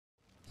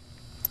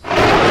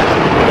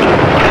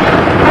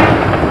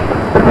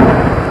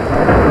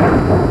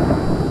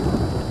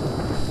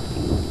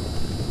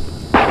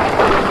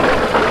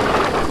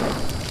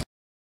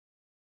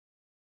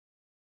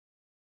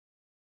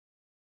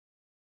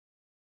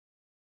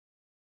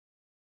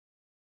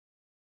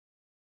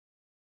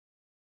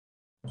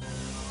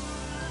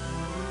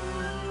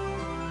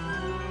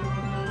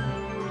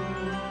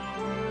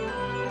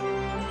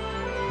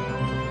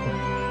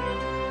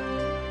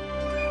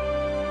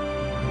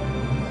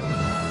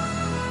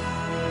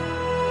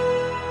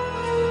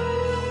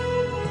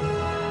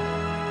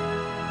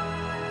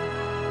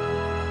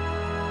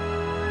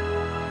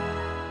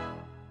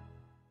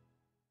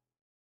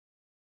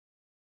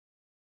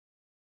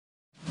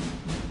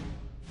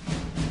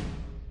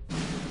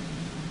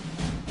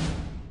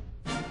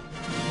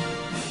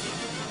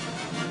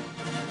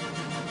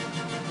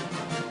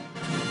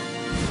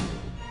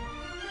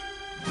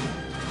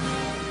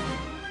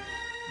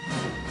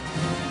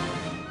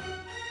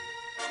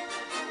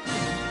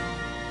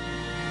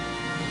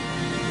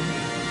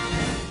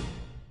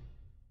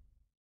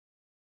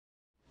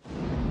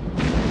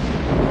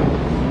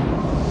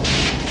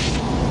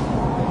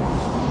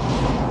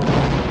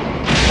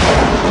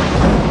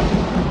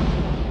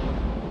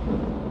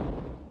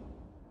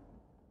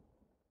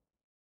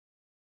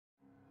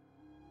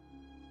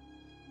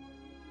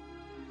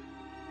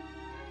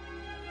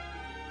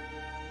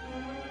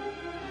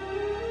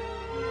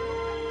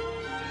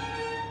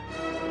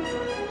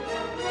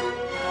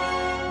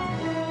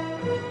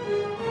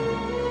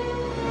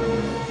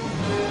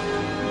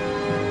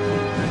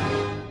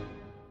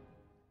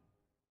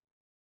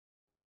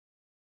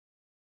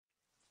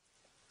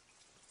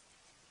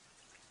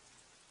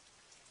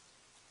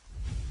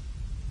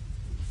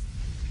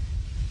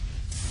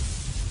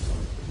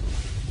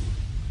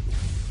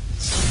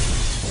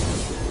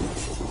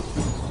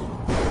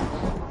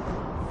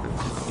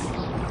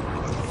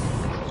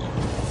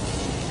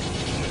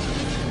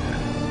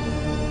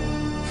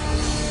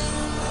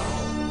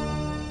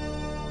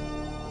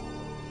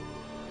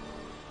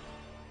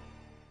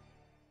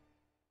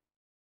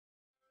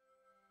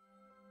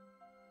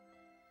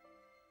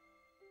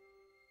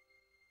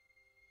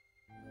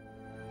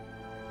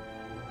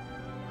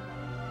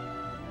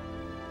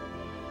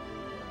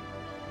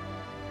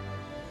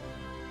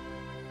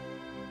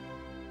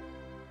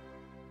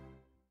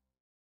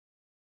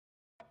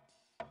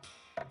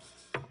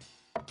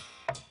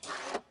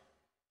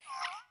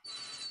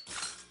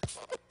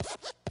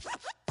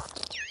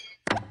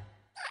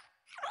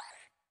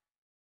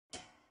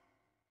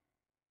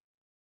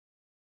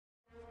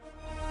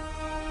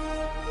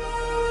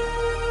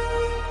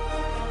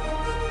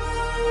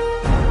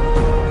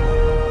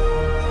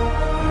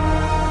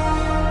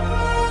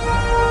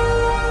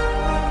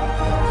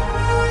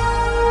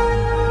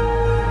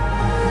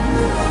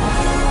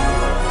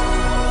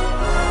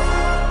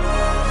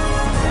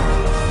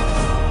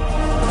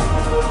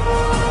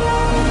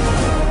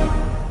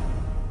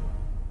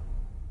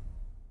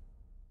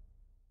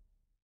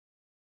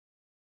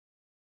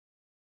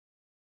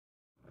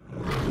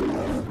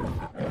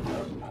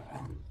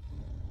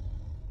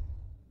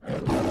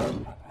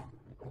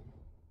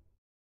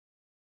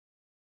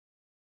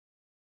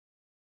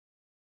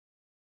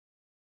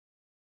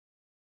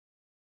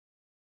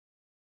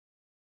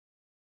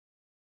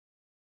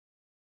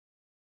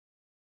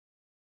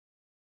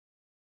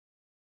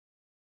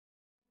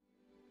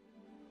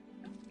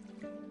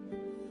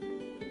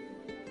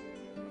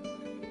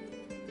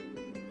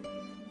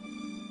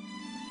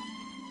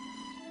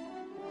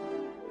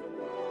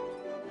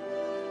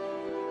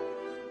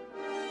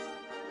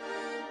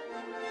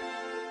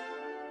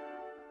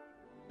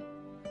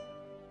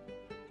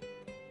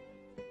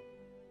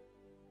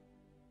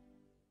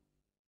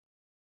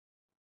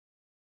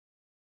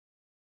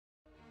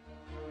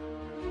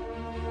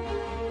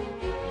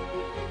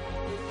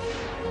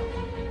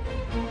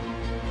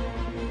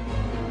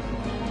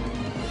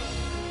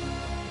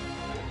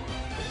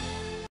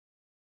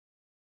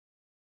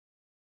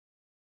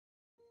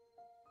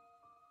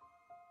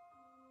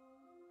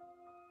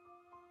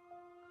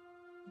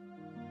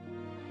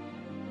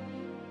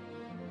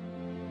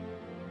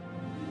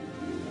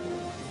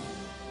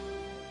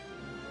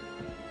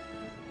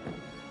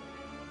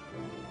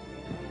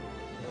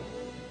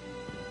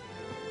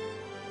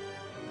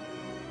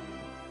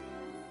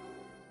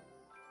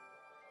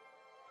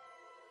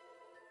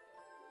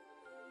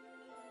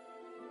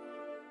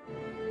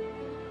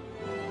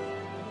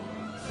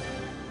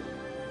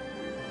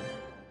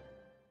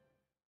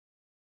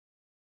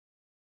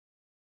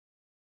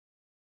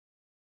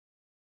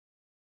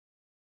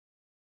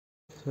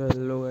So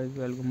hello guys,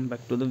 welcome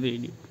back to the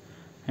video.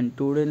 And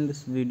today in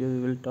this video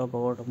we will talk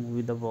about a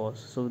movie, The Boss.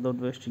 So without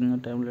wasting your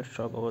time, let's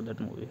talk about that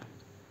movie.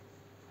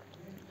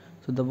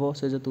 So The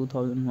Boss is a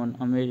 2001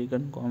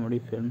 American comedy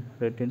film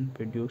written,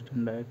 produced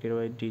and directed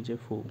by DJ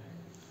Fu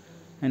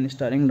and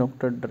starring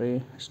Dr.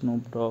 Dre,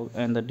 Snoop Dogg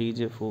and the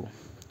DJ Fu,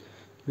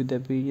 with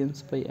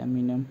appearance by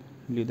Eminem,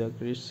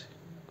 Ludacris,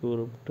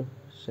 Corrupt,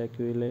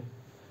 Shaquille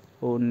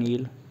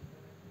O'Neal,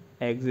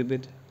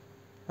 Exhibit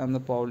and the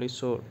Pauly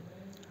Shore.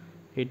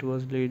 It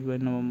was released by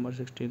November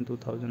 16,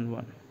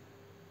 2001.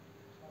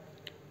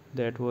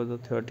 That was the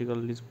theatrical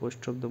release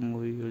poster of the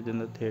movie used in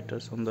the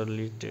theaters on the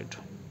release date.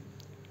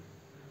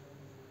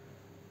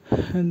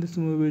 And this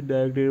movie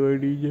directed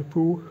by DJ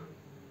Fu,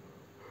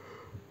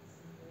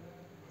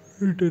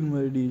 written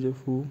by DJ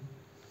Fu,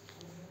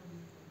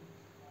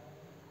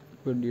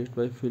 produced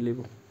by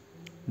Philip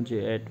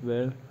J.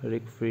 Atwell,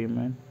 Rick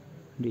Freeman,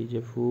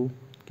 DJ Fu,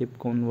 Kip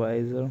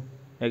Conweiser,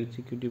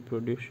 executive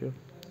producer,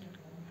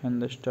 and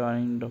the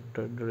starring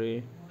Dr.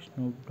 Dre,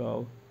 Snoop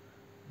Dogg,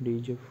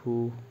 DJ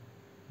Fu,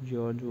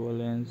 George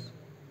Valens,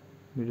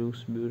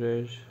 Bruce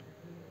Burage,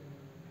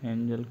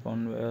 Angel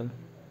Conwell,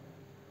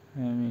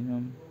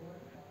 Eminem,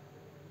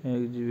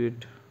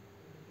 Exhibit,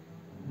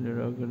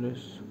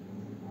 Ludacris.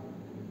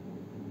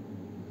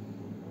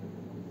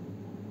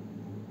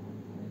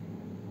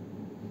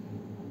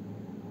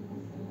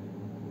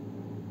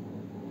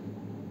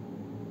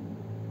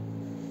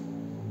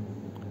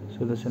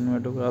 So the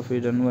cinematography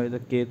is done by the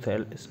Keith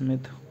L.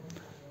 Smith,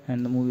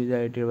 and the movie is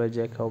edited by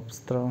Jack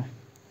Hofstra.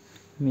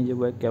 Music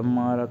by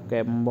Kamara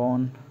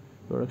Cambon.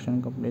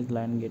 Production companies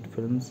Lionsgate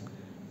Films,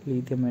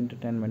 Lithium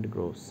Entertainment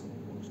Gross.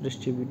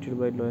 Distributed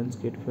by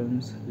Lionsgate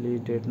Films.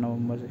 Release date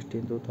November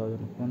 16,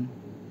 2001.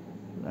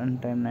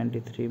 Runtime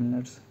 93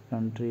 minutes.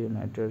 Country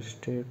United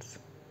States.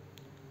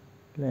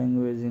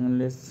 Language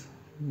English.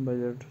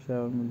 Budget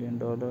 $7 million.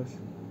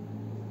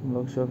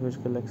 Box office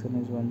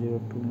collection is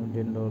 $102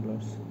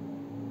 million.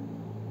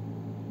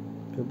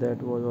 So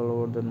that was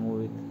all about the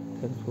movie.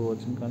 Thanks for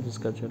watching. Can't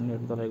skip channel,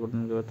 hit the like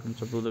button, give a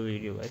thumbs up to the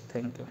video guys.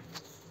 Thank you.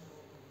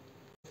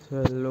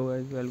 So hello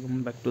guys,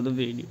 welcome back to the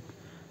video.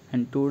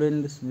 And today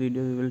in this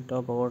video we will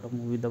talk about a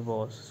movie, The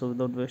Boss. So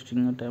without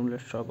wasting your time,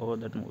 let's talk about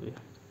that movie.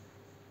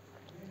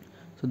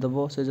 So The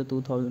Boss is a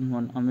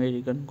 2001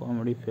 American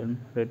comedy film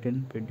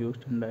written, produced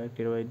and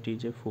directed by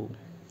DJ Fu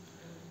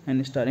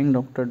and starring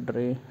Dr.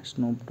 Dre,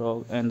 Snoop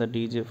Dogg and the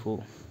DJ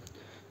Fu,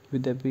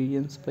 with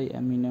appearance by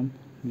Eminem,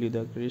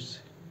 Ludacris,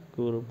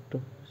 Corrupt,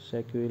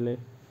 Shaquille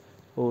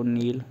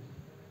O'Neal,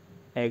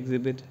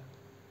 Exhibit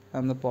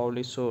and the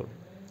Pauly Shore.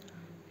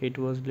 It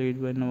was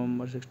released by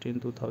November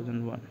 16,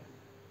 2001.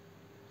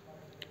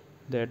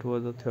 That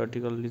was the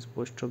theatrical release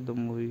poster of the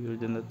movie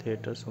used in the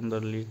theaters on the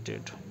release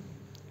date.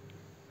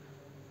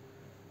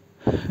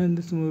 And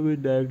this movie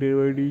directed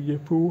by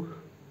DJ Fu,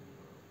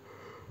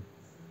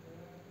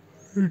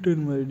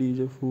 written by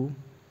DJ Fu,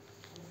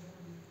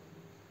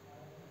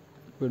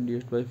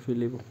 produced by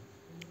Philip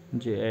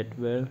J.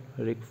 Atwell,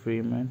 Rick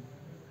Freeman,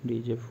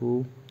 DJ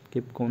Fu,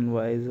 Kip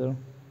Conweiser,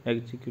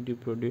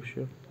 executive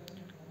producer,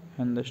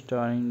 and the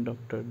starring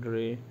Dr.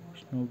 Dre,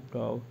 Snoop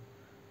Dogg,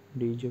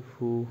 DJ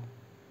Fu,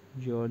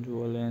 George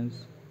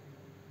Valens,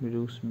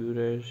 Bruce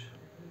Burage,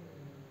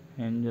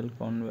 Angel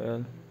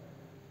Conwell,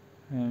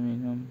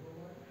 Eminem,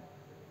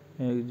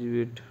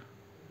 Exhibit,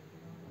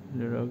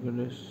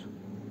 Ludacris.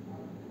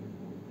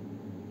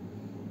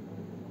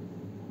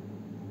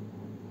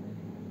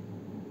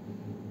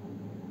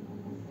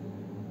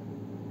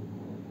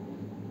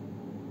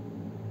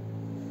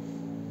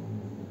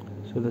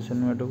 So the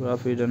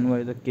cinematography is done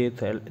by the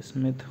Keith L.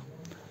 Smith,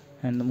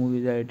 and the movie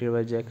is edited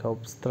by Jack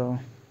Hofstra.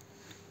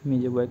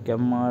 Music by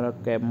Kamara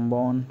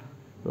Cambon.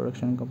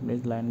 Production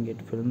companies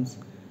Lionsgate Films,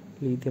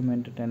 Lithium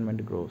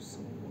Entertainment Gross.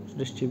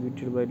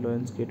 Distributed by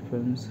Lionsgate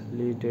Films.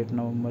 Release date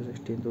November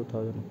 16,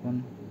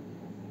 2001.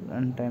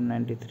 Runtime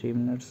 93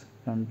 minutes.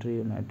 Country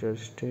United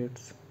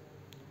States.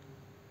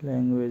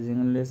 Language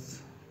English.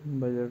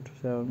 Budget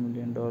 $7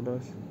 million.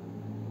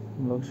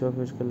 Box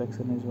office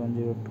collection is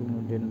 $102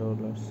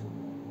 million.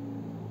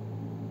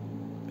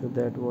 So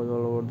that was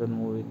all about the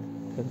movie.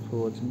 Thanks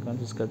for watching.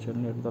 Can't skip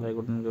channel, hit the like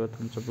button, give a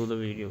thumbs up to the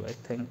video guys.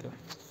 Thank you.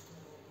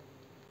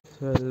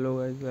 So hello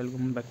guys,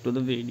 welcome back to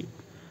the video.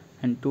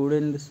 And today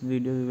in this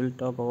video we will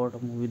talk about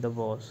a movie, The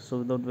Boss. So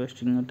without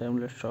wasting your time,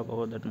 let's talk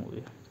about that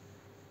movie.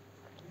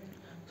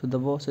 So The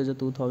Boss is a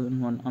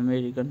 2001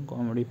 American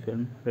comedy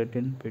film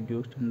written,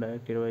 produced and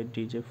directed by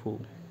DJ Fu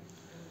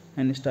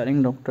and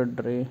starring Dr.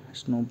 Dre,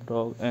 Snoop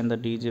Dogg and the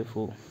DJ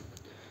Fu,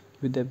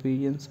 with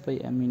appearance by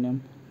Eminem,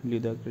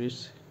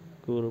 Ludacris,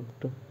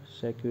 Corrupt,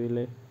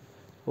 Shaquille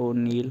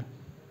O'Neal,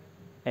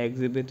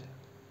 Exhibit,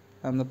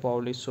 and the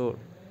Pauly Shore.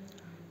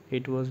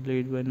 It was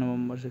released by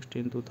November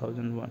 16,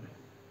 2001.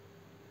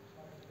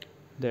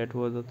 That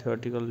was the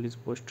theatrical release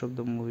poster of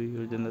the movie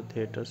used in the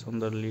theaters on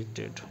the release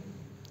date.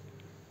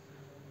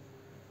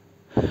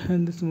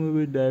 And this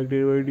movie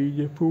directed by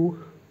DJ Fu,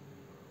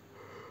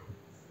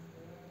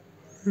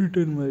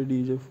 written by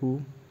DJ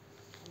Fu,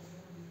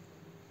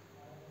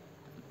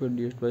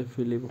 produced by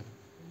Philip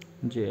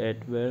J.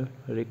 Atwell,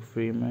 Rick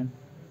Freeman,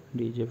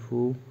 DJ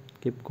Fu,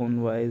 Kip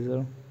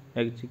Conweiser,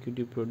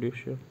 executive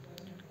producer,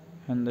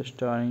 and the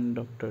starring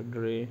Dr.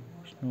 Dre,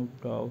 Snoop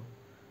Dogg,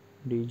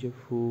 DJ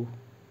Fu,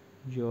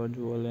 George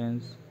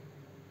Valens,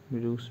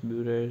 Bruce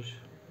Burage,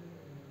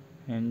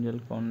 Angel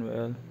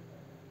Conwell,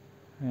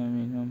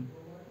 Eminem,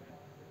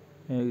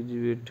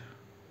 Exhibit,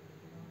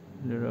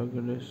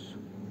 Lyrics.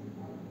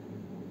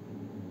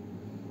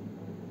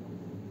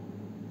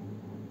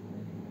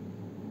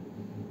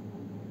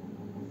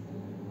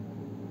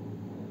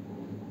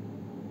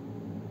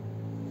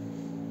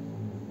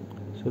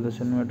 So the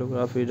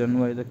cinematography is done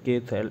by the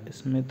Keith L.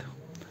 Smith,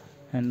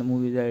 and the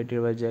movie is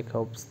edited by Jack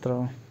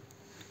Hofstra.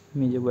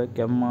 Music by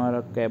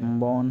Kamara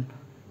Cambon.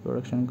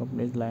 Production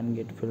companies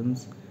Lionsgate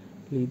Films,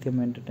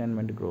 Lithium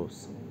Entertainment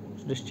Gross.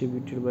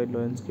 Distributed by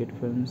Lionsgate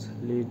Films.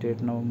 Release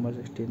date November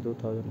 16,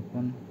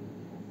 2001.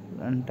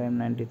 Runtime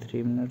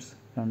 93 minutes.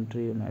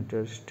 Country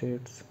United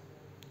States.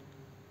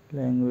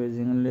 Language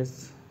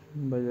English.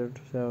 Budget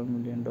 $7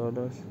 million.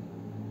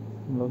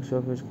 Box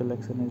office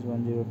collection is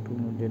 $102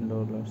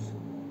 million.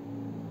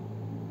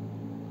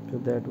 So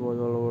that was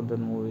all about the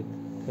movie.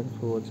 Thanks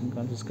for watching.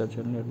 Can subscribe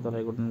channel, hit the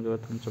like button, give a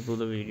thumbs up to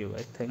the video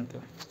guys. Thank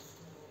you.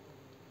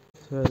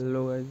 So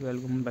hello guys,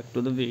 welcome back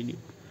to the video.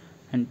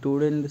 And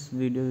today in this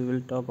video we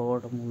will talk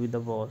about a movie, The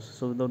Boss.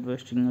 So without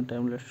wasting your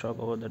time, let's talk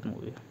about that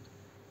movie.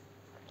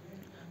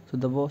 So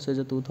The Boss is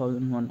a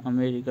 2001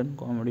 American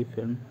comedy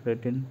film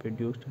written,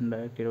 produced and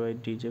directed by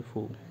DJ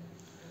Fu,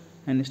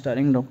 and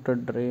starring Dr.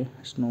 Dre,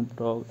 Snoop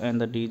Dogg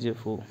and the DJ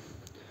Fu,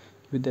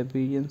 with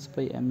appearance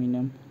by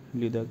Eminem,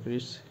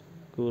 Ludacris,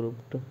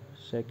 Corrupt,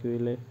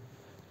 Shaquille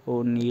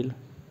O'Neal,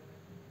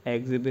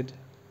 Exhibit,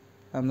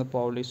 and the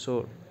Pauly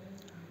Shore.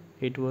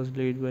 It was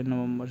released by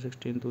November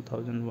 16,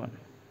 2001.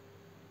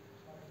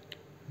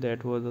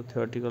 That was the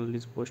theatrical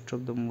release poster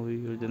of the movie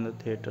used in the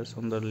theaters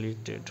on the release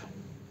date.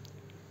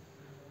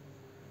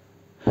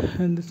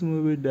 And this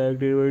movie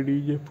directed by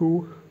DJ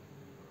Fu,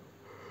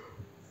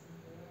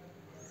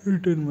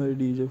 written by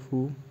DJ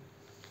Fu,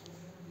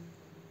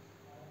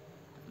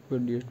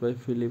 produced by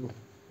Philip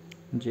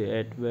J.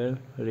 Atwell,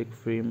 Rick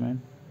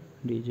Freeman,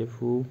 DJ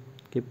Fu,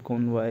 Kip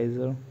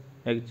Conweiser,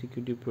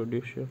 executive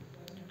producer,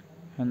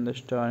 and the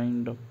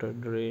starring Dr.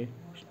 Dre,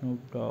 Snoop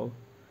Dogg,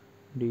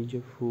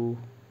 DJ Fu,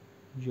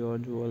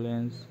 George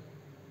Valens,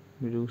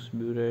 Bruce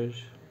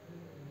Burage,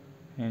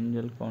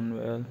 Angel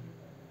Conwell,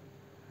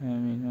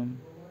 Eminem,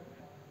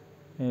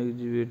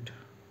 Exhibit,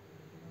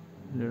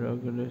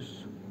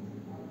 Lyrics.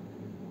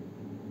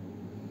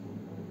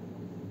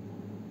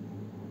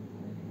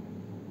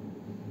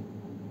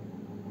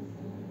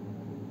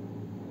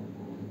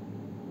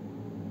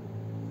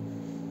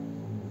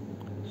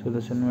 So the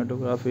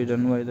cinematography is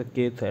done by the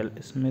Keith L.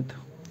 Smith,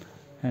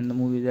 and the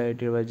movie is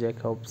edited by Jack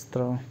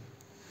Hofstra.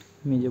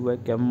 Music by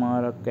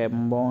Kamara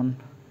Cambon.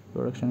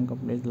 Production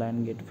companies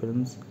Lionsgate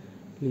Films,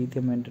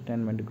 Lithium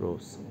Entertainment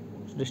Gross.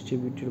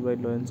 Distributed by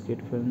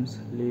Lionsgate Films.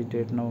 Release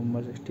date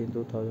November 16,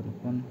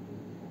 2001.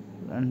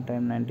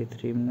 Runtime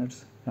 93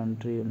 minutes.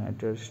 Country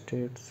United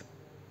States.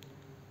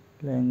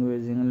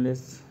 Language English.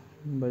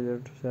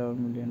 Budget $7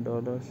 million.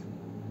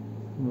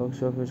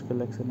 Box office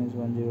collection is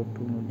 $102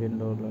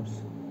 million.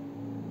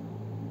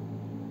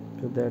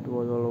 So that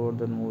was all about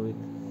the movie.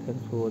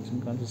 Thanks for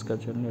watching. Can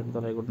subscribe channel, hit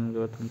the like button,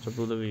 give a thumbs up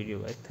to the video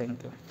guys.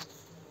 Thank you.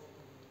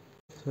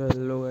 So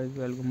hello guys,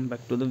 welcome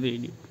back to the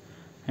video.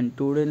 And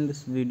today in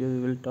this video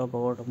we will talk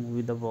about a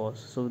movie, The Boss.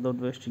 So without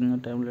wasting your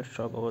time, let's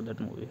talk about that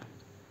movie.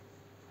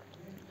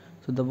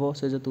 So The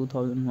Boss is a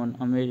 2001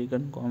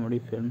 American comedy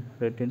film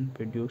written,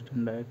 produced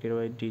and directed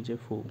by DJ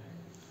Fu,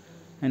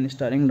 and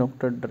starring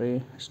Dr.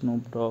 Dre,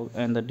 Snoop Dogg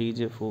and the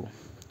DJ Fu,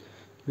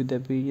 with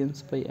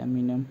appearance by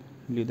Eminem,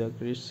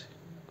 Ludacris,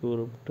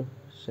 Corrupt,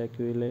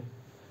 Shaquille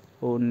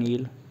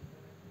O'Neal,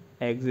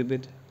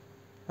 Exhibit,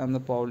 and the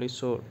Pauly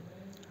Shore.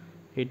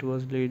 It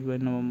was released by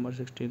November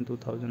 16,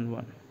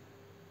 2001.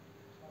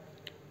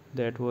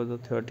 That was the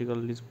theatrical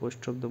release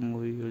poster of the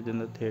movie used in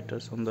the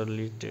theaters on the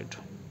release date.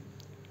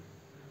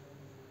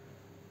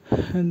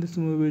 And this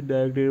movie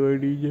directed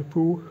by DJ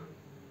Fu,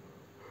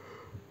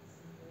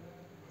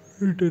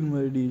 written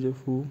by DJ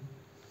Fu,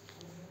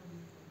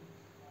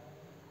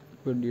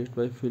 produced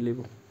by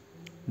Philip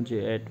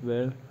J.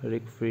 Atwell,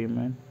 Rick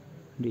Freeman,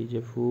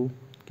 DJ Fu,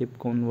 Kip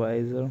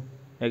Conweiser,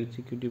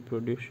 executive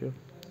producer,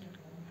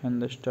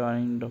 and the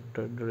starring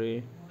Dr.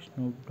 Dre,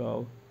 Snoop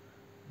Dogg,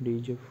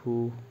 DJ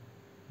Fu,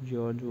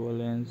 George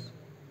Valens,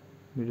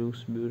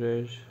 Bruce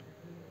Burage,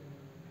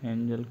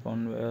 Angel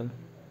Conwell,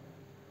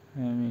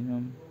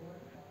 Eminem,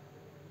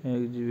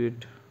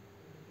 exhibit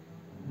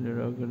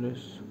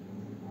miraculous.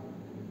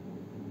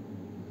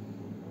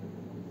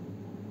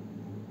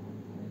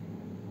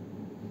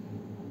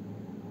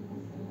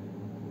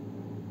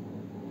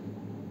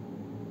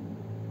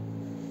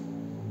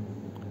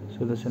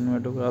 So the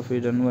cinematography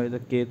is done by the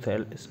Keith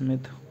L.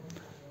 Smith,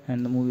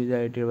 and the movie is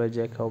directed by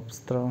Jack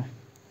Hofstra.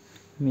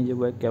 Music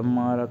by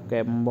Kamara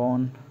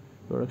Cambon.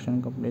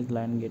 Production companies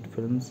Lionsgate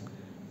Films,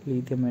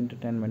 Lithium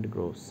Entertainment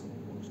Gross.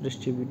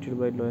 Distributed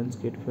by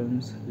Lionsgate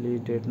Films.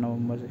 Release date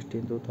November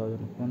 16,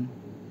 2001.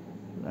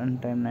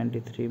 Runtime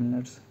 93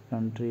 minutes.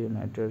 Country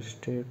United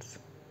States.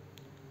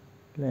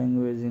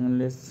 Language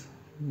English.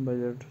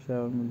 Budget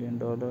 $7 million.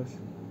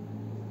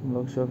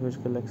 Box office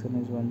collection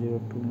is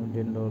 $102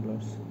 million.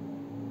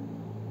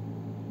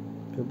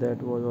 So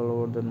that was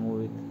all about the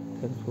movie.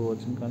 Thanks for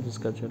watching.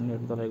 Consider channel,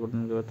 hit the like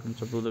button, give a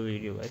thumbs up to the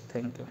video, guys.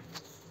 Thank you.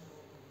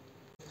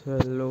 So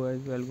hello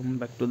guys, welcome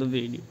back to the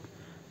video.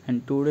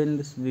 And today in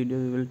this video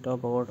we will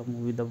talk about a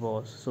movie, The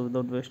Boss. So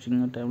without wasting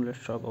your time,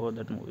 let's talk about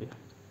that movie.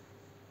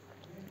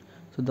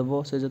 So The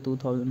Boss is a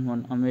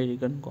 2001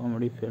 American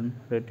comedy film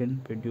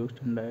written, produced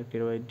and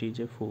directed by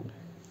DJ Fu,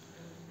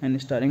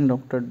 and starring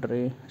Dr.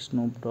 Dre,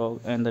 Snoop Dogg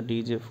and the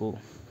DJ Fu,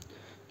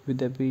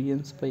 with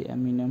appearance by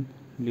Eminem,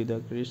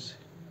 Ludacris,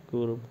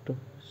 Corrupt,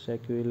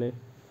 Shaquille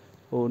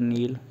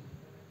O'Neal,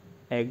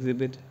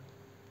 Exhibit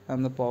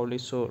and the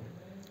Police Shore.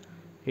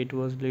 It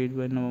was released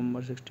by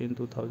November 16,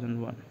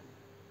 2001.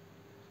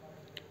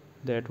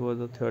 That was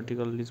the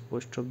theatrical release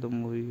poster of the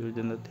movie used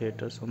in the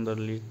theaters on the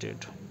release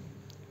date.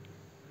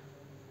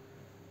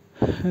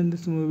 And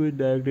this movie is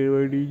directed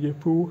by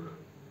DJ Fu,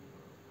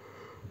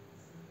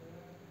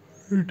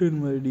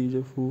 written by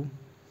DJ Fu,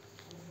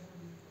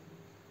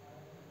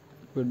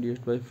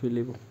 produced by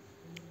Philip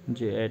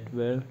J.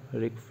 Atwell,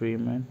 Rick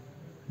Freeman,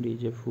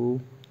 DJ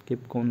Fu,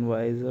 Kip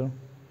Conweiser,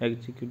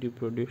 executive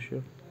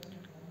producer,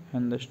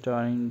 and the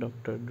starring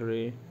Dr.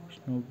 Dre,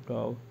 Snoop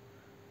Dogg,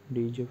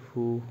 DJ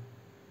Fu,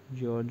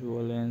 George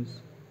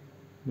Valens,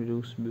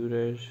 Bruce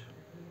Burrage,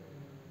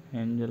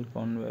 Angel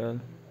Conwell,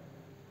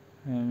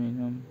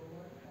 Eminem,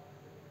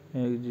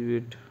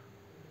 Exhibit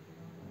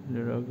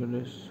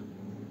Miraculous.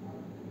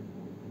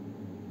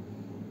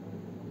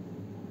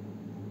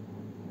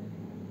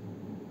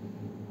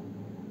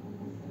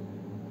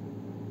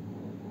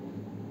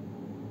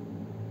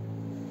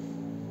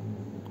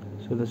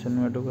 So the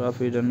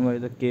cinematography is done by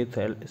the Keith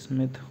L.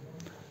 Smith,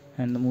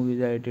 and the movie is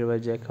directed by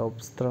Jack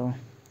Hofstra.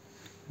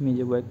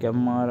 Music by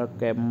Kamara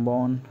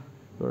Cambon.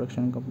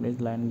 Production companies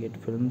Lionsgate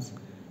Films,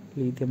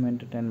 Lithium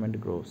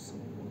Entertainment Gross.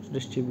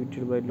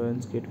 Distributed by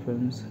Lionsgate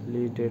Films.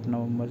 Release date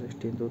November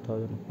 16,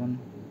 2001.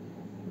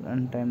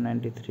 Runtime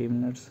 93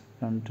 minutes.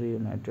 Country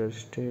United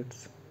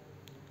States.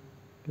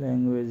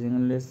 Language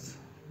English.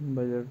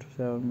 Budget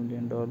 $7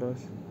 million.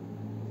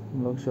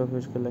 Box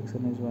office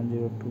collection is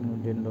 $102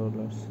 million.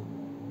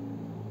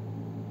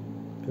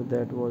 So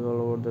that was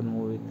all about the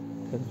movie.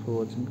 Thanks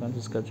for watching.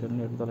 Consider channel,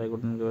 hit the like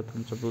button, give a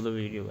thumbs up to the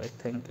video, guys.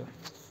 Thank you.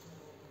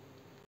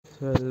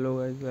 So hello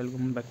guys,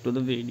 welcome back to the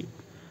video.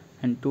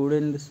 And today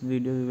in this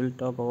video we will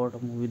talk about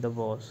a movie, The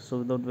Boss. So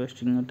without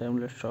wasting your time,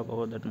 let's talk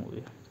about that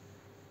movie.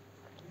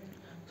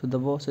 So The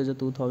Boss is a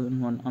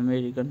 2001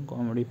 American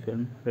comedy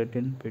film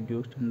written,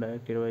 produced and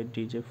directed by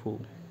DJ Fu,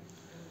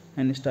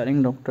 and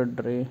starring Dr.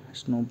 Dre,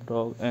 Snoop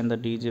Dogg and the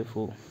DJ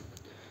Fu,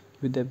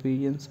 with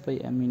appearance by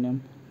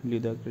Eminem,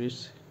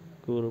 Ludacris,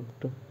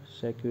 Corrupt,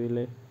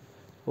 Shaquille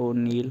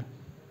O'Neal,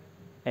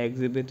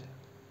 Exhibit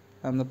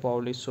and the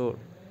Police Shore.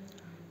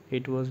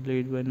 It was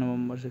released by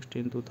November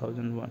 16,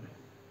 2001.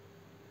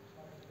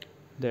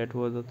 That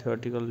was the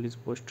theatrical release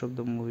poster of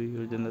the movie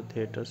used in the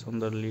theaters on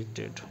the release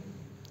date.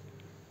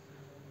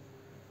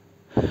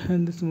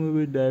 And this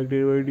movie is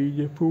directed by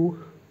DJ Fu,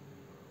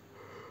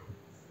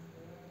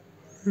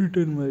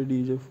 written by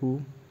DJ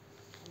Fu,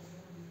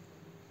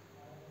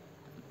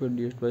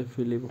 produced by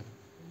Philip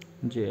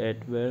J.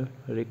 Atwell,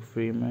 Rick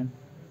Freeman,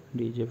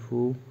 DJ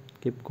Fu,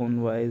 Kip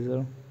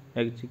Conweiser,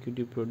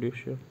 executive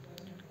producer,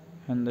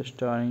 and the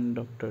starring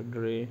Dr.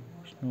 Dre,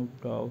 Snoop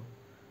Dogg,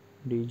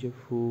 DJ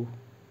Fu,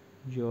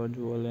 George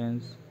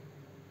Valens,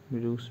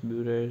 Bruce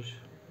Burrage,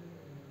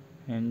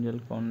 Angel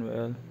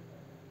Conwell,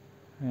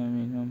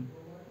 Eminem,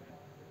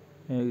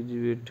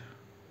 Exhibit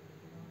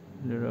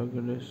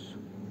Miraculous.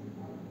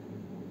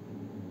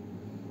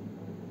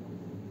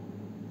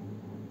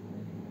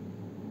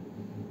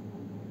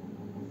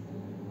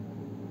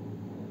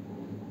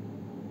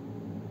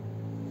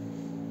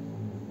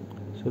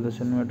 So the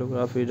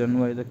cinematography is done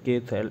by the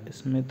Keith L.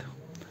 Smith,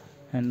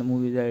 and the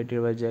movie is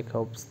directed by Jack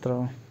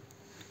Hofstra.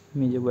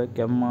 Music by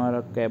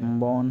Kamara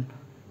Cambon.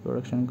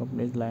 Production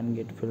companies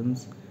Lionsgate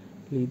Films,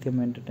 Lithium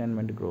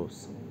Entertainment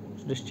Gross.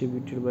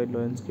 Distributed by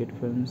Lionsgate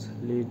Films.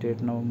 Release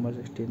date November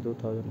 16,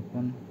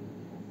 2001.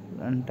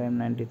 Runtime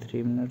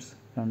 93 minutes.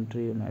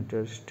 Country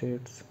United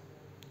States.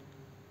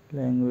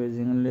 Language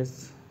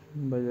English.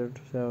 Budget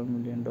 $7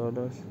 million.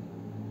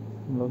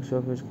 Box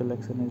office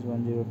collection is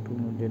 $102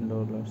 million.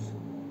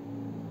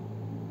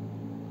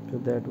 So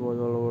that was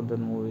all about the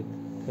movie.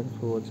 Thanks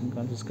for watching.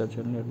 Can't subscribe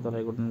channel yet, but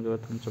I couldn't give a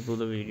thumbs up to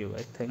the video,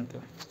 guys. Thank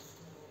you.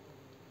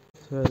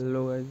 So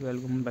hello guys,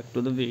 welcome back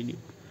to the video.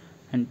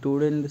 And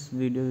today in this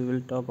video we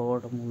will talk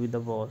about a movie, The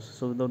Boss.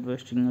 So without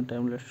wasting your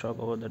time, let's talk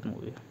about that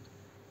movie.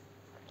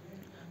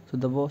 So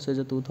The Boss is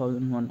a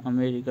 2001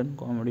 American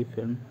comedy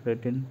film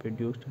written,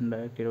 produced and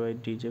directed by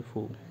DJ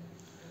Fu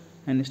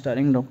and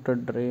starring Dr.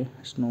 Dre,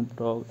 Snoop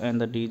Dogg and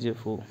the DJ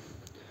Fu,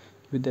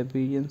 with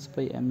appearance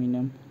by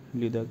Eminem,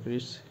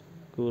 Ludacris,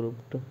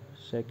 Kurupt,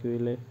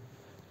 Shaquille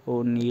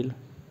O'Neal,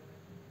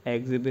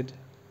 Exhibit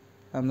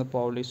and the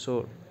Pauly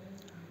Shore.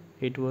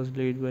 It was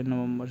released by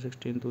November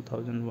 16,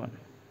 2001.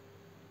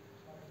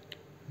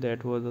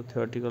 That was the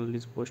theatrical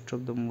release poster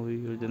of the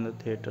movie used in the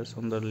theaters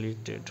on the release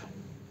date.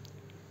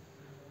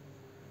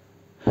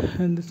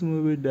 And this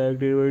movie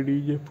directed by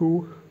DJ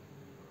Fu,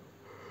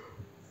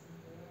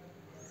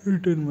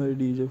 written by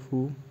DJ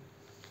Fu,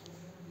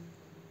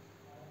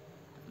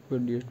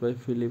 produced by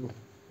Philip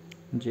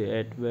J.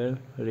 Atwell,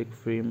 Rick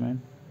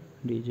Freeman,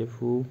 DJ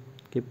Fu,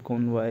 Kip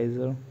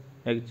Conweiser,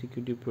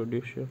 executive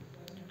producer,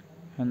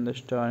 and the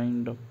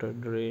starring Dr.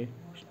 Dre,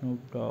 Snoop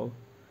Dogg,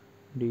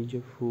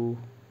 DJ Fu,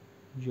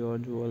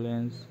 George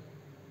Valens,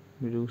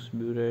 Bruce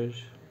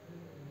Burage,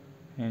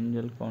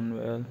 Angel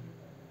Conwell,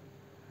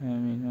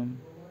 Eminem,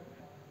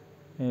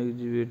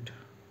 Exhibit,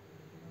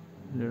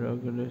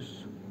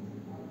 Ludacris.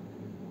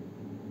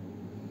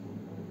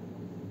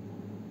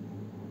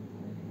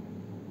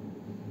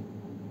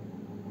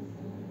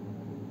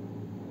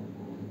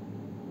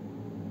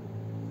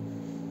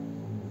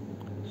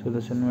 So the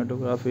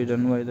cinematography is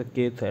done by the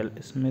Keith L.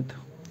 Smith,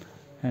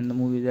 and the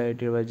movie is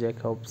edited by Jack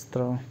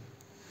Hofstra.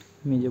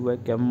 Music by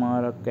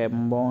Kamara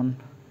Cambon.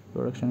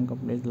 Production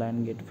companies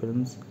Lionsgate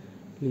Films,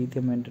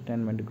 Lithium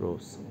Entertainment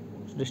Gross.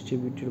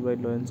 Distributed by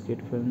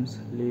Lionsgate Films.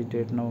 Release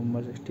date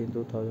November 16,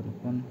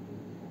 2001.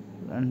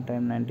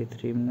 Runtime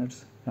 93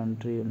 minutes.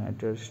 Country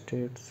United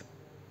States.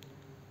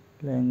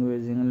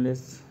 Language English.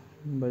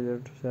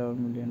 Budget $7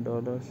 million.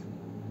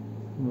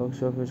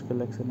 Box office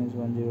collection is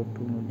 $102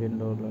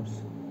 million.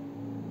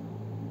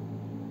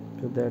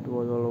 So that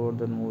was all about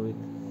the movie.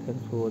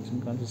 Thanks for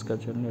watching. Can't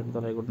subscribe channel yet,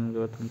 but I couldn't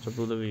give a thumbs up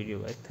to the video,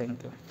 guys.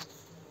 Thank you.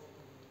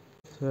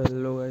 So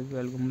hello guys,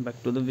 welcome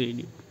back to the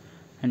video.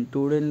 And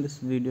today in this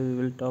video we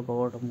will talk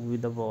about a movie,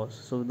 The Boss.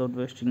 So without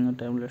wasting your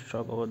time, let's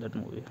talk about that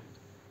movie.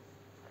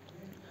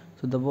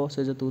 So The Boss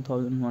is a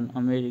 2001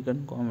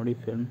 American comedy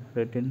film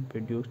written,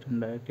 produced and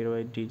directed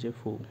by DJ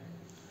Fu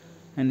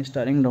and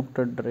starring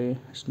Dr. Dre,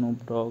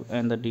 Snoop Dogg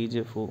and the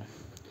DJ Fu,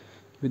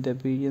 with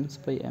appearance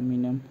by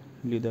Eminem,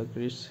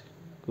 Ludacris,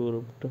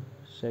 Kurupt,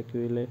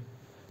 Shaquille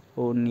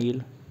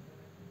O'Neal,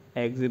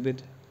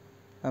 Exhibit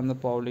and the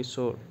Pauly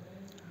Shore.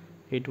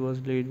 It was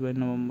released by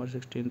November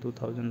 16,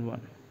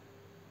 2001.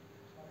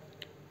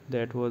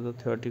 That was the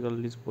theatrical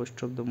release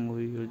poster of the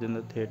movie used in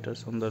the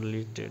theaters on the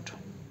release date.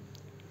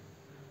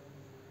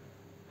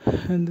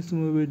 And this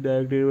movie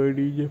directed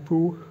by DJ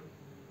Fu,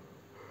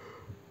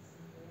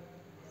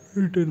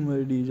 written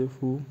by DJ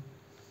Fu,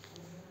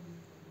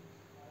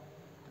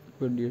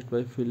 produced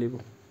by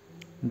Philip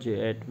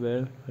J.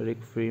 Atwell,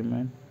 Rick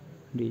Freeman,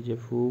 DJ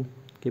Fu,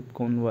 Kip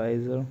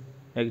Conweiser,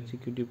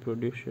 executive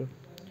producer,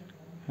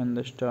 and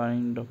the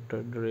starring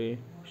Dr. Dre,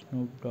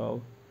 Snoop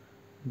Dogg,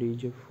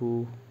 DJ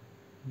Fu,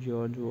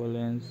 George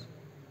Valens,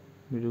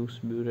 Bruce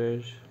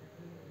Burage,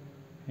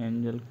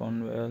 Angel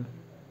Conwell,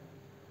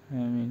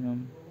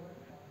 Eminem,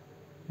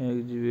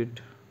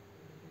 Exhibit,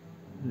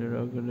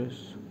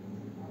 Ludacris.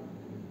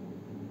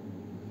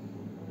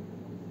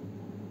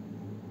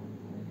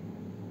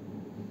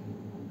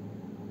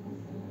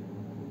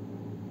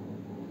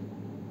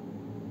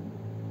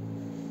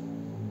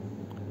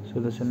 So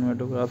the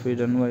cinematography is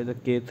done by the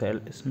Keith L.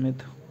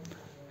 Smith,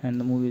 and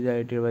the movie is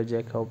edited by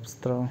Jack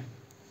Hofstra.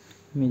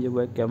 Music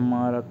by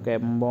Kamara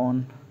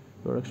Cambon.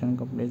 Production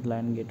companies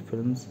Lionsgate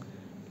Films,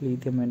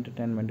 Lithium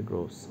Entertainment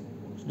Gross.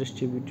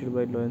 Distributed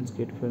by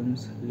Lionsgate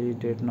Films. Release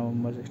date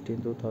November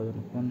 16,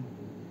 2001.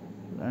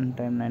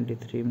 Runtime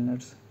 93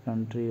 minutes.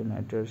 Country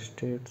United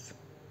States.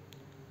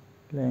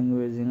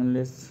 Language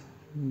English.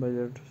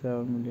 Budget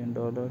 $7 million.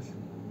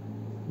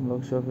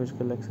 Box office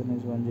collection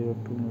is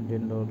 $102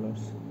 million.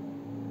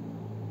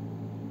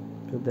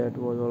 So that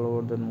was all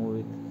about the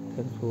movie.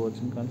 Thanks for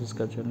watching. Can't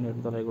subscribe channel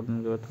yet, but I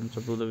couldn't give a thumbs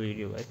up to the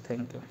video, guys.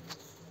 Thank you.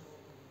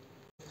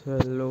 So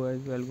hello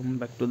guys, welcome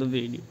back to the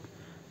video.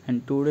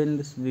 And today in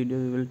this video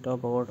we will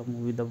talk about a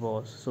movie, The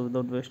Boss. So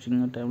without wasting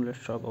your time,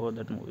 let's talk about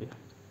that movie.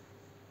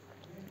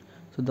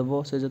 So The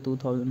Boss is a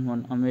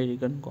 2001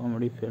 American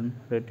comedy film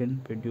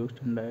written, produced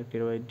and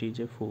directed by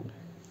DJ Fu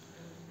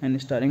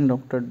and starring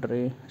Dr.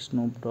 Dre,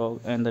 Snoop Dogg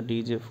and the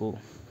DJ Fu,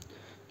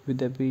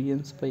 with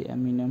appearance by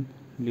Eminem,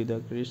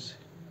 Ludacris,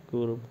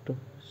 Kurupt,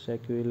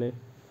 Shaquille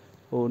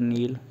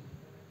O'Neal,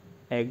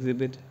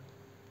 Exhibit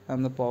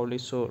and the Pauly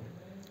Shore.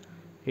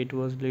 It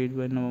was released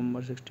by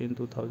November 16,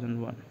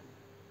 2001.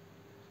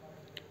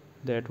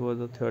 That was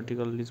the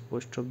theatrical release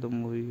poster of the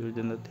movie used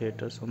in the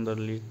theaters on the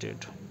release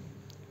date.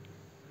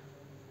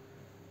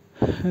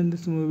 And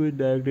this movie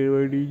directed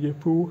by DJ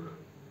Fu,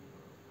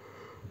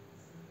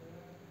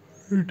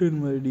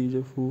 Written by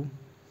DJ Fu,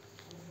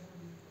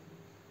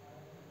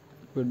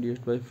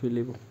 produced by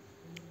Philip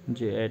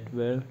J.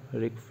 Atwell,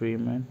 Rick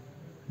Freeman,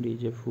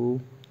 DJ Fu,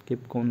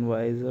 Kip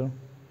Conweiser,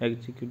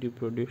 executive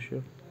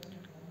producer,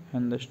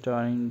 and the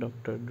starring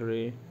Dr.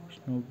 Dre,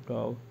 Snoop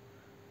Dogg,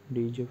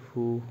 DJ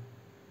Fu,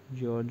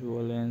 George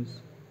Valens,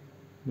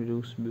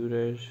 Bruce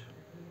Burage,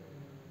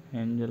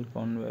 Angel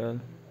Conwell,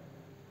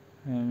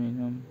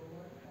 Eminem,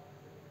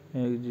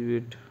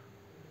 Exhibit,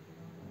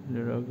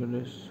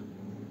 Lyrics.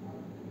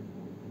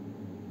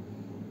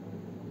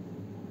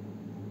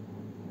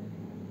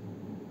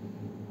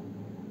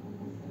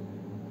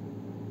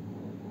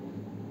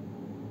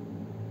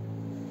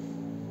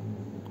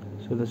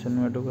 So the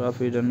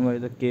cinematography is done by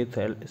the Keith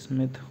L.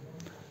 Smith,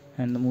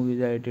 and the movie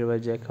is edited by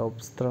Jack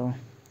Hofstra.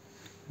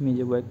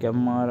 Music by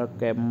Kamara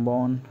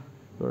Cambon.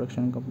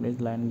 Production company is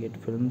Lionsgate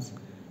Films.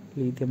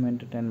 Lithium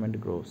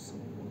Entertainment Gross.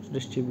 It's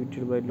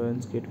distributed by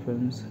Lionsgate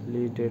Films.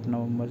 Release date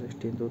November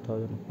 16,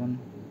 2001.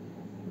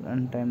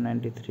 Runtime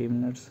 93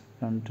 minutes.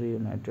 Country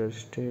United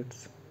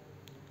States.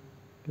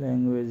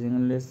 Language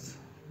English.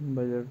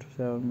 Budget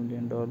 $7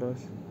 million.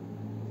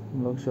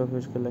 Box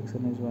office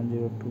collection is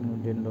 $102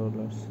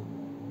 million.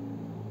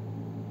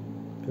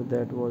 So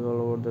that was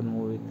all about the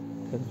movie.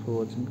 Thanks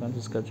for watching.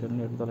 Subscribe channel,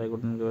 hit the like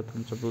button, give a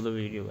thumbs up to the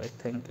video, guys.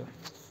 Thank you.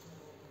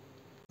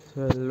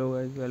 So hello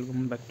guys,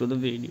 welcome back to the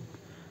video.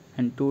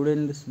 And today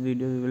in this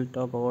video we will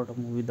talk about a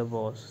movie, The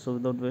Boss. So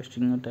without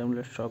wasting your time,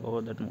 let's talk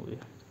about that movie.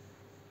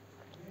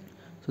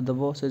 So The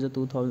Boss is a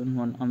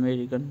 2001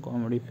 American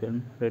comedy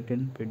film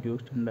written,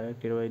 produced and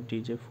directed by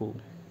DJ Fu,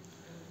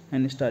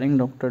 and starring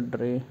Dr.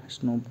 Dre,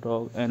 Snoop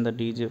Dogg and the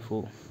DJ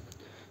Fu,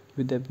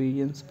 with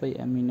appearance by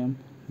Eminem,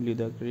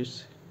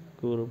 Ludacris,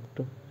 Corrupt,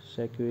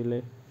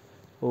 Shaquille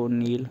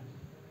O'Neal,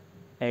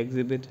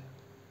 Exhibit,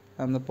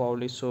 and the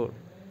Pauly Shore.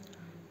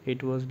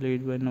 It was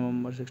released by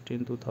November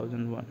 16,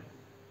 2001.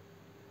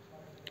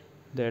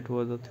 That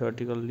was the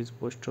theatrical release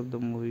poster of the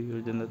movie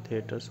used in the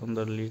theaters on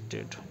the release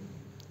date.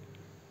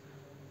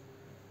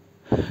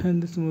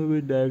 And this movie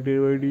is directed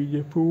by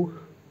DJ Fu,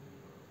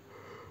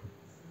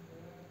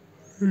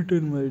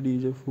 written by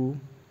DJ Fu,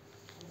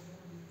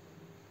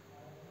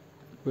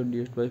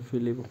 produced by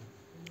Philip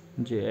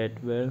J.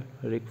 Atwell,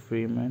 Rick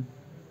Freeman,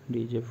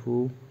 DJ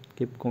Fu,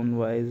 Kip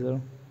Conweiser,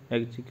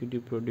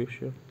 executive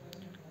producer,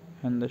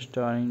 and the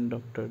starring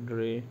Dr.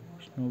 Dre,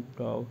 Snoop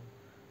Dogg,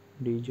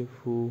 DJ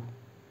Fu,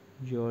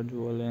 George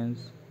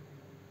Valens,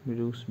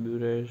 Bruce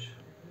Burage,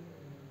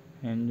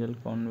 Angel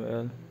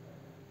Conwell,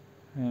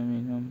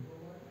 Eminem,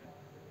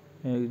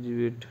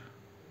 Exhibit,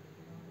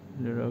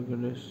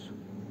 Lyrics.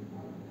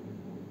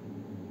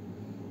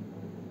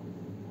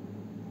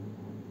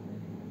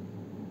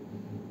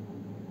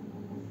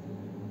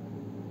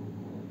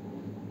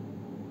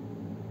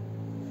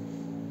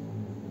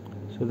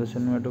 So the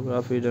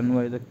cinematography is done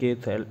by the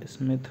Keith L.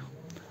 Smith,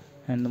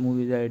 and the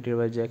movie is edited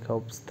by Jack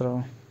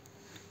Hofstra.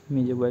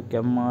 Music by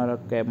Kamara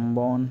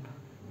Cambon.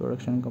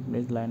 Production company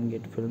is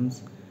Lionsgate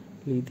Films.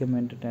 Lithium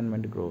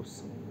Entertainment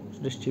Gross. It's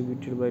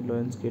distributed by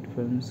Lionsgate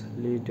Films.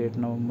 Release date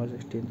November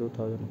 16,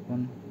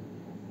 2001.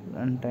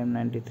 Runtime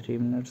 93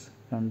 minutes.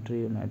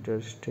 Country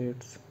United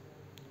States.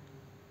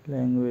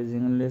 Language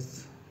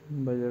English.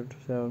 Budget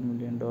 $7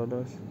 million.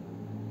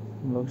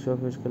 Box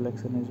office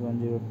collection is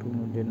 $102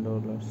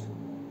 million.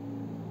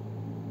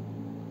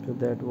 So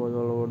that was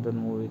all about the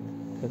movie.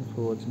 Thanks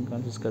for watching.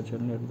 Subscribe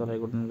channel, hit the like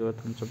button, give a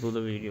thumbs up to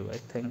the video,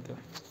 guys. Thank you.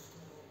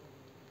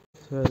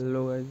 So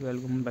hello guys,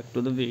 welcome back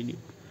to the video.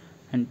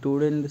 And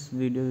today in this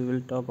video we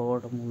will talk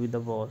about a movie, The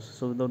Boss.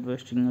 So without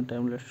wasting your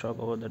time, let's talk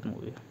about that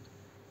movie.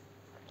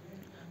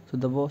 So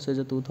The Boss is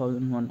a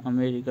 2001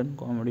 American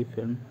comedy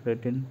film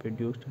written,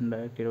 produced and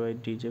directed by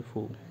DJ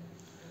Fu,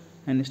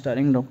 and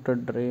starring Dr.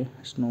 Dre,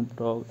 Snoop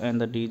Dogg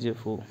and the DJ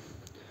Fu,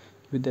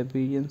 with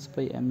appearance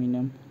by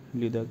Eminem,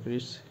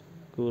 Ludacris,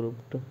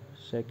 Corrupt,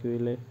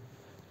 Shaquille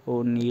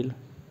O'Neal,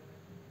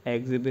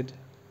 Exhibit,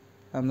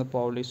 and the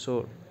Pauly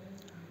Shore.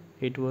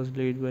 It was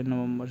released by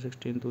November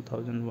 16,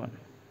 2001.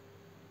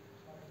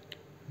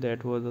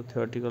 That was the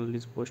theatrical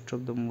release poster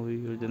of the movie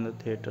used in the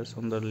theaters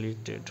on the release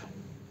date.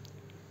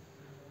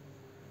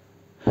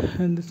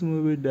 And this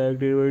movie is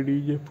directed by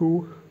DJ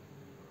Fu,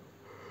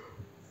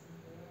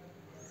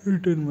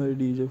 written by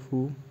DJ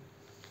Fu,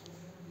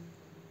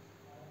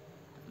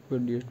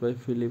 produced by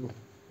Philip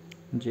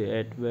J.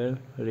 Atwell,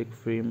 Rick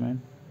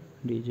Freeman,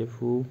 DJ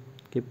Fu,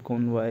 Kip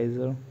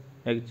Conweiser,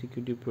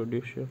 executive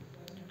producer,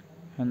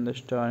 and the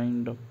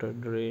starring Dr.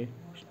 Dre,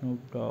 Snoop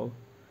Dogg,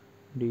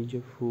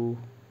 DJ Fu,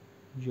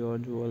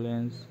 George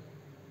Valens,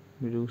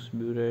 Bruce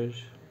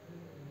Burage,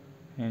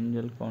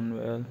 Angel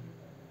Conwell,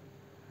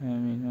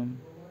 Eminem,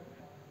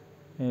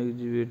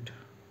 Exhibit,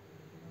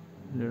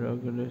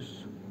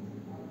 Lyrics.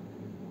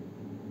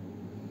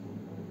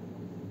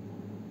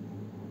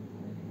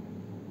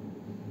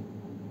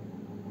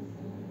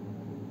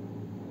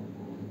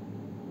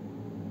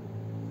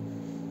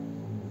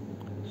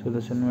 So the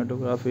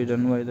cinematography is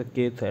done by the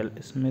Keith L.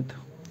 Smith,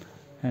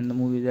 and the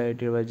movie is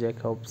edited by Jack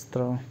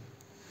Hofstra.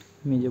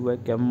 Music by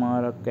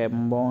Kamara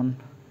Cambon.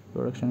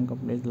 Production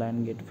company is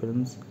Lionsgate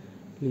Films.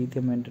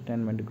 Lithium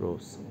Entertainment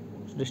grows.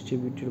 It's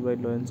distributed by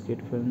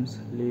Lionsgate Films.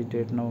 Release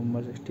date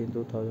November 16,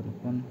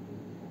 2001.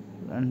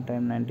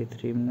 Runtime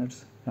 93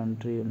 minutes.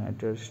 Country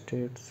United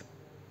States.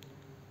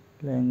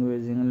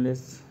 Language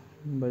English.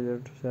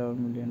 Budget $7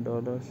 million.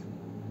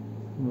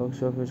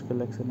 Box office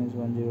collection is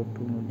 $102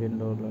 million.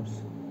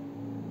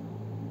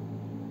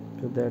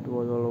 So that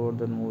was all about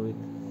the movie.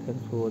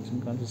 Thanks for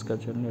watching. Can't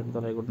subscribe channel. Hit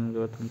the like button.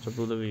 Give a thumbs up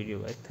to the video.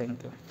 Guys,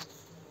 thank you.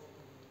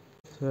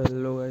 So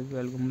hello guys,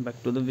 welcome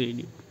back to the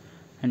video.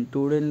 And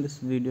today in this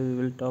video we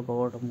will talk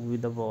about a movie,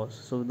 The Boss.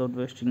 So without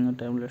wasting your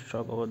time, let's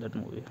talk about that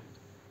movie.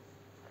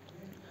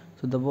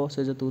 So The Boss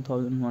is a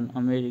 2001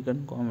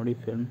 American comedy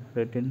film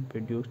written,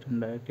 produced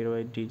and directed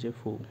by DJ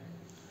Fu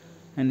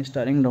and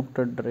starring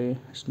Dr. Dre,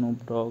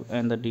 Snoop Dogg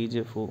and the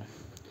DJ Fu,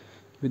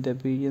 with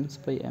appearance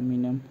by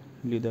Eminem,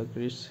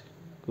 Ludacris,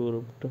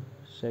 Corrupt,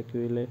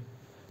 Shaquille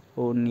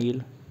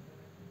O'Neal,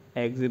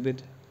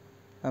 Exhibit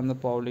and the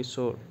Pauly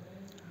Shore.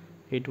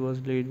 It was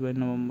released by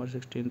November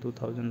 16,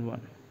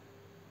 2001.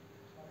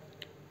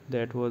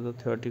 That was the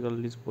theatrical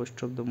release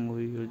poster of the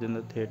movie used in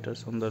the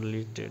theaters on the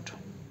release date.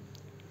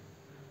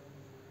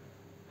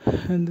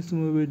 And this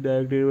movie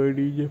directed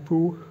by DJ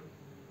Fu,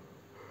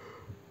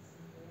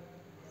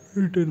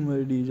 written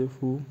by DJ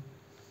Fu,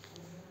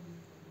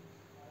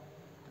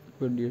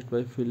 produced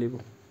by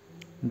Philip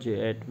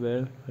J.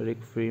 Atwell,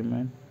 Rick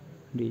Freeman,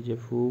 DJ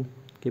Fu,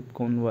 Kip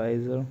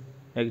Conweiser,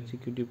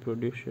 executive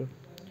producer,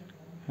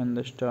 and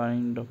the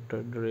starring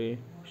Dr. Dre,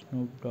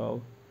 Snoop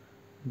Dogg,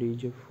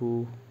 DJ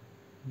Fu,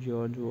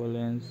 George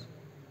Valens,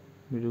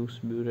 Bruce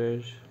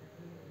Burage,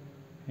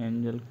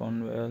 Angel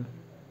Conwell,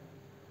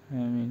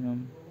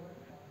 Eminem,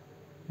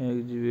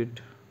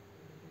 Exhibit,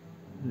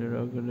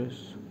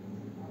 Ludacris.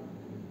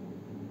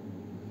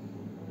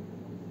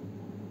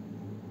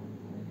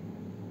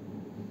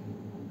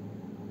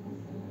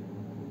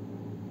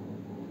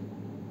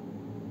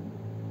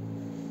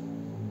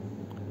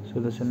 So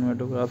the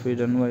cinematography is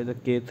done by the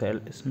Keith L.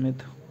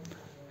 Smith,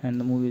 and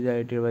the movie is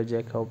edited by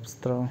Jack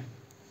Hofstra.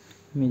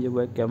 Music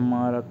by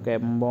Kamara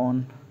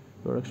Cambon.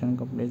 Production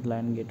company is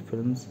Lionsgate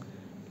Films.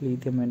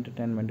 Lithium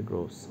Entertainment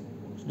grows.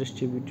 It's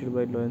distributed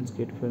by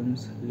Lionsgate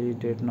Films. Release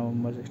date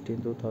November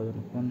 16,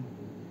 2001.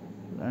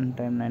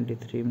 Runtime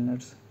 93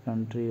 minutes.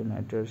 Country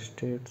United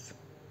States.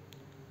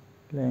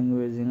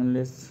 Language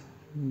English.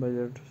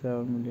 Budget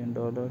 $7 million.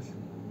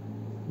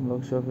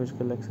 Box office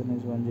collection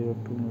is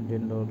 $102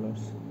 million.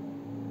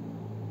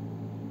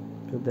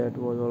 So that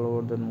was all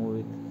about the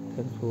movie.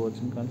 Thanks for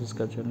watching. Can't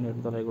subscribe channel.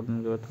 Hit the like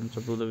button. Give a thumbs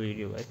up to the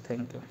video. Guys,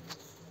 thank you.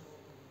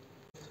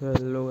 So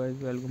hello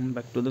guys, welcome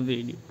back to the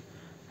video.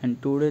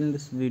 And today in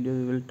this video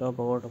we will talk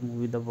about a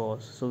movie, The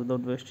Boss. So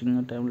without wasting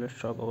your time, let's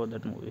talk about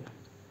that movie.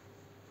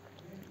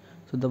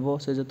 So The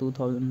Boss is a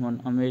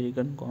 2001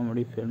 American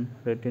comedy film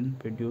written,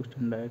 produced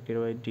and directed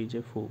by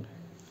DJ Fu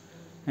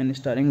and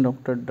starring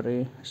Dr.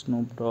 Dre,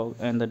 Snoop Dogg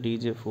and the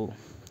DJ Fu,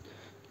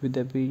 with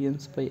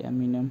appearance by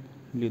Eminem,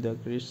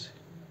 Ludacris,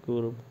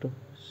 Corrupt,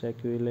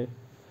 Shaquille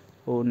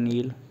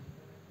O'Neal,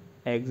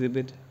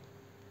 Exhibit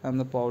and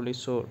the Pauly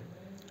Shore.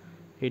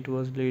 It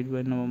was released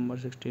by November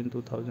 16,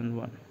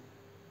 2001.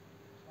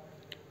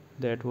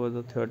 That was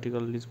the theatrical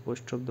release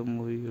poster of the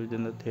movie used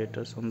in the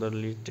theaters on the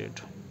release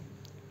date.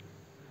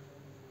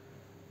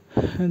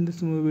 And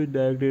this movie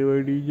directed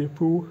by DJ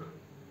Fu,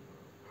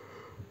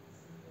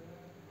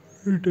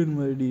 written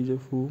by DJ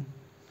Fu,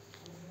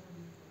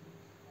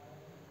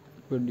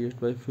 produced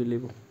by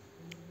Philip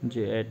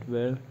J.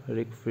 Atwell,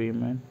 Rick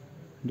Freeman,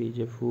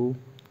 DJ Fu,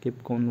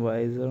 Kip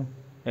Conweiser,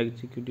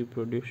 executive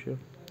producer,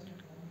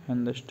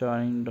 and the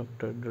starring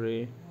Dr.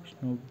 Dre,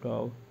 Snoop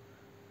Dogg,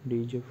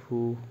 DJ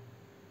Fu,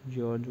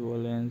 George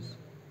Valens,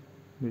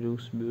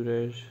 Bruce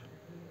Burage,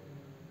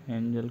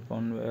 Angel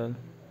Conwell,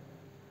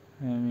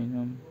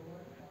 Eminem,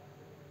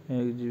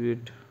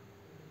 Exhibit,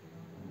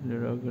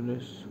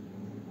 Ludacris.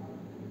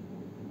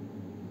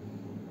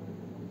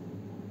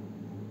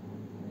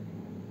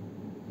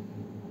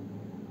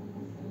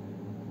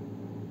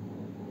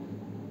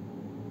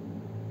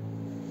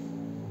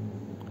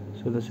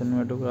 So the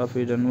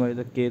cinematography is done by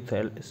the Keith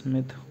L.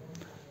 Smith,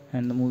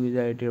 and the movie is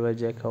edited by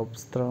Jack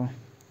Hofstra.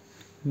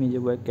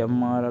 Music by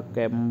Kamara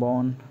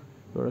Cambon.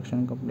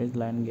 Production company is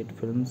Lionsgate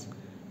Films.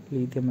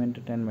 Lithium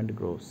Entertainment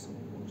grows.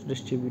 It's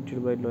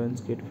distributed by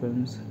Lionsgate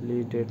Films.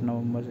 Release date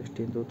November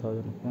 16,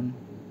 2001.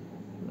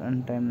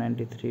 Runtime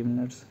 93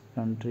 minutes.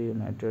 Country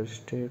United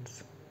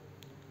States.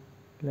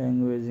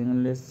 Language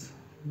English.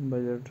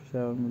 Budget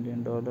 $7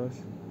 million.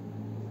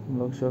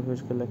 Box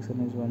office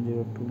collection is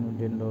 $102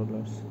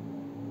 million.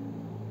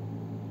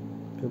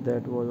 So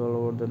that was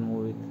all about the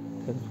movie.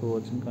 Thanks for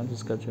watching. Can't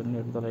subscribe channel.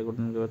 Hit the like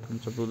button. Give a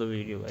thumbs up to the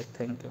video. Guys,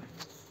 thank you.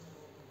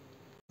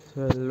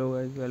 So hello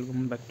guys,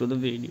 welcome back to the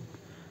video.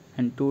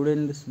 And today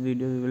in this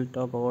video we will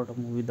talk about a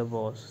movie, The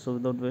Boss. So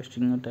without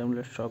wasting your time,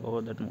 let's talk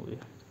about that movie.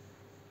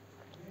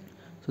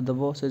 So The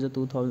Boss is a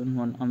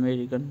 2001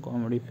 American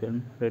comedy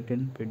film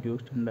written,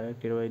 produced and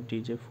directed by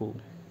DJ Fu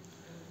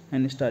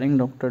and starring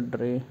Dr.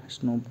 Dre,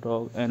 Snoop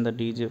Dogg and the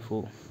DJ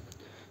Fu,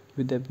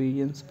 with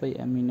appearance by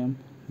Eminem,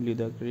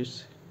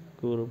 Ludacris,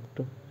 Corrupt,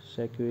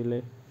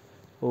 Shaquille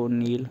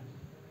O'Neal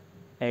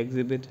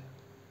exhibit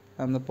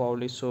and the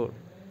Polish Sword.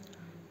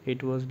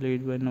 It was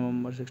released by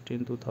November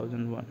 16,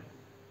 2001.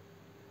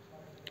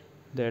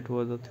 That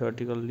was the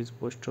theatrical release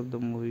poster of the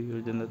movie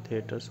used in the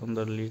theaters on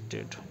the release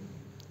date.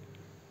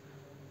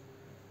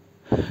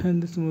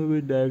 And this movie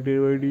is directed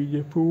by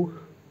DJ Fu,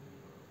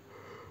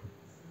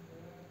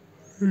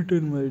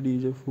 written by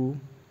DJ Fu,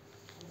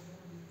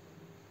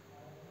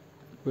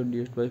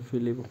 produced by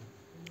Philip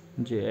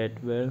J.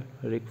 Atwell,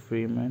 Rick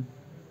Freeman,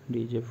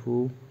 DJ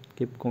Fu,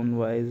 Kip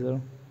Conweiser,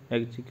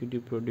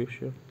 executive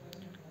producer,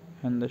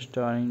 and the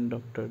starring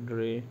Dr.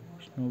 Dre,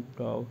 Snoop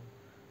Dogg,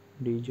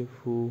 DJ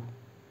Fu,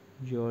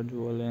 George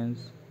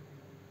Valens,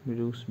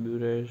 Bruce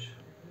Burage,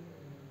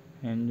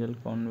 Angel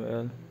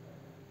Conwell,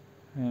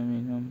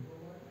 Eminem,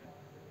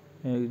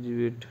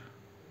 Exhibit,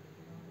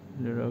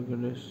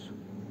 Lyrics.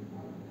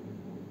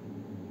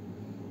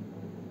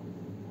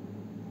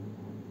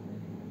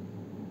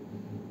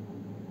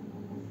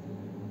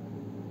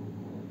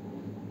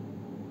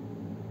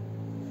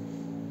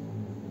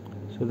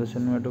 So the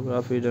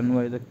cinematography is done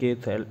by the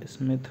Keith L.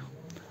 Smith,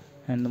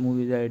 and the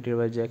movie is edited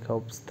by Jack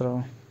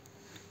Hofstra.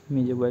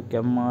 Music by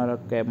Kamara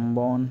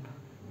Cambon.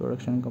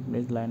 Production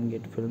companies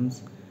Lionsgate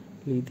Films,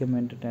 Lithium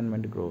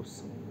Entertainment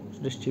Gross.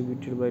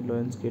 Distributed by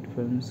Lionsgate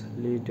Films.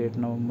 Release date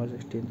November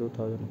 16,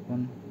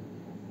 2001.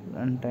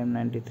 Runtime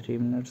 93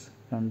 minutes.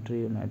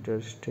 Country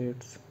United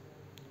States.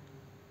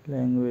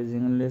 Language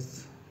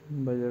English.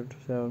 Budget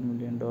 $7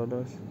 million.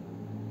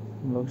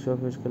 Box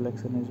office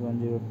collection is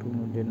 $102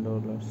 million.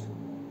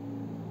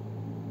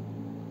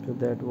 So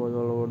that was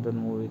all about the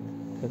movie.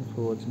 Thanks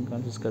for watching.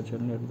 Subscribe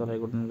channel, hit the like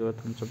button, give a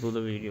thumbs up to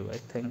the video,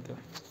 guys. Thank you.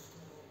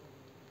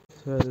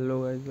 So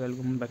hello guys,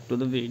 welcome back to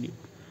the video.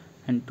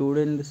 And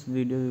today in this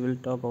video we will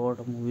talk about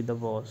a movie, The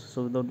Boss.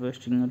 So without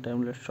wasting your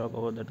time, let's talk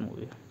about that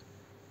movie.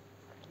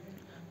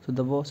 So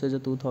The Boss is a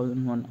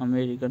 2001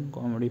 American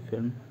comedy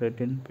film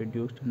written,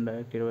 produced and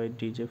directed by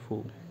DJ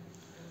Fu,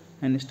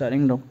 and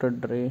starring Dr.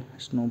 Dre,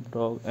 Snoop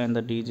Dogg and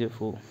the DJ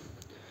Fu,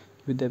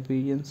 with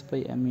appearance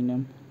by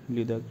Eminem,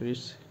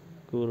 Ludacris,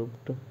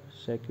 Corrupt,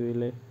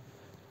 Shaquille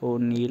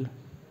O'Neal,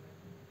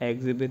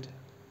 Exhibit,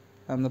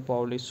 and the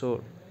Polish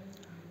Sword.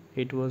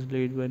 It was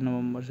released by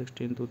November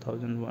 16,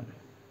 2001.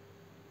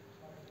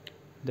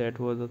 That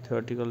was the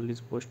theatrical release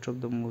poster of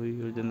the movie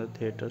used in the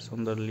theaters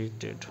on the release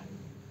date.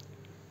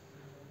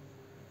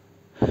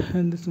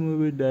 And this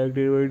movie is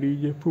directed by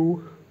DJ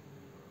Fu,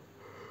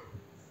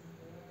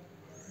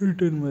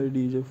 written by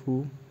DJ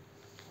Fu,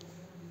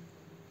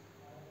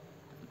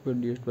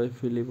 produced by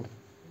Philip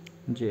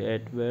J.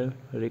 Atwell,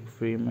 Rick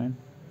Freeman,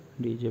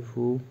 DJ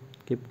Fu,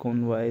 Kip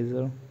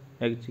Conweiser,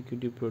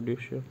 executive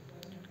producer,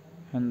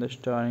 and the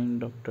starring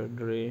Dr.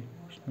 Dre,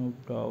 Snoop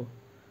Dogg,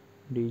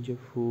 DJ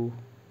Fu,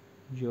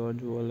 George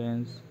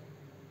Valens,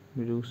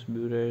 Bruce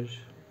Burage,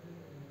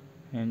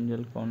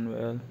 Angel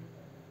Conwell,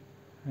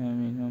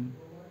 Eminem,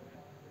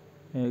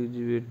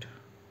 Exhibit,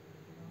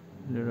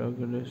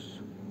 Lyrics.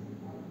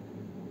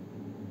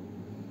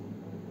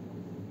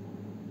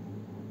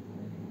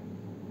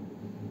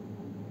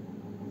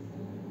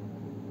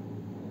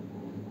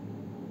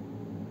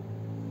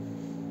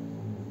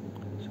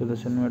 So the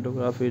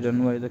cinematography is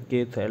done by the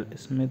Keith L.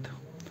 Smith,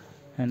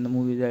 and the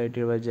movie is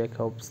edited by Jack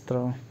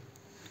Hofstra.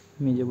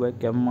 Music by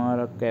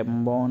Kamara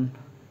Cambon.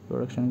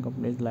 Production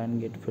companies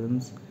Lionsgate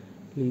Films,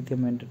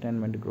 Lithium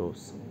Entertainment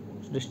Gross.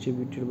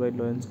 Distributed by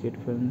Lionsgate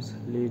Films.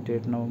 Release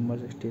date November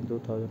 16,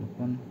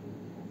 2001.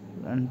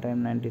 Runtime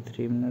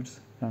 93 minutes.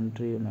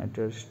 Country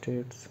United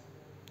States.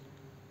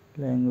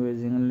 Language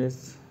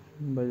English.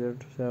 Budget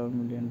 $7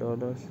 million.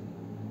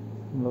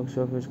 Box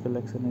office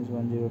collection is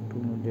 $102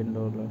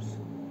 million.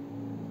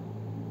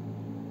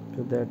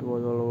 So that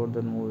was all about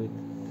the movie.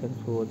 Thanks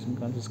for watching.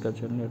 Subscribe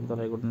channel, hit the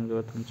like button, give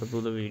a thumbs up to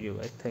the video,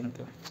 guys. Thank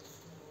you.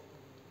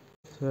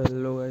 So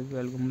hello guys,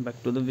 welcome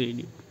back to the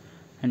video.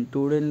 And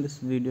today in this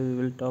video we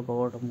will talk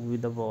about a movie,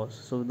 The Boss.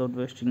 So without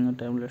wasting your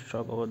time, let's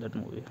talk about that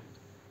movie.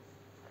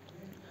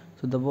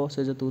 So The Boss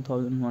is a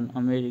 2001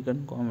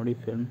 American comedy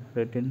film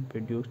written,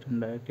 produced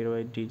and directed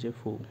by DJ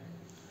Fu,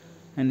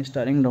 and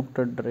starring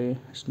Dr. Dre,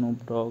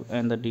 Snoop Dogg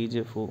and the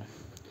DJ Fu,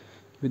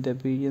 with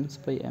appearance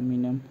by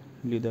Eminem,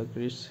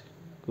 Ludacris,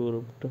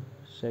 Corrupt,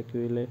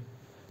 Shaquille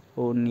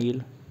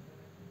O'Neal,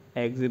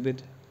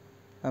 Exhibit,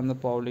 and the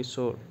Polish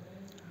Sword.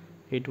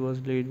 It was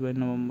released by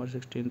November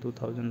 16,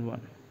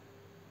 2001.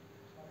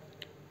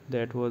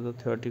 That was the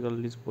theatrical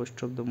release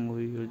poster of the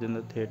movie used in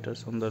the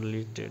theaters on the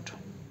release date.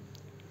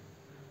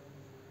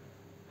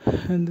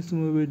 And this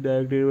movie is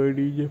directed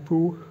by DJ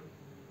Fu,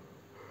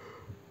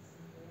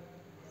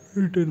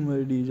 written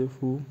by DJ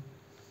Fu,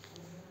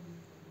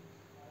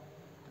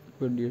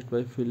 produced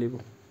by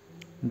Philip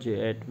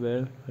J.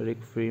 Atwell,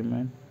 Rick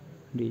Freeman,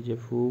 DJ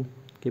Fu,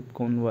 Kip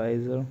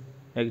Conweiser,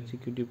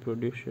 executive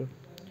producer,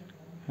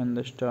 and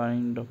the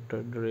starring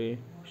Dr. Dre,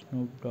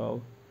 Snoop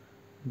Dogg,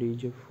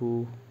 DJ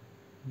Fu,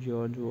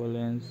 George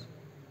Valens,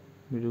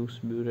 Bruce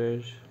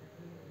Burage,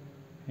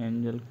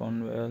 Angel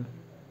Conwell,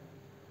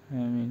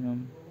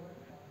 Eminem,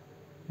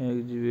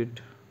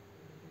 Exhibit,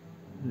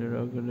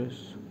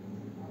 Lyrics.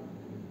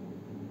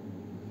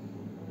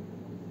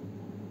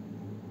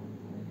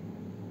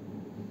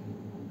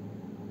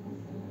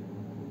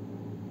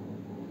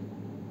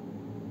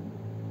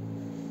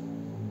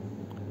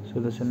 So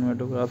the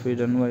cinematography is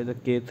done by the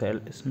Keith L.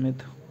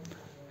 Smith,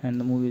 and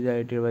the movie is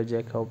edited by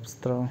Jack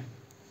Hofstra.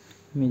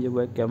 Music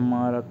by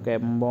Kamara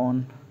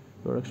Cambon.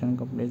 Production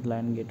companies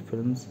Lionsgate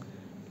Films,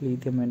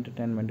 Lithium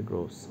Entertainment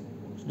Gross.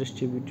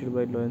 Distributed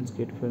by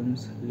Lionsgate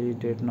Films. Release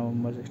date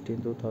November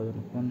 16,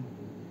 2001.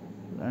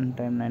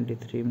 Runtime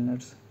 93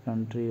 minutes.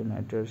 Country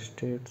United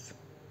States.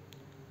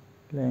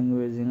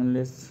 Language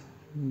English.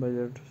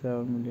 Budget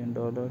 $7 million.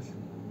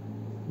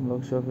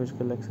 Box office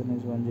collection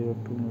is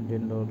 $102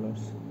 million.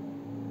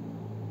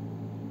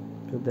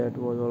 So that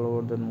was all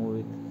about the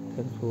movie.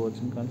 Thanks for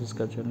watching.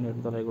 Subscribe channel,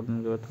 hit the like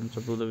button, give a thumbs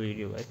up to the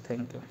video. Guys,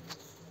 thank you.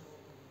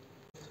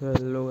 So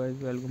hello guys,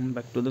 welcome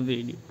back to the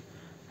video.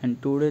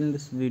 And today in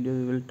this video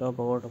we will talk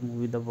about a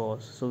movie, The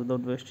Boss. So without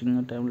wasting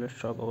your time, let's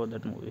talk about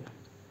that movie.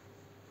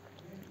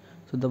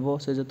 So The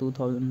Boss is a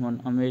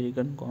 2001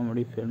 American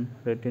comedy film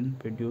written,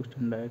 produced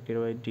and directed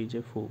by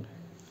DJ Fu,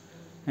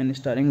 and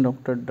starring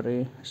Dr.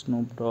 Dre,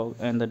 Snoop Dogg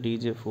and the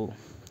DJ Fu,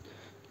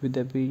 with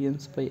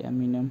appearance by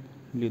Eminem,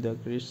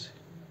 Ludacris,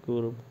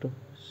 Corrupt,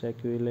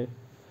 Shaquille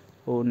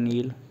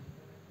O'Neal,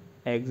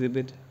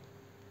 Exhibit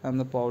and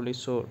the Pauly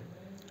Shore.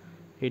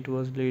 It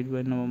was released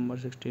by November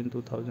 16,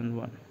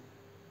 2001.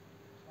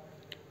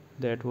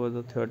 That was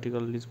the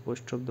theatrical release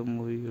poster of the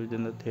movie used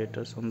in the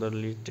theaters on the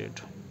release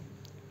date.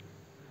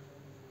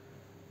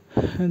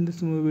 And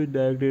this movie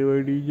directed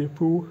by DJ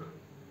Fu,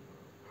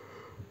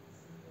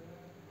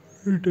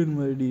 written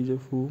by DJ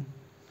Fu,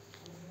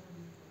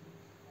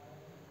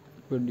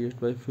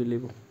 produced by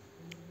Philip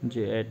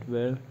J.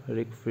 Atwell,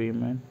 Rick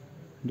Freeman,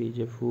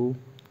 DJ Fu,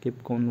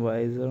 Kip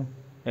Conweiser,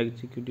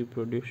 executive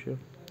producer,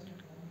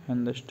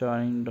 and the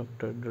starring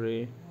Dr.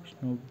 Dre,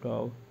 Snoop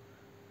Dogg,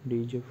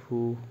 DJ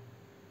Fu,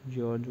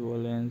 George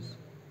Valens,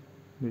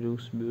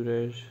 Bruce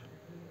Burage,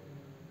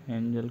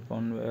 Angel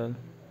Conwell,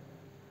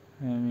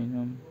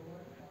 Eminem,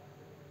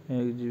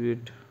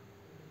 Exhibit,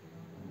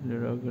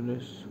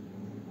 Ludacris.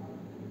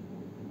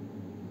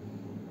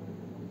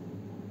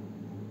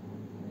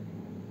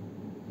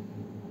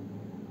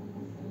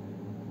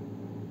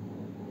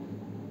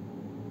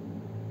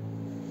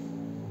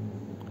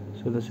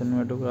 So the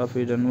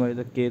cinematography is done by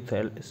the Keith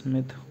L.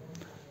 Smith,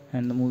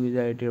 and the movie is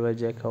edited by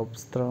Jack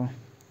Hofstra.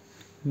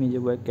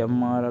 Music by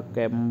Kamara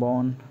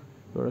Cambon.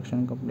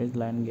 Production companies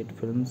Lionsgate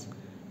Films,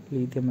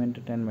 Lithium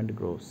Entertainment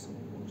Gross.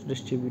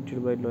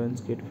 Distributed by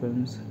Lionsgate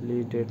Films.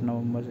 Release date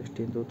November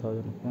 16,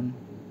 2001.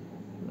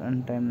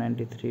 Runtime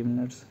 93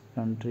 minutes.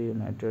 Country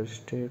United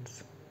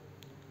States.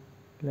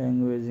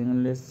 Language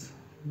English.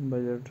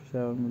 Budget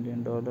 $7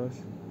 million.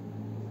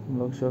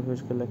 Box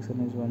office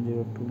collection is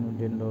 $102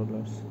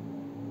 million.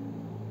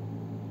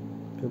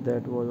 So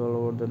that was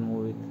all about the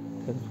movie.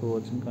 Thanks for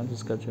watching.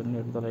 Subscribe channel,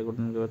 hit the like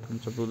button, give a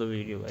thumbs up to the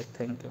video. Guys,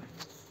 thank you.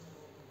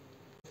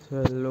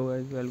 So hello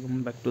guys,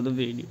 welcome back to the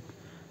video.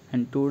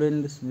 And today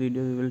in this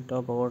video we will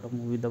talk about a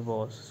movie, The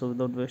Boss. So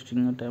without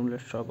wasting your time,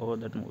 let's talk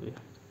about that movie.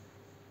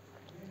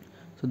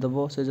 So The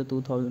Boss is a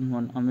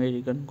 2001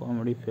 American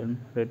comedy film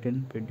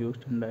written,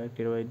 produced and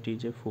directed by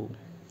DJ Fu,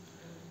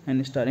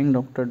 and starring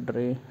Dr.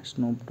 Dre,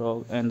 Snoop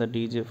Dogg and the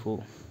DJ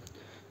Fu,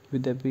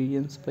 with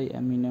appearance by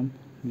Eminem,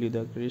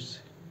 Ludacris,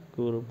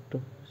 Corrupt,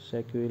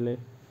 Shaquille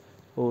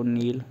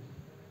O'Neal,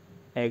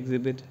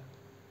 Exhibit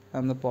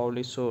and the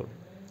Pauly Shore.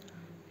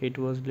 It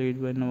was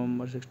released by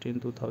November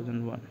 16,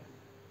 2001.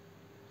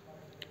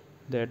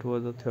 That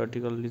was the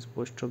theatrical release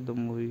poster of the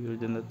movie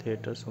used in the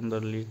theaters on the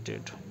release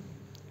date.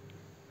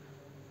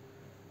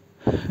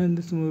 And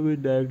this movie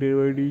directed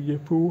by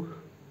DJ Fu,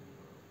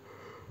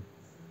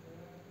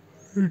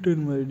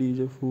 written by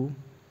DJ Fu,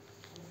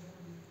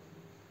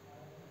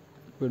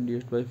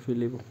 produced by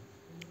Philip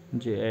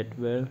J.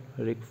 Atwell,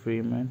 Rick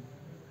Freeman,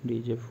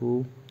 DJ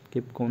Fu,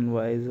 Kip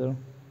Conweiser,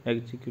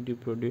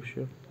 executive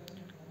producer,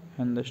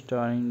 and the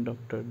starring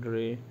Dr.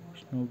 Dre,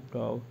 Snoop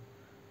Dogg,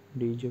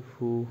 DJ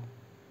Fu,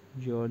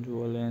 George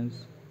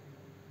Valens,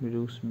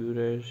 Bruce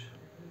Burage,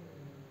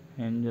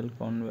 Angel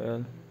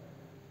Conwell,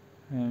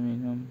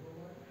 Eminem,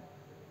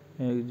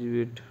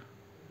 Exhibit,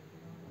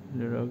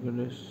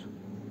 Ludacris.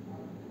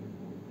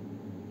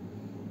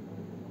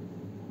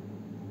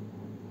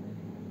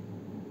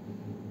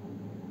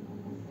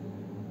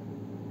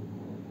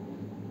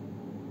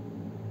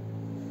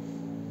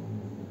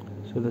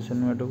 So the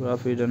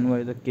cinematography is done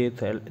by the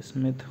Keith L.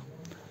 Smith,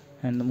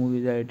 and the movie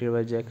is edited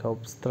by Jack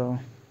Hofstra.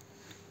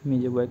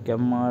 Music by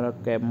Kamara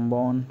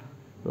Cambon.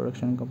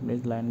 Production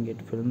companies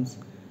Lionsgate Films,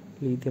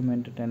 Lithium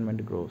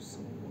Entertainment Gross.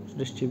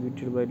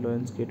 Distributed by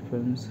Lionsgate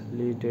Films.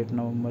 Release date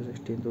November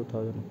 16,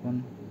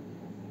 2001.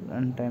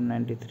 Runtime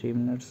 93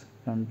 minutes.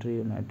 Country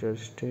United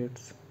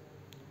States.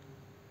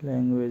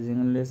 Language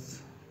English.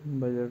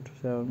 Budget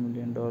 $7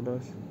 million.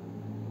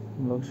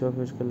 Box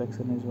office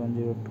collection is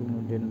 $102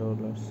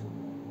 million.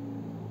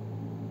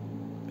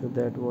 So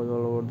that was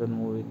all about the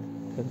movie.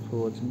 Thanks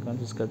for watching.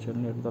 Subscribe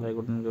channel, hit the like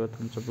button, give a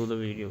thumbs up to the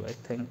video. Guys,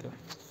 thank you.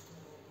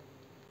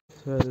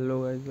 So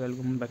hello guys,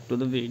 welcome back to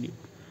the video.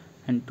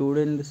 And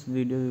today in this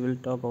video we will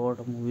talk about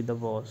a movie, The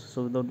Boss.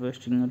 So without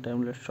wasting your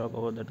time, let's talk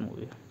about that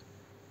movie.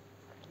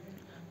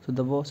 So So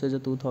The Boss is a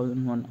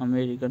 2001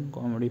 American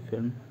comedy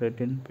film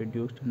written,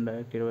 produced and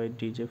directed by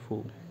DJ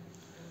Fu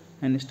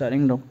and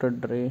starring Dr.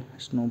 Dre,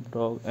 Snoop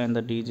Dogg and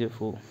the DJ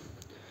Fu,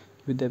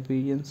 with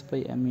appearances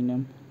by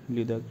Eminem,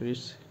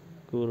 Ludacris,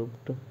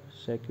 Corrupt,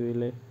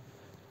 Shaquille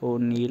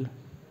O'Neal,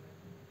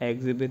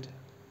 Exhibit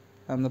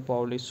and the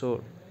Pauly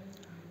Shore.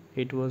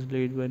 It was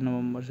released by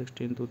November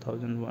 16,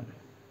 2001.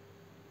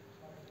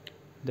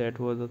 That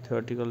was the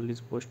theatrical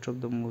release poster of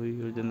the movie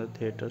used in the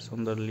theaters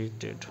on the release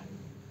date.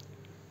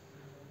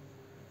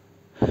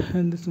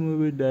 And this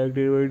movie is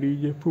directed by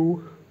DJ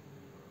Fu,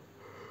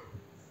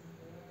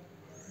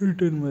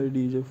 written by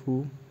DJ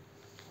Fu,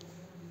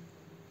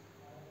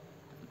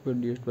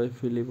 produced by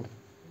Philip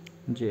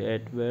J.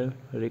 Atwell,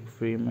 Rick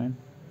Freeman,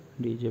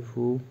 DJ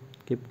Fu,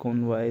 Kip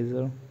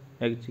Conweiser,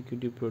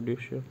 executive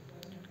producer,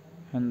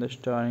 and the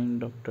starring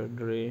Dr.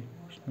 Dre,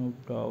 Snoop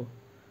Dogg,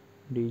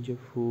 DJ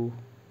Fu,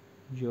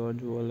 George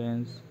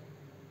Valens,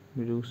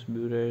 Bruce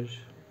Burrage,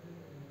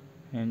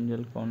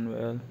 Angel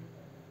Conwell,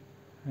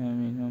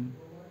 Eminem,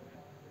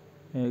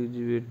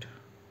 Exhibit,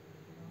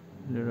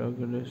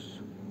 Ludacris.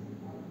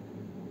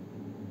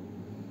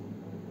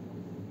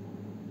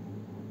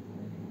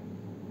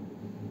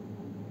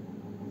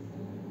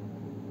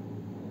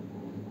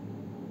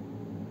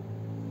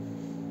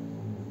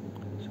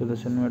 So the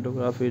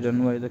cinematography is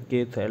done by the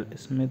Keith L.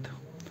 Smith,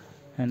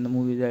 and the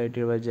movie is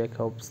edited by Jack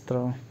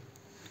Hofstra.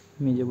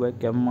 Music by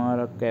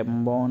Kamara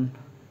Cambon.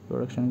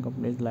 Production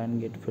company is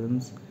Lionsgate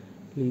Films.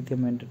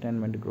 Lithium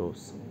Entertainment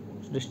Gross.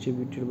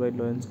 Distributed by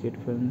Lionsgate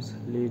Films.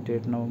 Release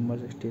date November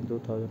 16,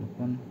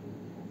 2001.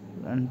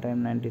 Runtime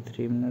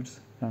 93 minutes.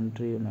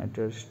 Country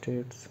United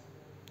States.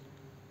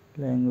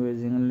 Language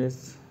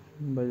English.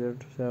 Budget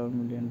 $7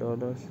 million.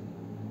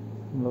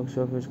 Box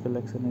office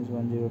collection is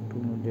 $102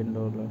 million.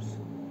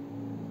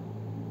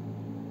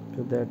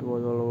 So that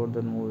was all about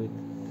the movie.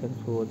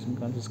 Thanks for watching.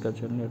 Subscribe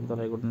channel, hit the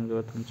like button, give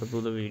a thumbs up to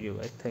the video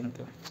guys. Thank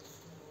you.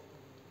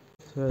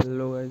 So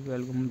hello guys,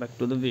 welcome back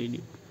to the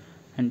video.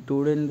 And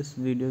today in this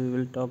video we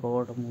will talk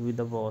about a movie,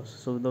 The Boss.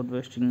 So without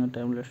wasting your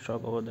time, let's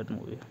talk about that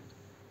movie.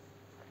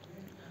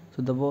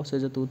 So The Boss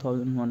is a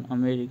 2001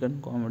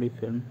 American comedy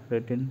film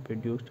written,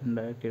 produced and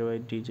directed by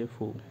DJ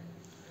Fu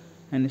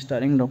and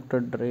starring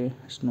Dr. Dre,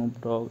 Snoop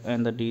Dogg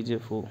and the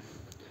DJ Fu,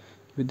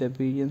 with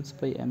appearances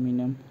by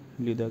Eminem,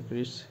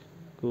 Ludacris,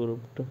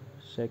 Corrupt,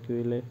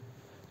 Shaquille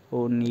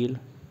O'Neal,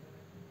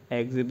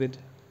 Exhibit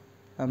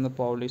and the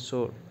Pauly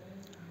Shore.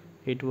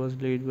 It was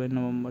released by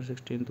November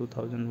 16,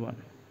 2001.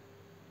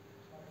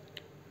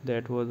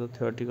 That was the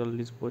theatrical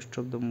release poster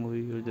of the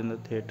movie used in the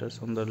theaters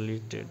on the release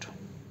date.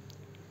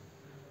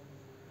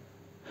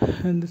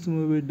 And this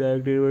movie is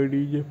directed by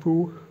DJ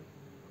Fu,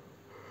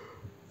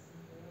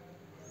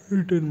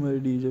 written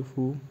by DJ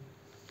Fu,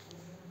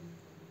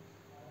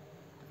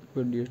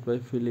 produced by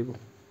Philip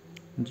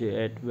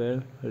J.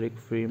 Atwell, Rick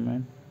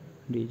Freeman,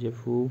 DJ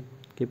Fu,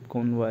 Kip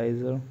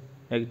Conweiser,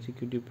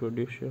 executive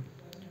producer,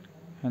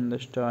 and the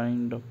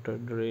starring Dr.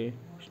 Dre,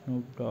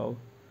 Snoop Dogg,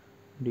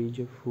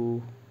 DJ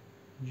Fu,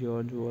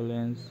 George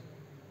Valens,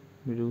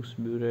 Bruce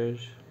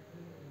Burrage,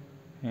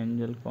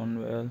 Angel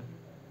Conwell,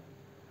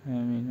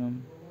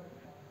 Eminem,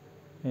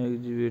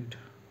 Exhibit,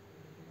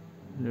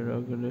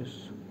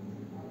 Ludacris.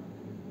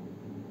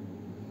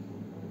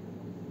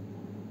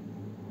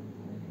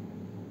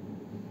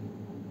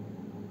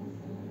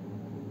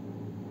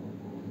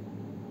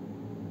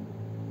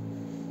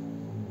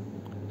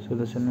 So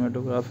the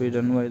cinematography is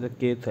done by the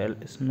Keith L.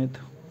 Smith,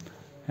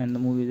 and the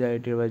movie is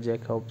edited by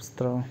Jack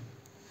Hofstra.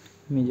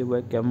 Music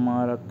by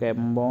Kamara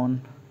Cambon.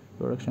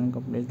 Production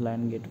company is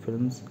Lionsgate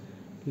Films.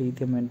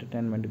 Lithium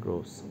Entertainment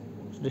Gross.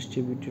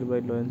 Distributed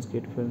by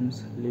Lionsgate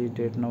Films. Release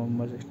date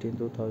November 16,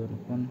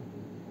 2001.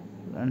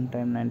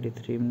 Runtime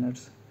 93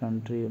 minutes.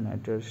 Country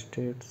United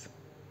States.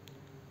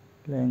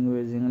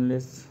 Language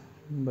English.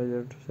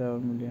 Budget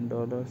 $7 million.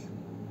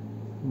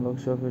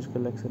 Box office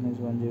collection is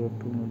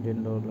 $102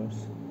 million.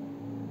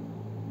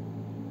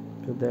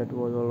 So that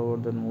was all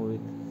about the movie.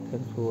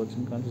 Thanks for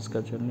watching.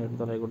 Subscribe channel, hit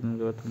the like button,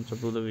 give a thumbs up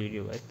to the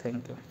video guys.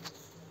 Thank you.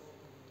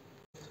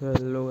 So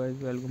hello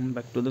guys, welcome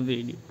back to the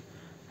video.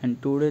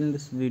 And today in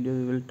this video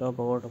we will talk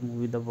about a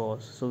movie, The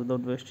Boss. So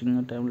without wasting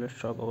your time, let's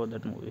talk about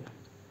that movie.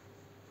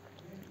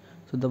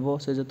 So The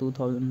Boss is a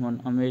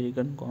 2001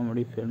 American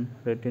comedy film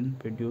written,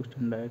 produced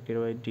and directed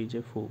by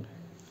DJ Fu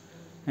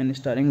and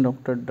starring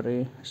Dr.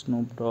 Dre,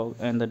 Snoop Dogg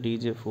and the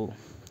DJ Fu,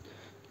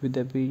 with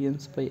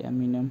appearances by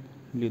Eminem,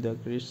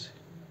 Ludacris,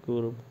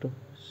 Corrupt,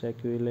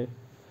 Shaquille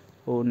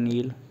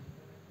O'Neal,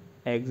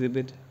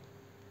 Exhibit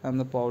and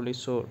the Pauly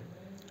Shore.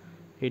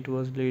 It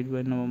was released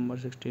by November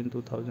 16,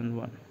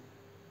 2001.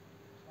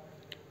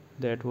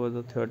 That was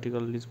the theatrical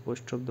release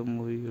poster of the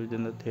movie used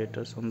in the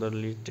theaters on the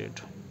release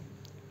date.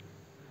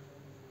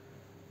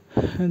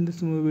 And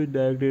this movie is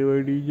directed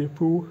by DJ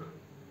Fu,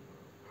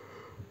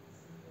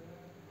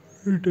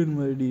 written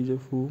by DJ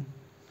Fu,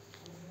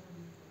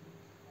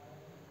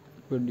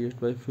 produced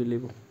by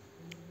Philip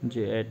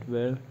J.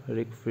 Atwell,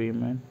 Rick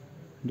Freeman,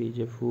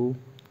 DJ Fu,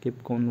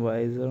 Kip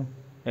Conweiser,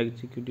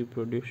 executive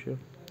producer,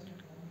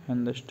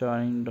 and the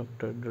starring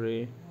Dr.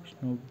 Dre,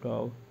 Snoop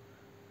Dogg,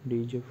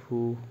 DJ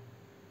Fu,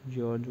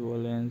 George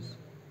Valens,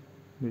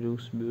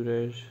 Bruce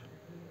Burage,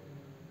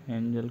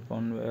 Angel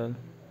Conwell,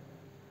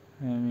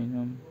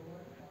 Eminem,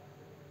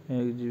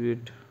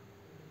 Exhibit,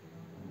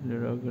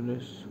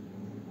 Lyrics.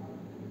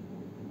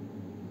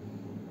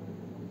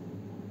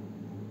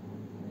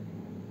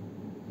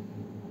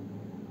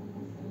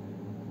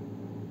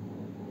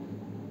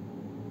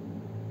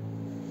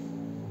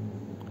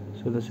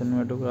 So the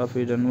cinematography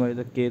is done by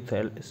the Keith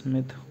L.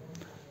 Smith,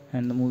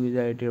 and the movie is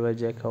edited by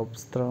Jack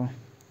Hofstra.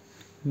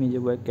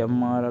 Music by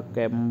Kamara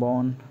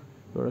Cambon.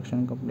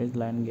 Production companies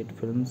Lionsgate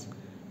Films,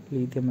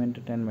 Lithium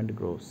Entertainment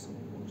Gross.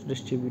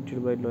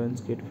 Distributed by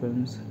Lionsgate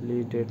Films.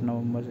 Release date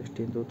November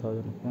 16,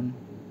 2001.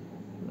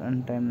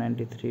 Runtime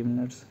 93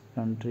 minutes.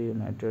 Country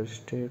United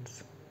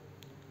States.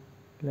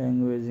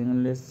 Language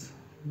English.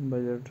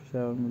 Budget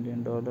 $7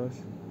 million.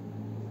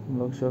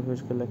 Box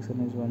office collection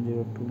is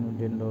 $102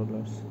 million.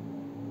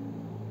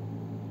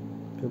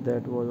 So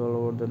that was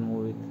all about the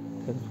movie.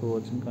 Thanks for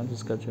watching. Can't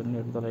subscribe channel,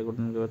 hit the like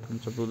button, give a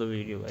thumbs up to the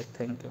video, guys.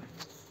 Thank you.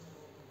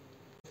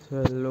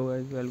 So hello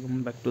guys,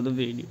 welcome back to the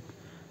video.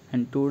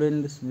 And today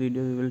in this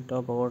video we will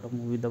talk about a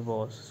movie, The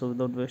Boss. So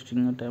without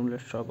wasting your time,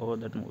 let's talk about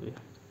that movie.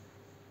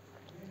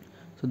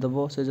 So The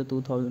Boss is a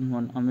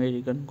 2001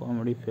 American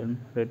comedy film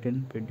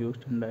written,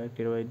 produced and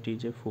directed by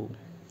DJ Fu,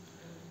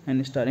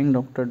 and starring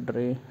Dr.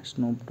 Dre,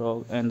 Snoop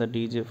Dogg and the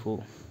DJ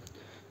Fu,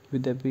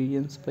 with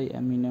appearance by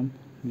Eminem,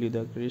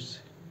 Ludacris,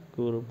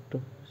 Corrupt,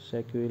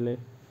 Shaquille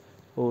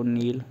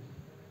O'Neal,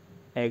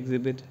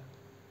 Exhibit,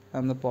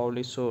 and the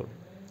Pauly Shore.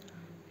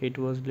 It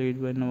was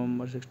released by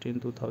November 16,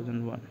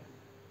 2001.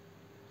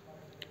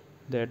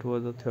 That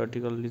was the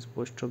theatrical release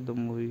poster of the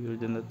movie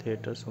used in the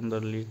theaters on the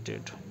release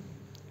date.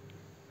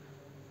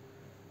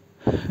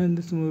 And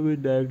this movie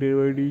directed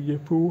by DJ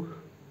Fu,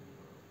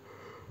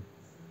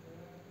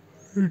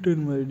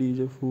 written by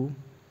DJ Fu,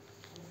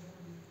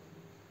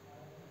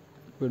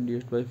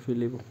 produced by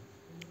Philip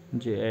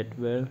J.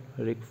 Atwell,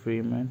 Rick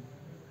Freeman,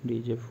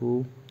 DJ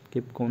Fu,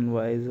 Kip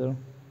Conweiser,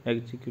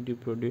 executive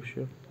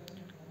producer,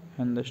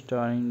 and the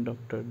starring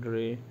Dr.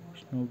 Dre,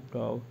 Snoop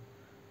Dogg,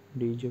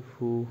 DJ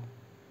Fu,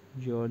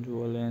 George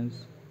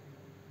Valens,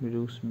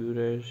 Bruce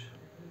Burage,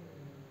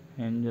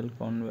 Angel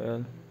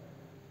Conwell,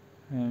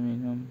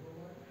 Eminem,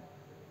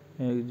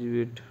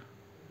 Exhibit,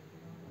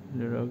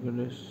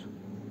 Lyrics.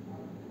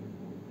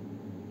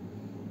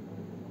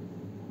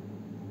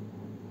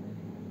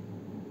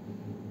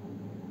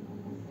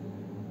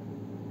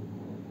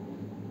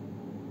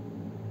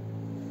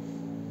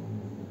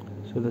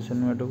 So the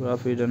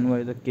cinematography is done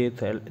by the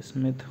Keith L.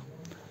 Smith,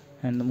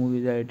 and the movie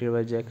is edited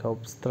by Jack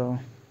Hofstra.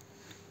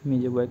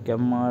 Music by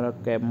Kamara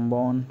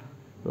Cambon.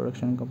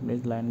 Production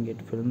companies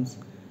Lionsgate Films,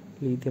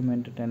 Lithium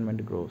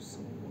Entertainment Gross.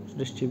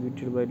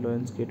 Distributed by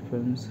Lionsgate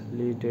Films.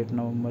 Release date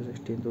November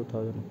 16,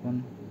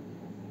 2001.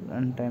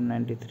 Runtime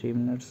 93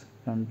 minutes.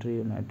 Country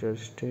United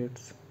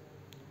States.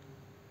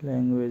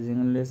 Language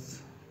English.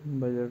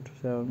 Budget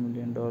 $7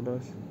 million.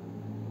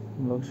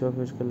 Box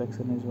office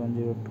collection is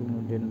 $102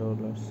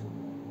 million.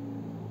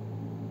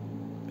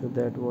 So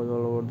that was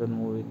all about the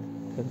movie.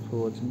 Thanks for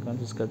watching. Can't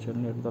subscribe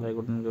channel, hit the like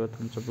button, give a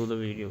thumbs up to the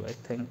video, guys.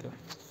 Thank you.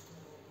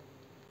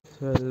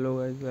 So hello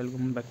guys,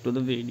 welcome back to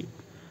the video.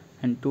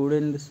 And today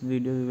in this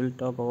video we will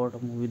talk about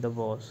a movie, The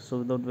Boss. So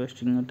without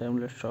wasting your time,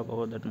 let's talk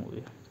about that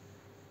movie.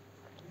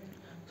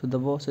 So The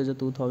Boss is a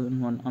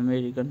 2001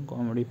 American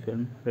comedy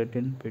film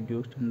written,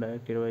 produced and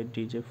directed by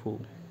DJ Fu,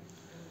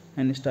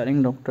 and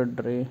starring Dr.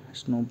 Dre,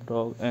 Snoop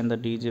Dogg and the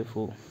DJ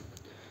Fu,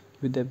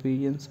 with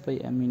appearance by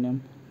Eminem,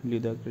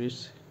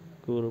 Ludacris,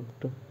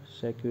 Corrupt,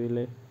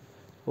 Shaquille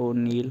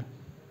O'Neal,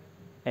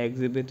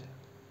 Exhibit,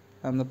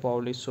 and the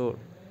Pauly Shore.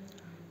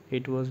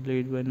 It was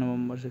released by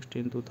November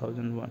 16,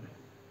 2001.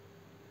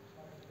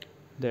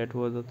 That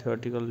was the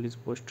theatrical release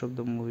poster of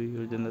the movie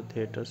used in the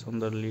theaters on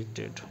the release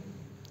date.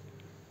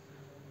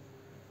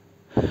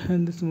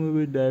 And this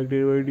movie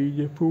directed by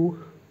DJ Fu,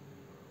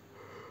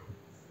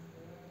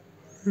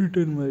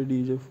 written by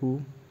DJ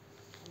Fu,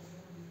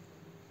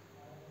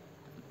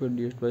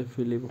 produced by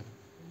Philip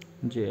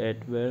J.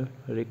 Atwell,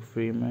 Rick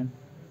Freeman,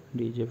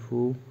 DJ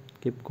Fu,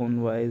 Kip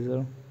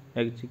Conweiser,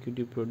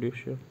 executive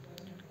producer,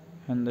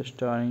 and the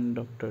starring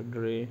Dr.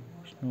 Dre,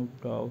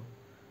 Snoop Dogg,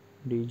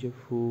 DJ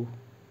Fu,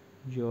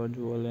 George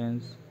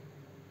Valens,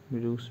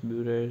 Bruce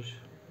Burage,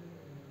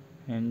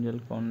 Angel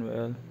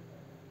Conwell,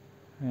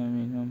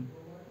 Eminem,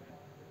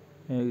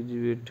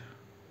 Exhibit,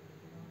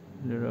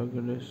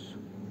 Lyrics.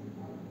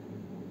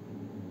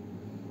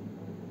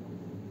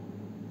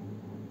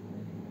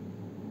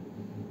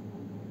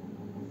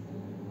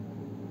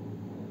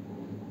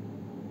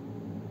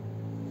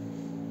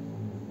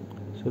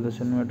 So the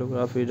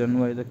cinematography is done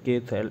by the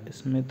Keith L.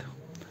 Smith,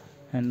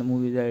 and the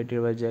movie is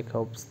edited by Jack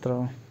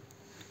Hofstra.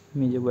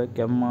 Music by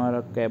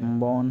Kamara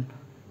Cambon.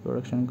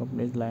 Production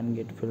companies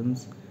Lionsgate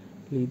Films,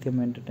 Lithium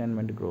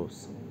Entertainment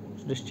Gross.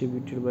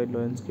 Distributed by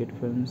Lionsgate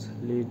Films.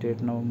 Release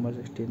date November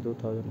 16,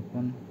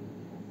 2001.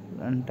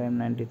 Runtime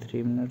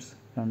 93 minutes.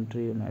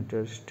 Country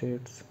United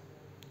States.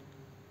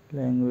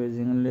 Language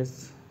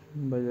English.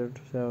 Budget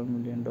 $7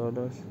 million.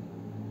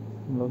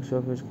 Box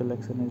office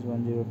collection is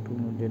 $102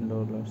 million.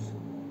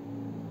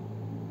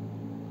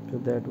 So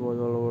that was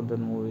all over the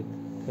movie.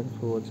 Thanks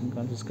for watching.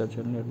 Consider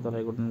channel, hit the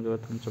like button and give a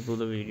thumbs up to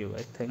the video.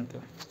 Guys, thank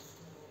you.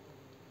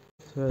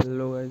 So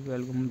hello guys,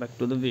 welcome back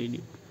to the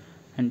video.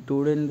 And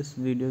today in this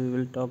video we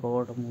will talk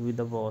about a movie,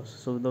 The Boss.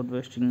 So without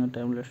wasting your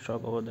time, let's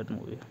talk about that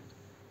movie.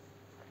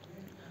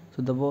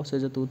 So The Boss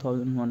is a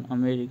 2001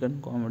 American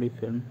comedy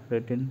film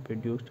written,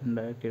 produced and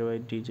directed by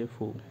DJ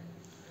Fu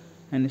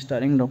and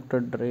starring Dr.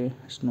 Dre,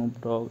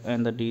 Snoop Dogg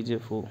and the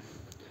DJ Fu,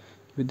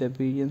 with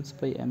appearance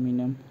by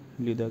Eminem,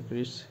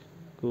 Ludacris,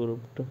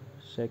 Corrupt,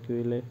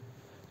 Shaquille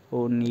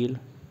O'Neal,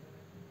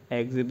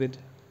 Exhibit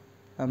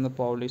and the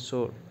Pauly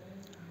Shore.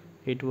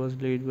 It was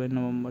released by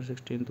November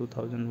 16,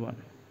 2001.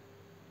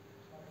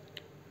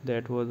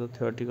 That was the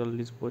theatrical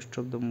release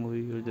poster of the movie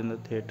used in the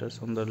theaters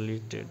on the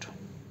release date.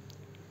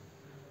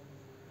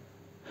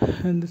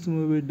 And this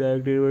movie is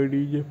directed by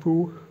DJ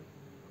Fu,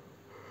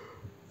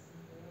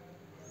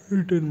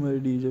 written by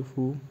DJ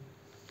Fu,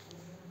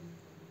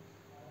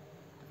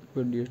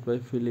 produced by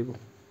Philip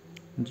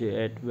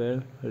J.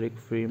 Atwell, Rick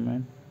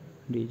Freeman,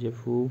 DJ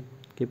Fu,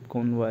 Kip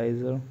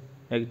Conweiser,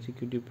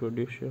 executive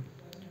producer,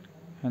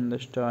 and the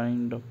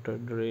starring Dr.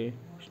 Dre,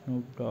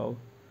 Snoop Dogg,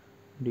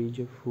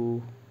 DJ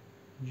Fu,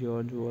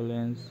 George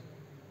Valens,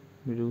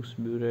 Bruce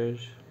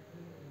Burrage,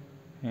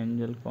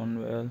 Angel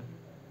Conwell,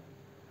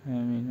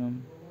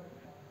 Eminem,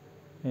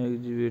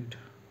 Exhibit,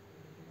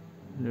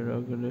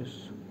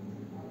 Ludacris.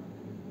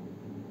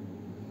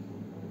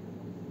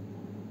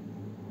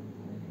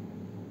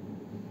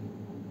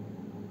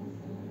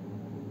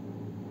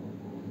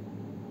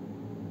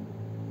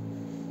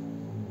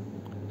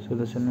 So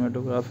the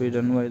cinematography is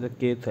done by the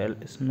Keith L.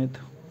 Smith,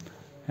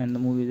 and the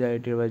movie is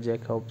edited by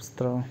Jack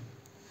Hofstra.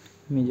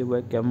 Music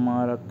by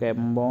Kamara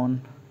Cambon.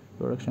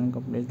 Production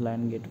company is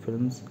Lionsgate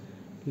Films.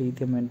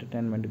 Lithium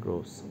Entertainment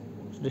Gross.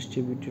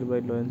 Distributed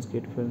by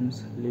Lionsgate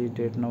Films. Release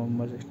date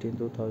November 16,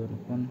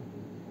 2001.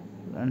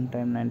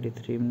 Runtime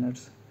 93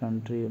 minutes.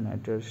 Country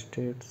United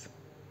States.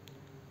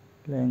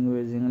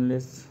 Language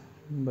English.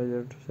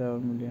 Budget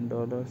 $7 million.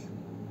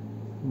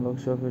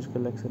 Box office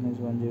collection is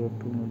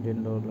 $102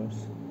 million.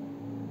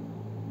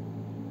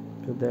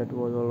 So that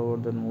was all over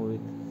the movie.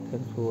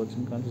 Thanks for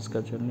watching.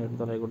 Consider channel, hit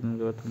the like button and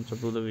give a thumbs up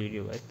to the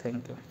video. Guys,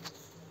 thank you.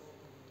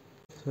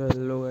 So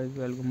hello guys,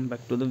 welcome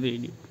back to the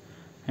video.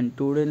 And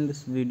today in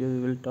this video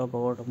we will talk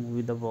about a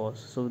movie, The Boss.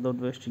 So without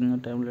wasting your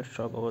time, let's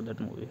talk about that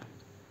movie.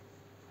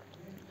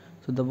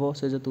 So The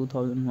Boss is a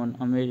 2001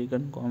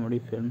 American comedy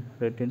film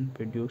written,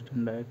 produced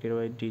and directed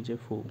by DJ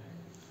Fu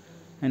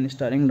and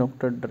starring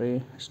Dr.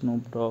 Dre,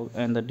 Snoop Dogg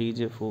and the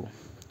DJ Fu,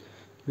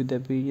 with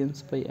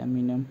appearance by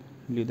Eminem,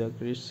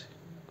 Ludacris,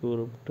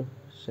 Corrupt,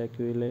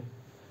 Shaquille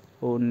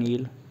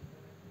O'Neal,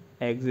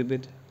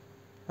 Exhibit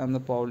and the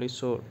Pauly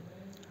Shore.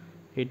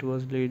 It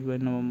was released by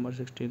November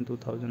 16,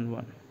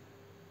 2001.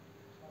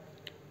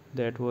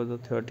 That was the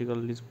theatrical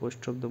release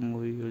poster of the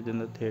movie used in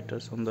the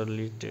theaters on the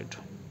release date.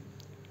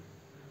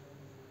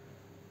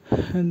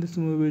 And this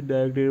movie is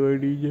directed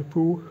by DJ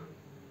Fu,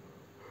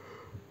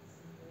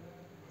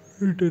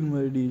 written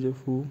by DJ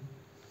Fu,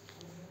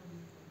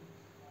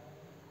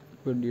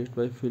 produced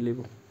by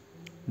Philip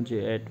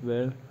J.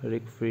 Atwell,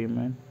 Rick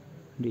Freeman,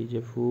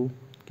 DJ Fu,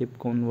 Kip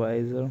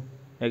Conweiser,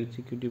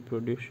 executive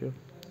producer,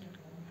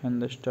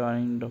 and the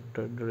starring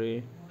Dr.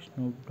 Dre,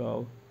 Snoop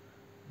Dogg,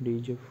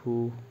 DJ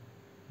Fu,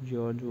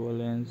 George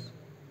Valens,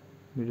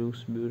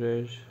 Bruce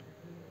Burrage,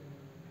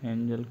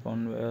 Angel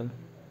Conwell,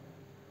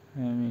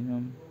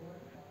 Eminem,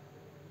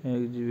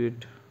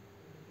 Exhibit,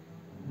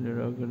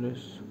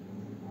 Ludacris.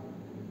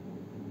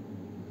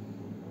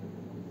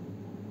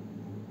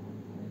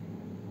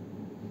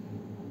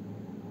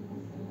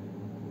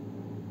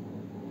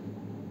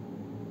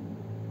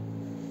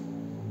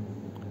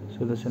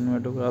 So the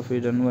cinematography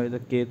is done by the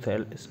Keith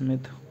L.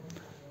 Smith,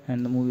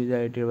 and the movie is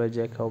edited by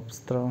Jack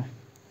Hofstra.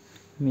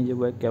 Music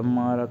by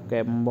Kamara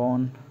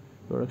Cambon.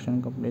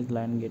 Production company is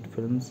Lionsgate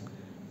Films.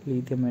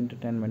 Lithium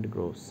Entertainment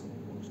Gross.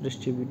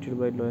 Distributed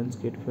by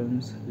Lionsgate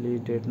Films.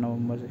 Release date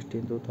November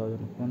 16,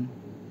 2001.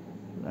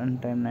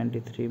 Runtime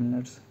 93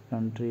 minutes.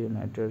 Country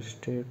United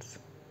States.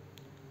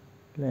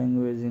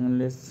 Language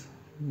English.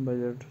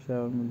 Budget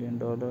 $7 million.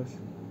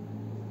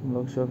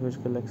 Box office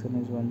collection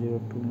is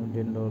 $102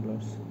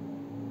 million.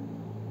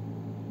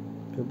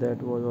 So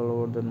that was all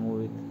over the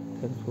movie.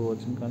 Thanks for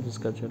watching.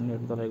 Consider channel,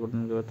 hit the like button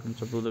and give a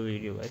thumbs up to the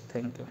video. Guys,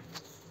 thank you.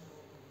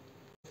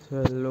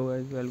 So hello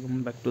guys,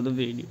 welcome back to the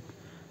video.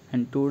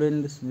 And today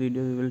in this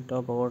video we will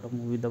talk about a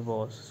movie, The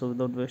Boss. So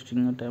without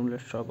wasting your time,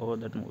 let's talk about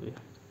that movie.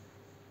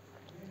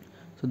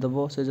 So The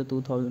Boss is a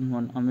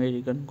 2001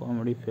 American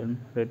comedy film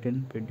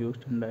written, produced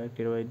and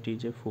directed by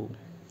DJ Fu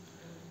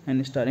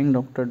and starring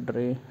Dr.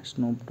 Dre,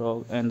 Snoop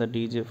Dogg and the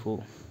DJ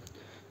Fu,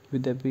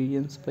 with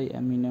appearance by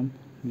Eminem,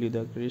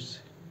 Ludacris,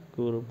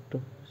 Corrupt,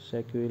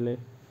 Shaquille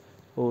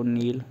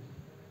O'Neal,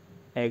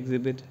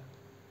 Exhibit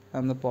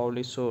and the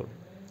Pauly Shore.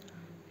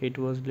 It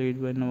was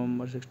released by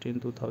November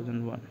 16,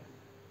 2001.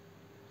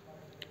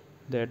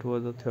 That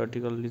was the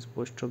theatrical release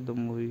poster of the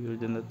movie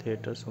used in the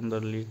theaters on the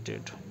release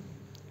date.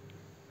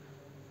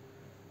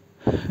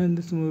 And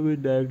this movie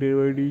directed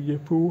by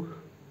DJ Fu,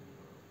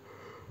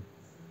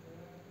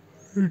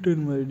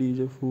 written by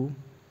DJ Fu,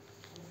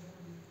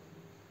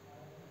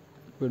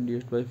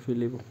 produced by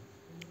Philip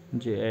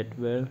J.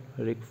 Atwell,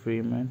 Rick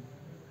Freeman,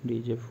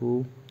 DJ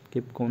Fu,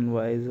 Kip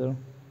Conweiser,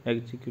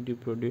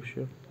 executive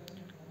producer,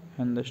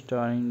 and the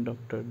starring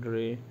Dr.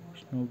 Dre,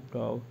 Snoop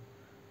Dogg,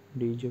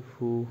 DJ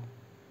Fu,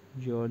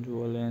 George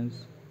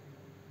Valens,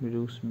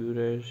 Bruce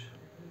Burage,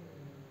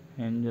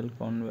 Angel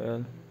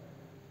Conwell,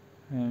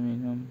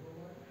 Eminem,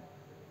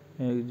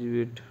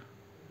 Exhibit,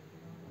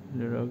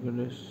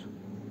 Lyrics.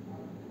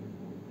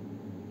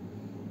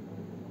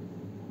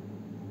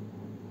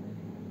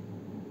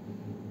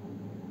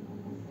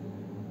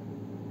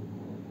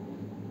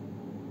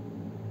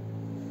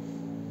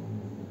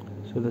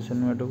 So the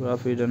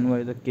cinematography is done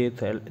by the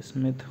Keith L.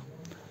 Smith,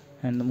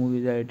 and the movie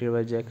is edited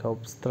by Jack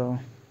Hofstra.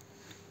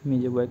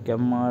 Music by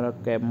Kamara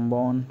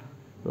Cambon.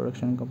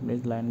 Production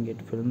companies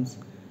Lionsgate Films,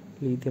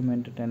 Lithium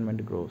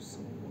Entertainment Gross.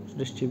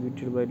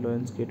 Distributed by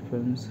Lionsgate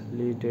Films.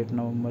 Release date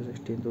November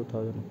 16,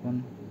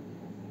 2001.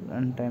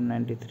 Runtime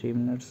 93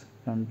 minutes.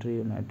 Country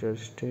United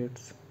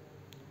States.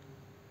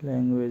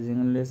 Language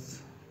English.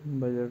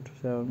 Budget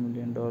 $7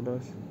 million.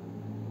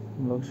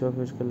 Box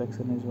office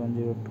collection is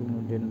 $102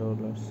 million.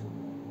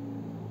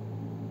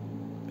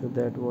 So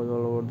that was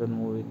all about the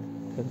movie.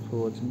 Thanks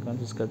for watching. Can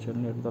subscribe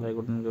channel, hit the like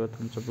button, give a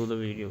thumbs up to the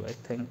video guys.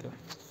 Thank you.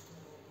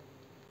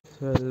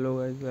 So hello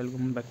guys,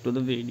 welcome back to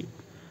the video.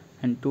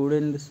 And today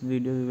in this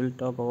video we will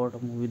talk about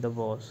a movie, The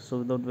Boss. So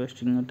without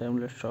wasting your time,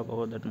 let's talk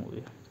about that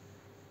movie.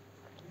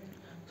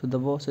 So The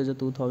Boss is a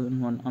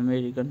 2001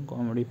 American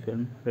comedy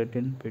film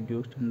written,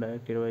 produced and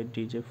directed by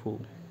DJ Fu,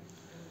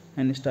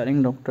 and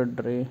starring Dr.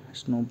 Dre,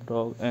 Snoop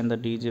Dogg and the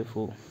DJ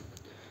Fu,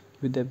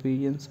 with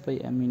appearance by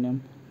Eminem,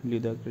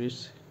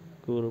 Ludacris,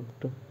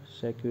 Corrupt,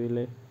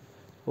 Shaquille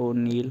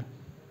O'Neal,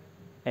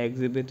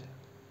 Exhibit,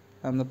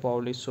 and the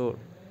Pauly Shore.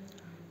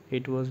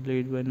 It was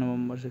released by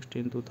November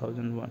 16,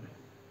 2001.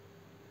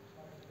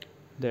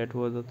 That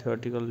was the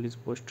theatrical release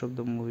poster of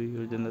the movie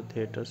used in the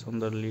theaters on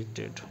the release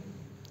date.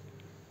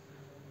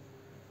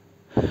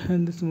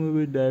 And this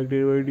movie is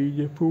directed by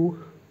DJ Fu,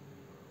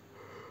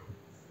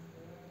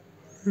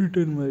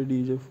 written by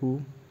DJ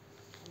Fu,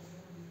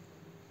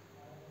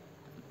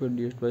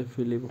 produced by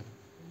Philip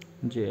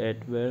J.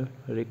 Atwell,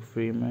 Rick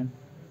Freeman,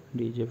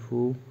 DJ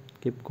Fu,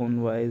 Kip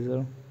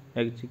Conweiser,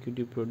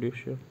 executive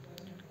producer,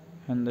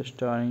 and the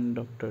starring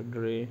Dr.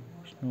 Dre,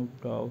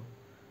 Snoop Dogg,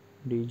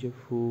 DJ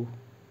Fu,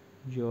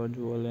 George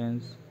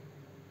Valens,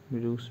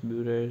 Bruce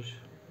Burage,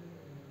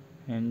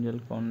 Angel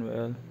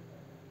Conwell,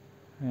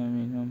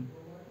 Eminem,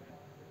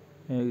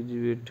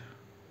 Exhibit,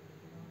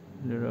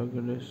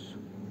 Lyrics.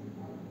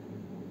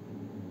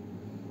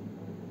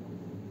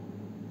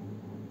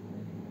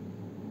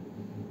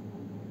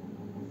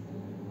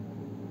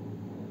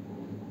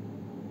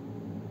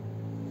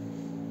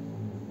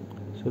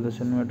 So the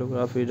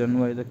cinematography is done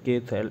by the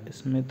Keith L.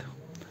 Smith,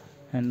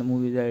 and the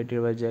movie is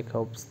edited by Jack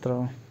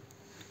Hofstra.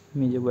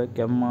 Music by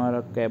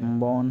Kamara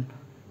Cambon.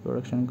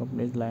 Production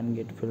companies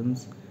Lionsgate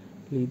Films,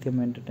 Lithium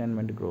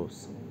Entertainment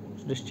Gross.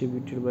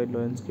 Distributed by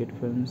Lionsgate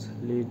Films.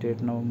 Release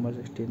date November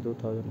 16,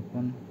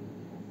 2001.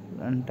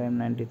 Runtime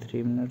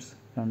 93 minutes.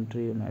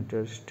 Country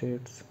United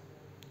States.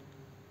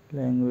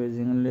 Language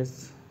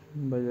English.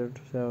 Budget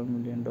 $7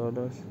 million.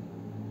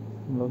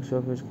 Box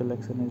office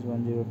collection is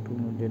 $102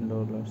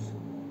 million.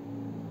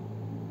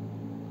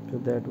 So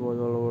that was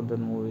all about the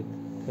movie.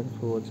 Thanks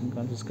for watching.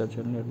 Can subscribe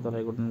channel, hit the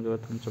like button, give a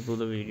thumbs up to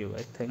the video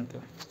guys. Thank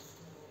you.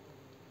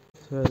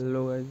 So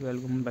hello guys,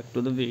 welcome back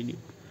to the video.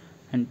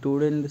 And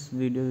today in this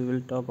video we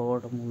will talk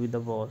about a movie, The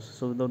Boss.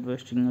 So without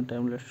wasting your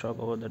time, let's talk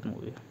about that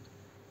movie.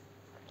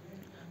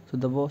 So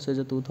The Boss is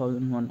a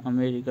 2001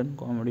 American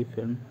comedy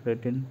film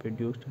written,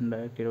 produced and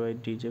directed by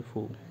DJ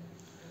Fu,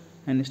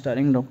 and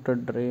starring Dr.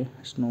 Dre,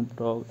 Snoop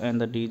Dogg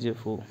and the DJ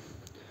Fu,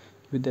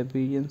 with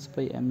appearance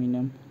by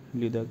Eminem,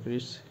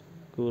 Ludacris,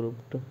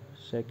 Corrupt,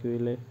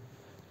 Shaquille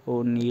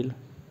O'Neal,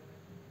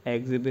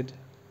 Exhibit,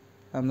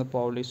 and the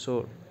Pauly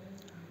Shore.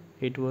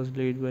 It was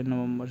released by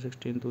November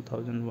 16,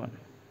 2001.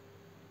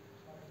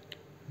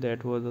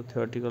 That was the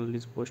theatrical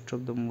release poster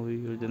of the movie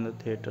used in the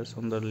theaters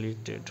on the release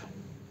date.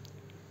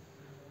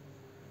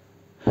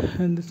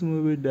 And this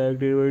movie is directed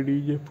by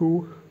DJ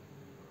Fu,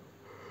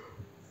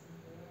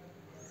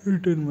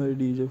 written by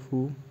DJ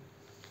Fu,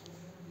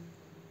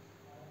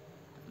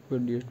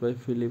 produced by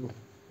Philip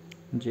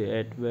J.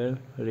 Atwell,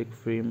 Rick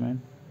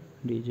Freeman,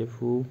 DJ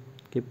Fu,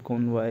 Kip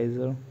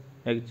Conweiser,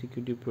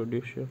 executive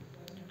producer,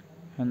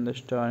 and the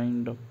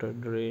starring Dr.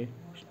 Dre,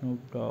 Snoop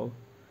Dogg,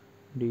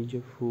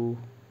 DJ Fu,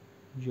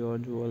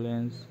 George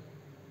Valens,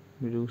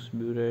 Bruce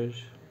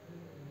Burage,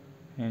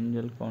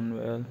 Angel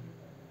Conwell,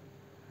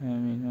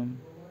 Eminem,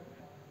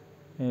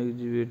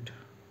 Exhibit,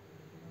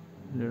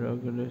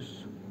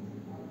 Lyrics.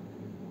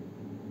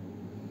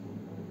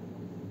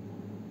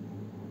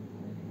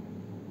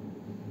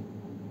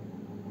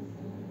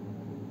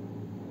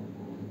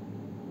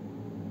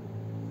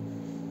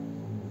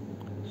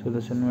 So the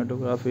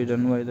cinematography is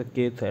done by the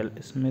Keith L.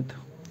 Smith,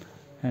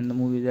 and the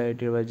movie is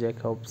edited by Jack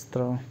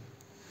Hofstra.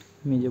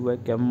 Music by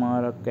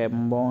Camara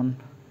Cambon.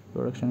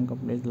 Production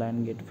companies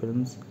Lionsgate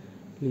Films.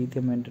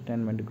 Lithium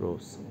Entertainment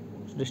Gross.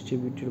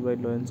 Distributed by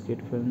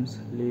Lionsgate Films.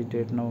 Release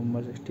date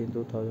November 16,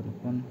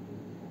 2001.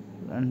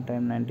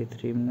 Runtime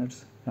 93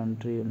 minutes.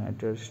 Country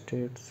United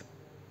States.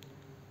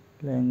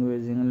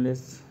 Language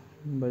English.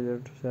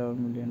 Budget $7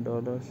 million.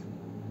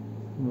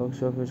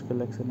 Box office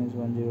collection is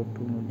 $102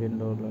 million.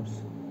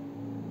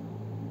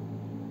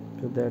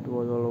 So that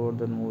was all about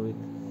the movie.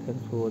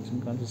 Thanks for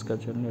watching. Consider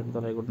channel, hit the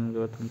like button and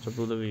give a thumbs up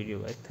to the video.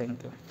 Guys,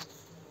 thank you.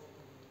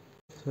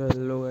 So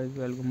hello guys,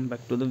 welcome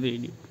back to the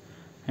video.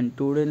 And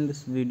today in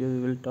this video we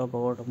will talk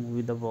about a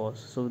movie, The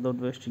Boss. So without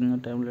wasting your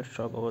time, let's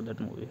talk about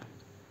that movie.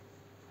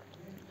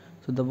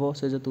 So The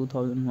Boss is a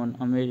 2001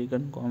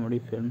 American comedy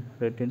film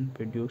written,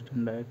 produced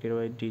and directed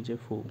by DJ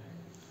Fu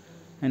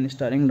and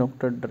starring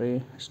Dr.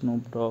 Dre,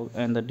 Snoop Dogg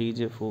and the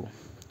DJ Fu,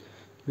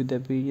 with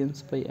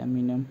appearance by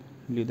Eminem,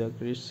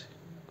 Ludacris,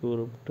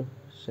 Corrupt,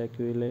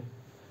 Shaquille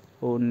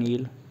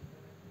O'Neal,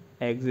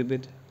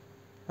 Exhibit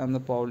and the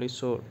Pauly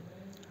Shore.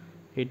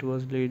 It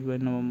was released by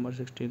November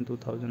 16,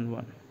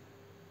 2001.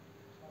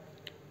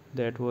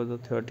 That was the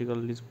theatrical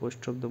release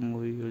poster of the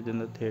movie used in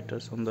the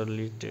theaters on the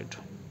release date.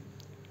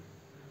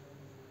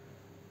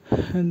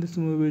 And this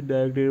movie is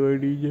directed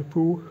by DJ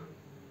Fu,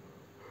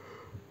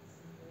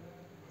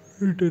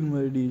 written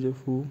by DJ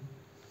Fu,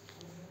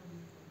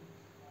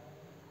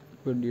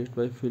 produced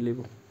by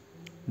Philip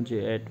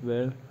J.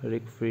 Atwell,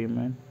 Rick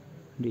Freeman,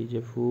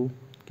 DJ Fu,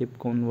 Kip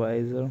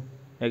Conweiser,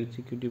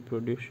 executive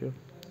producer,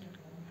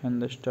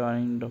 and the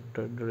starring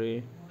Dr.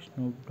 Dre,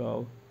 Snoop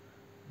Dogg,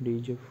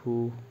 DJ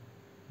Fu,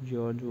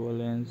 George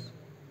Valens,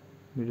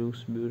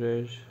 Bruce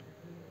Burrage,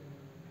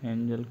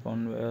 Angel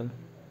Conwell,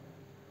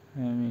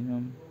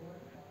 Eminem,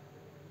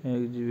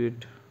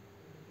 Exhibit,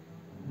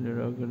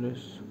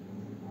 Ludacris.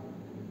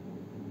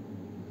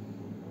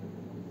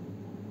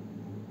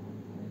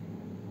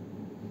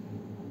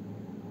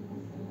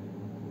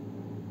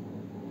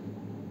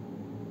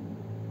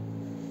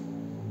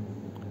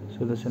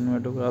 So the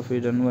cinematography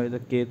is done by the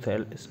Keith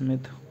L.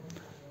 Smith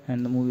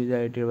and the movie is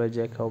edited by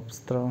Jack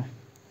Hofstra.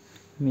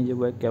 Music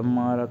by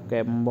Camara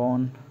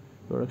Cambon.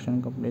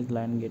 Production companies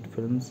Lionsgate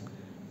Films,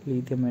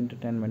 Lithium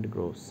Entertainment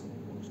Gross.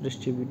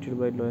 Distributed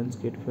by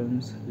Lionsgate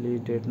Films.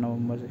 Release date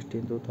November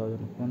 16,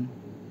 2001.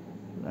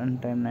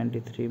 Runtime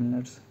 93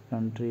 minutes.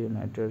 Country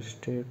United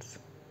States.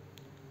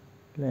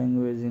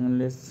 Language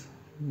English.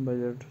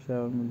 Budget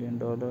 $7 million.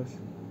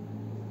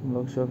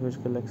 Box office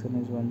collection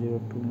is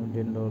 $102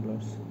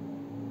 million.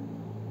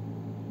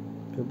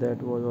 So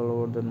that was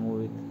all about the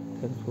movie.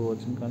 Thanks for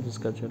watching.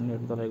 Consider channel,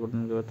 hit the like button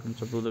and give a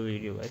thumbs up to the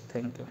video. Guys,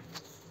 thank you.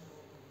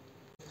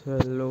 So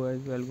hello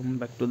guys, welcome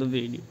back to the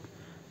video.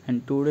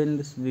 And today in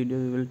this video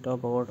we will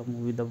talk about a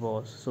movie, The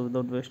Boss. So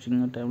without wasting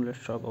your time,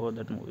 let's talk about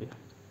that movie.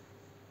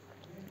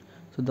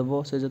 So The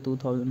Boss is a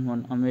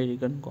 2001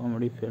 American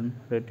comedy film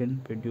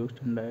written, produced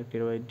and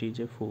directed by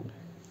DJ Fu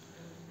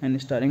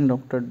and starring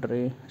Dr.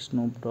 Dre,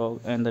 Snoop Dogg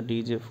and the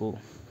DJ Fu,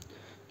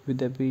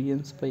 with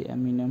appearance by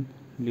Eminem,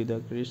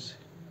 Ludacris,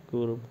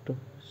 Corrupt,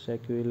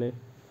 Shaquille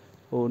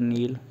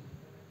O'Neal,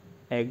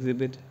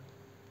 Exhibit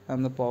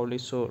and the Pauly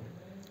Shore.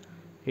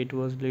 It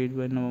was released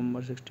by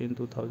November 16,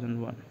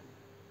 2001.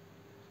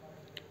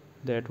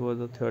 That was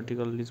the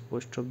theatrical release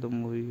poster of the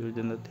movie used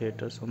in the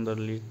theaters on the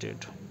release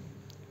date.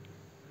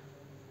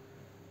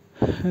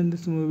 And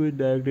this movie is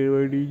directed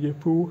by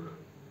DJ Fu,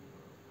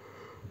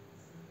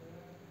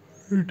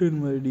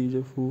 written by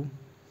DJ Fu,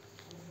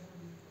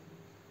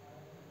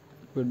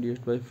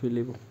 produced by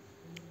Philip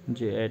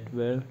J.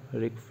 Atwell,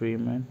 Rick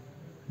Freeman,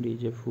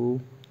 DJ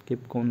Fu,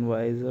 Kip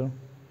Conweiser,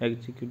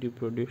 executive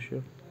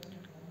producer,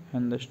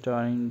 and the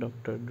starring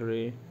Dr.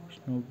 Dre,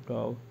 Snoop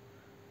Dogg,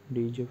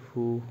 DJ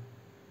Fu,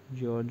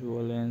 George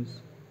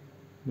Valens,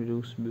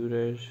 Bruce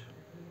Burrage,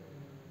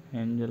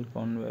 Angel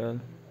Conwell,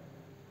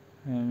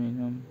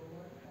 Eminem,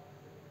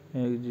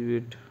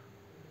 Exhibit,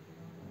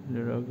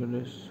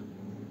 Ludacris.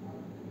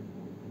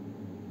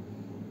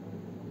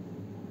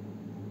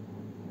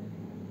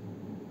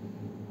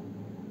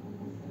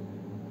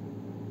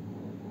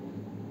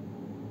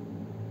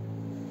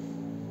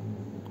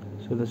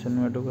 So the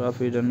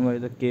cinematography is done by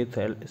the Keith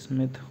L.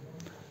 Smith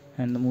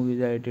and the movie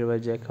is edited by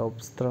Jack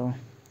Hofstra.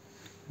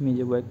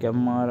 Music by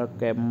Camara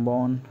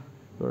Cambon.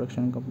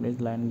 Production companies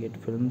Lionsgate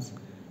Films,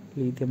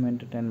 Lithium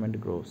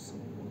Entertainment Gross.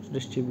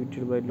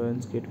 Distributed by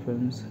Lionsgate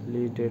Films.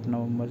 Release date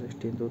November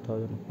 16,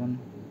 2001.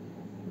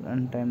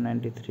 Runtime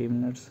 93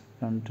 minutes.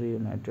 Country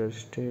United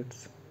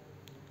States.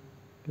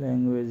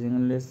 Language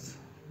English.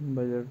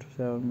 Budget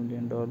 $7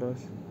 million.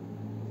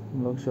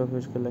 Box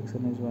office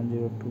collection is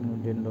 $102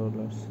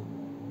 million.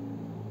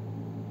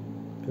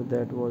 So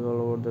that was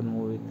all about the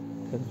movie.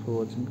 Thanks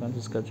for watching.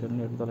 Consider channel,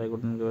 hit the like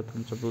button and give a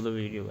thumbs up to the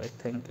video. Guys,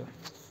 thank you.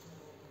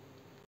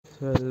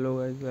 So hello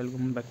guys,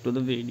 welcome back to the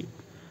video.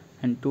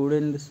 And today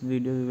in this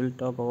video we will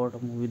talk about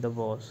a movie, The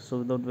Boss. So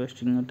without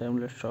wasting your time,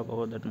 let's talk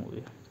about that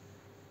movie.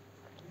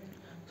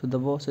 So The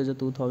Boss is a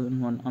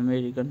 2001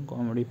 American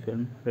comedy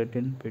film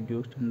written,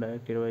 produced and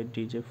directed by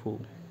DJ Fu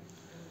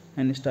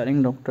and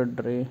starring Dr.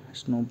 Dre,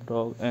 Snoop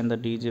Dogg and the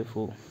DJ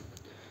Fu,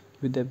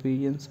 with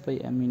appearance by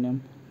Eminem,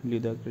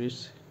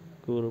 Ludacris,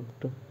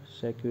 Corrupt,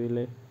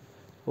 Shaquille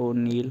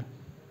O'Neal,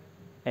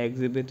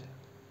 Exhibit,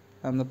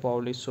 and the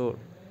Pauly Shore.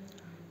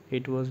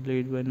 It was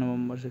released by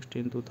November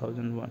 16,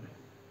 2001.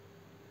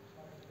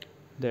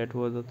 That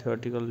was the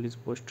theatrical release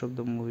poster of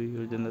the movie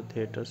used in the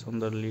theaters on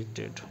the release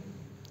date.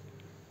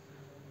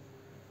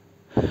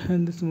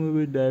 And this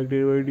movie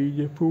directed by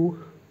DJ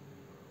Foo,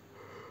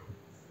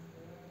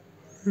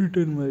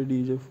 written by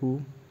DJ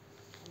Foo,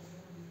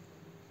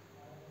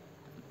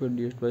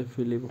 produced by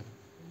Philip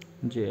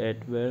J.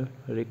 Atwell,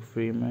 Rick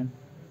Freeman,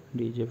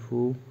 DJ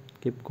Foo,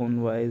 Kip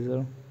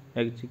Conwiser,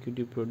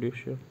 executive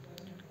producer,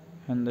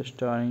 and the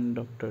starring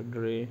Dr.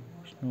 Dre,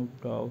 Snoop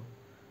Dogg,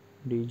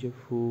 DJ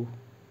Foo,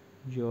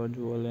 George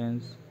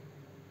Valens,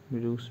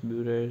 Bruce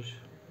Burage,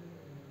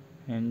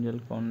 Angel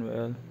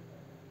Conwell,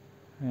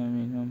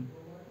 Eminem,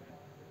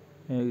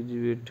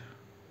 Exhibit,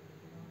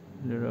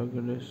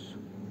 Lyrics.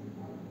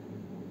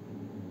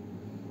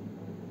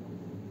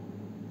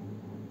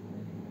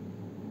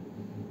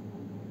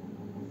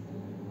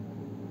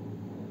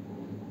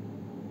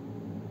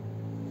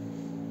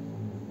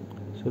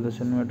 So the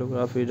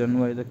cinematography is done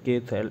by the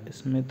Keith L.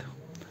 Smith,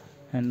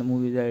 and the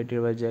movie is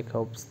edited by Jack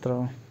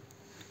Hofstra.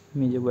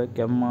 Music by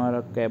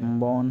Kamara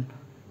Cambon.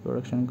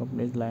 Production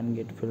companies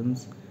Lionsgate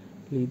Films,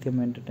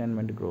 Lithium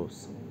Entertainment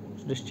Gross.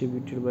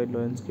 Distributed by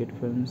Lionsgate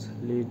Films.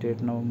 Release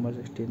date November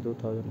 16,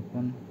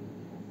 2001.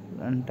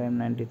 Runtime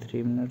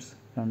 93 minutes.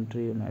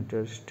 Country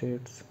United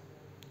States.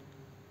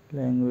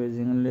 Language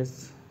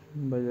English.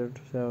 Budget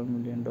 $7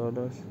 million.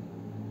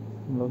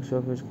 Box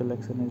office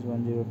collection is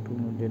 $102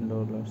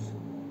 million.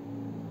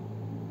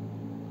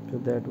 So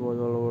that was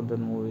all about the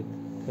movie.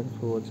 Thanks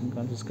for watching.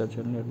 Can subscribe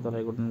channel, hit the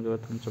like button, give a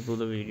thumbs up to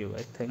the video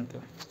guys. Thank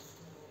you.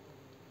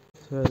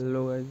 So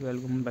hello guys,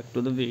 welcome back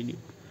to the video.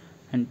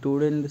 And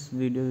today in this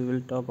video we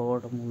will talk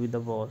about a movie, The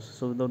Boss.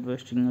 So without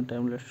wasting your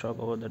time, let's talk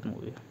about that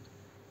movie.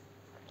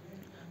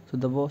 So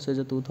The Boss is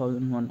a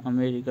 2001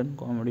 American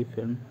comedy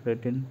film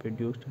written,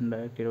 produced and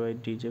directed by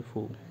DJ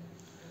Foo,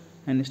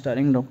 and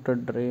starring Dr.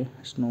 Dre,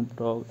 Snoop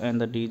Dogg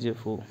and the DJ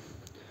Foo,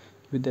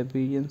 with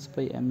appearance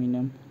by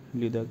Eminem,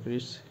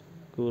 Ludacris,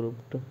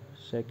 Corrupt,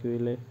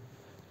 Shaquille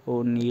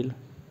O'Neal,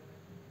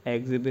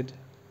 Exhibit,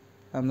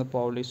 and the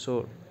Pauly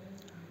Shore.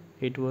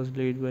 It was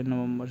released by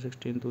November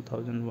 16,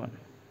 2001.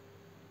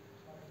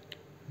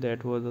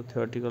 That was the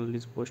theatrical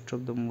release poster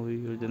of the movie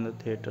used in the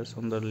theaters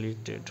on the release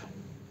date.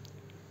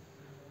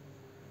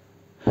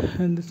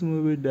 And this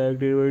movie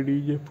directed by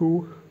DJ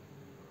Foo,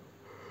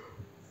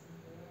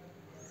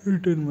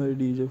 written by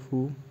DJ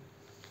Foo,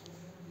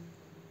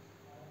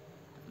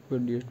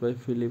 produced by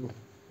Philip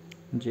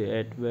J.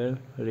 Atwell,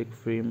 Rick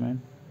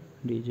Freeman,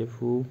 DJ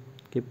Foo,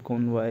 Kip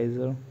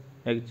Conwiser,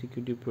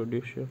 executive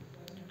producer,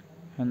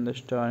 and the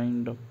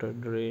starring Dr.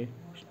 Dre,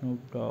 Snoop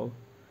Dogg,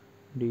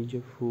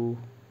 DJ Foo,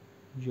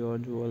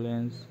 George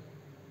Valens,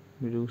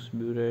 Bruce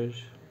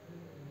Burage,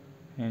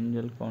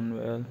 Angel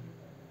Conwell,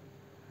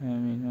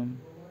 Eminem,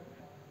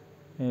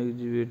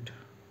 Exhibit,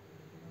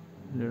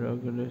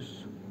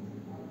 Lyrics.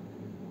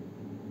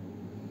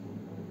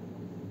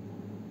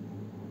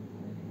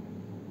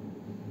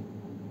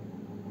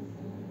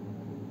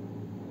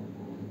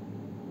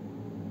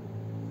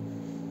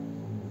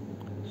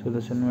 So the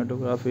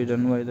cinematography is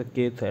done by the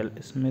Keith L.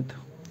 Smith,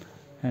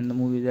 and the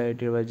movie is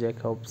edited by Jack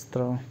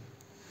Hofstra.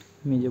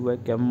 Music by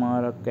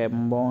Kamara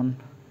Cambon.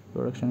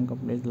 Production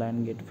companies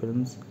Lionsgate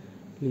Films,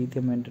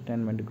 Lithium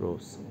Entertainment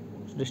Gross.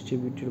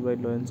 Distributed by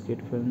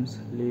Lionsgate Films.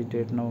 Release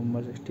date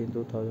November 16,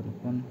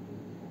 2001.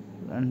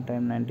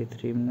 Runtime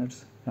 93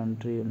 minutes.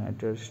 Country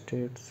United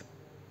States.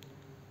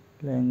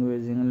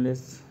 Language English.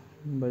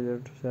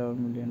 Budget $7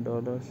 million.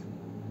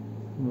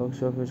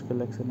 Box office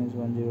collection is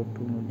 $102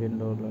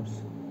 million.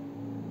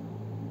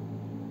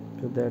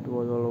 So that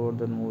was all about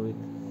the movie.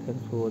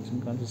 Thanks for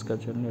watching. Can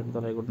subscribe channel, hit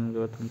the like button,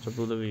 give a thumbs up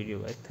to the video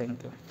guys.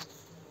 Thank you.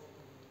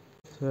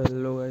 So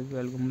hello guys,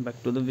 welcome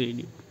back to the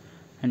video.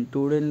 And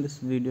today in this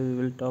video we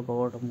will talk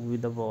about a movie,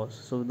 The Boss.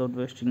 So without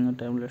wasting your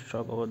time, let's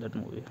talk about that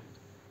movie.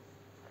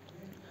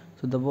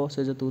 So The Boss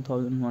is a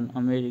 2001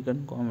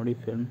 American comedy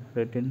film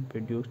written,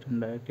 produced and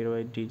directed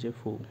by DJ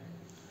Foo,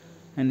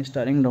 and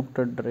starring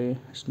Dr. Dre,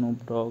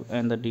 Snoop Dogg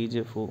and the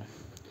DJ Foo,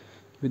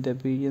 with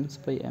appearance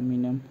by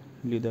Eminem,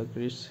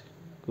 Ludacris,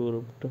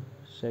 Corrupt,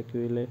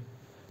 Shaquille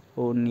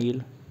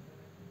O'Neal,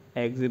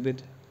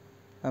 Exhibit,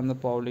 and the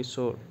Pauly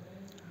Shore.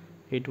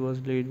 It was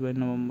released by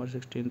November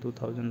 16,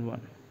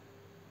 2001.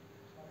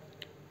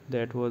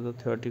 That was the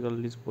theatrical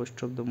release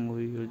poster of the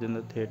movie used in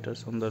the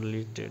theaters on the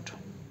release date.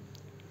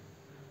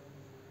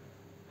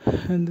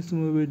 And this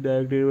movie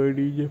directed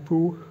by DJ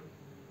Foo,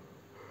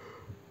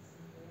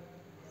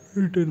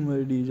 written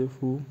by DJ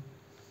Foo,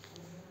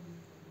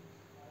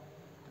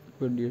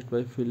 produced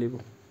by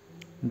Philip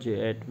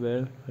J.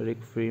 Atwell,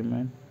 Rick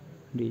Freeman,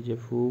 DJ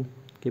Foo,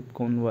 Kip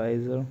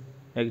Conwiser,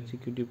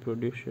 executive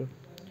producer,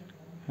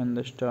 and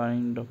the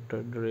starring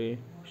Dr. Dre,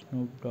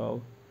 Snoop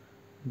Dogg,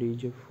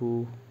 DJ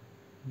Foo,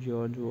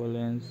 George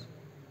Valens,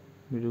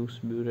 Bruce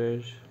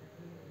Burage,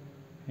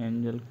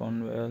 Angel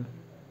Conwell,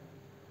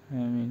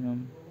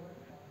 Eminem,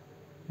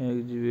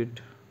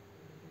 exhibit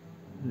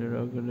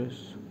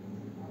ridiculous.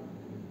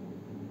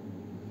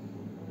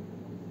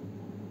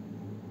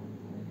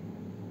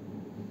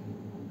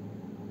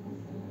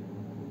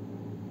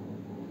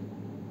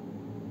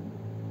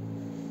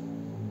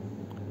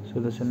 So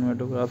the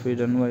cinematography is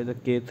done by the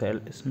Keith L.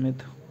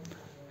 Smith,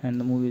 and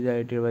the movie is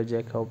edited by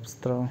Jack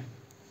Hofstra.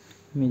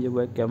 Music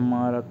by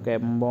Kamara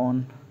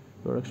Cambon.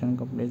 Production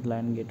companies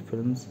Lionsgate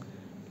Films,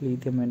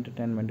 Lithium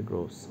Entertainment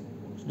Gross.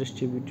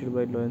 Distributed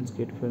by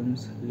Lionsgate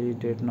Films. Release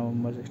date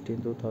November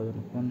 16,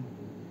 2001.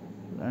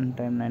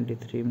 Runtime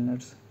 93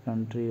 minutes.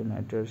 Country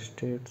United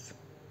States.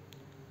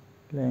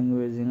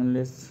 Language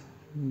English.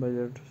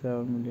 Budget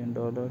 $7 million.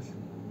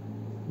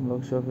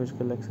 Box office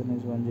collection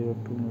is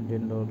 $102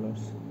 million.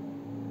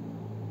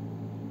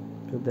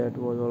 So that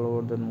was all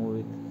about the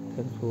movie.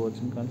 Thanks for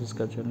watching. Can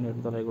subscribe channel,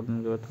 hit the like button,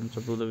 and give a thumbs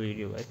up to the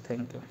video. I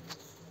thank you.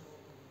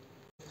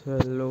 So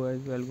hello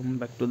guys, welcome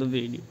back to the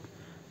video.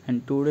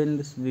 And today in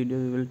this video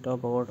we will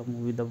talk about a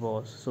movie, The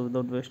Boss. So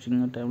without wasting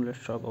your time,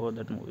 let's talk about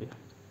that movie.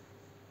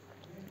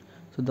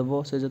 So The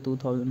Boss is a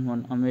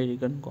 2001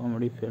 American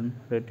comedy film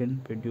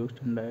written, produced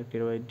and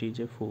directed by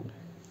DJ Fu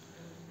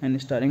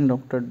and starring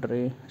Dr.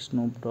 Dre,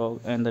 Snoop Dogg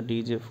and the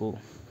DJ Fu,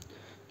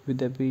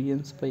 with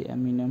appearance by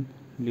Eminem,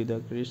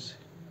 Ludacris,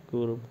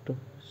 Corrupt,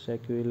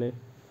 Shaquille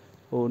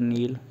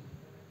O'Neal,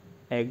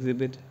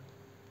 Exhibit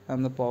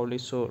and the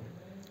Police Shore.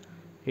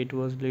 It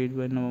was released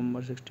by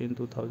November 16,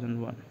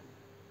 2001.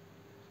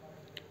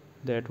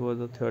 That was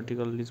the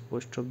theatrical release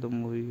poster of the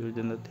movie used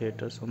in the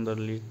theaters on the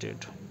release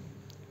date.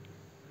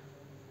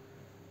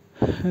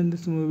 And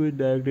this movie is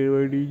directed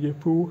by DJ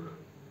Fu,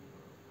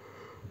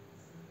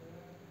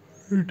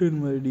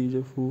 written by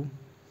DJ Fu,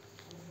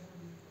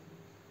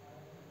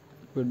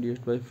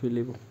 produced by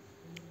Philip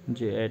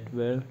J.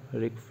 Atwell,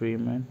 Rick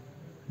Freeman,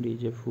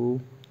 DJ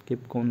Fu,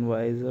 Kip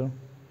Conwiser,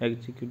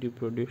 executive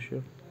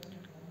producer,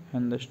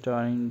 and the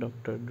starring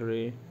Dr.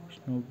 Dre,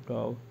 Snoop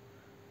Dogg,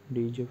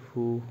 DJ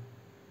Fu,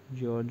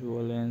 George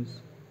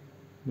Valens,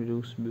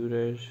 Bruce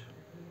Burrage,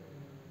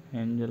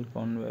 Angel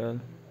Conwell,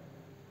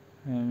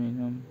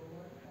 Eminem,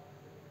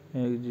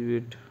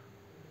 Exhibit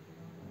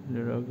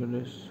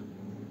Ridiculous.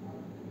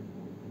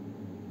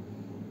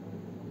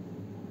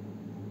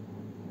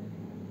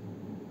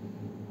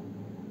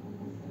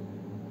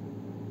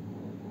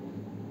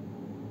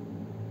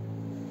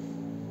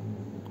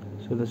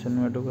 So the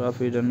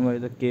cinematography is done by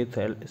the Keith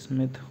L.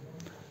 Smith,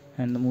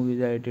 and the movie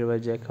is edited by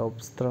Jack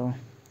Hofstra.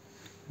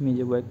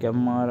 Music by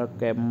Kamara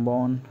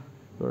Cambon.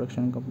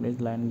 Production companies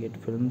Lionsgate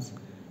Films,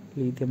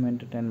 Lithium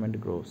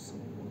Entertainment Gross.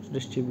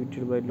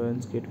 Distributed by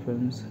Lionsgate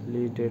Films.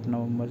 Release date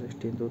November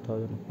 16,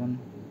 2001.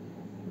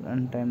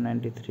 Runtime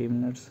 93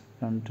 minutes.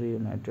 Country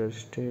United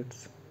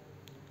States.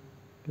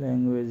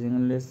 Language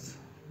English.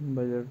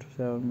 Budget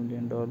 $7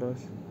 million.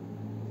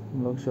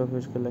 Box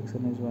office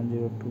collection is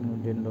 $102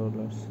 million.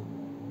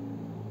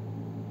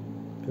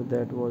 So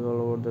that was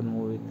all about the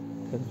movie.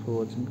 Thanks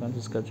for watching. Can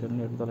subscribe channel,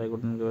 hit the like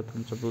button, and give a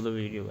thumbs up to the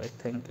video. I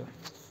thank you.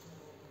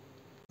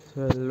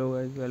 So hello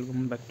guys,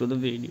 welcome back to the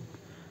video.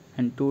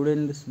 And today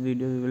in this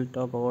video we will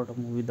talk about a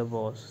movie, The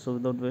Boss. So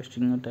without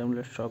wasting your time,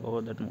 let's talk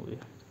about that movie.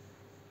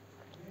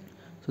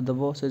 So The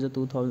Boss is a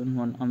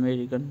 2001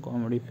 American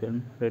comedy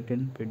film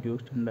written,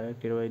 produced and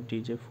directed by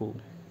DJ Fu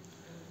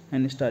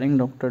and starring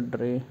Dr.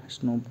 Dre,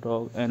 Snoop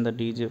Dogg and the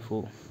DJ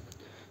Fu,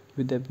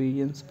 with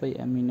appearance by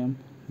Eminem,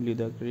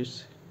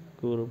 Ludacris,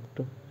 Corrupt,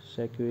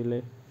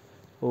 Shaquille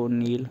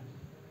O'Neal,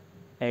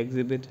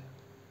 Exhibit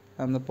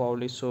and the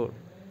Police Shore.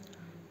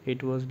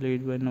 It was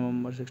released by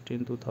November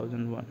 16,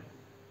 2001.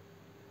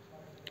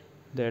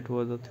 That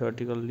was the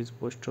theatrical release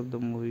poster of the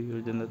movie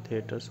used in the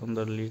theaters on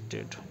the release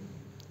date.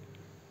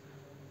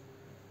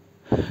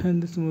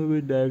 And this movie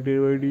is directed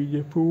by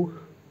DJ Fu,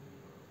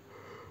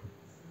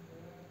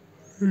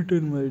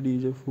 written by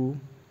DJ Fu,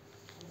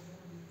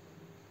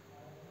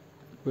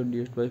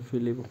 produced by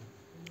Philip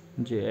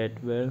J.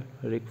 Atwell,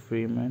 Rick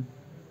Freeman,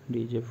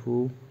 DJ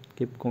Fu,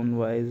 Kip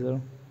Conwiser,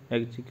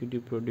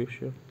 executive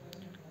producer,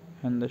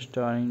 and the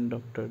starring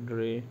Dr.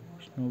 Dre,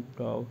 Snoop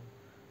Dogg,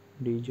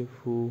 DJ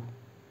Fu,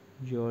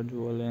 George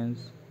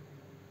Valens,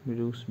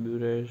 Bruce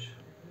Burrage,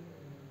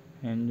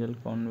 Angel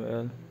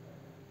Conwell,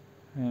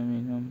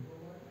 Eminem,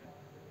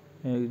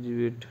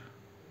 Exhibit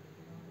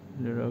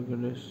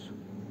Ridiculous.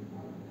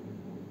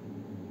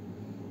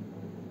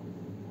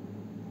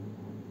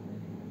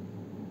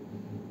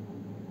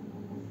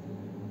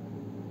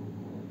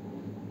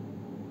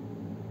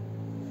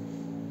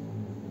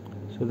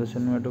 So the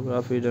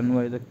cinematography is done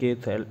by the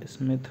Keith L.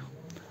 Smith,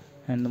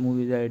 and the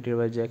movie is edited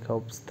by Jack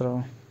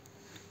Hofstra.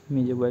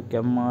 Music by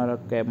Kamara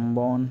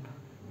Cambon.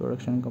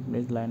 Production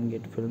companies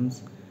Lionsgate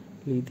Films,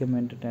 Lithium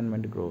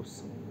Entertainment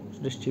Gross.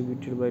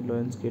 Distributed by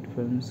Lionsgate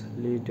Films.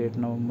 Release date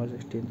November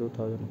 16,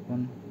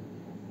 2001.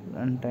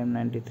 Runtime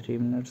 93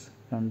 minutes.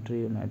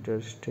 Country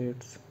United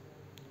States.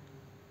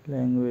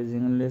 Language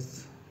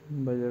English.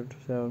 Budget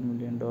 $7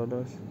 million.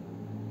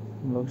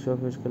 Box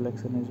office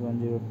collection is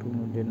 $102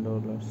 million.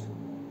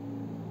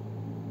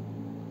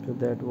 So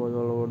that was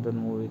all about the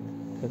movie.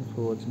 Thanks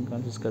for watching.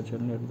 Can't subscribe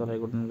channel yet, but I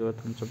couldn't give a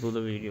thumbs up to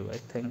the video, guys.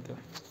 Thank you.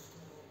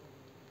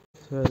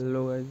 So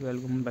hello guys,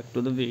 welcome back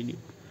to the video.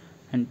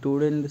 And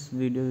today in this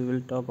video we will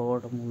talk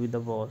about a movie,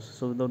 The Boss.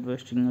 So without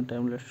wasting your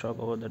time, let's talk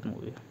about that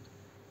movie.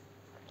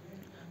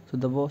 So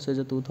The Boss is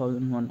a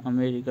 2001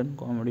 American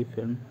comedy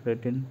film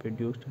written,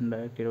 produced and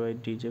directed by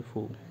DJ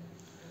Fu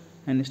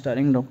and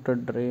starring Dr.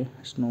 Dre,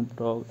 Snoop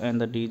Dogg and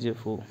the DJ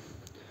Fu,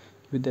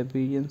 with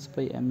appearance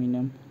by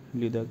Eminem,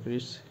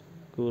 Ludacris,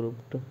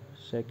 Corrupt,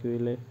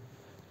 Shaquille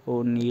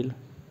O'Neal,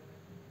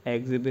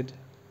 Exhibit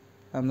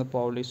and the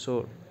Pauly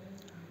Shore.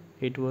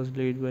 It was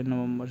released by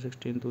November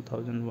 16,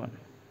 2001.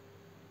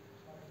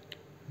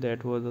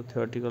 That was the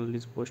theatrical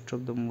release poster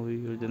of the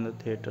movie used in the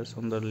theaters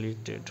on the release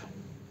date.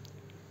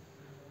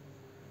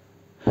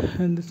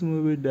 And this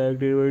movie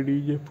directed by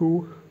DJ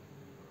Fu,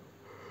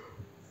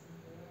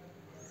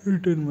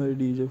 written by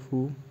DJ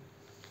Fu,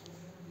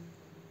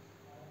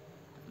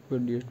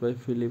 produced by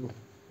Philip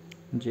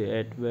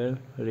J. Atwell,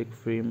 Rick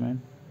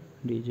Freeman,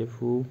 DJ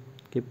Fu,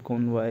 Kip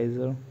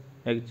Conwiser,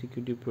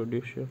 executive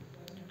producer,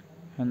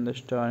 and the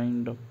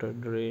starring Dr.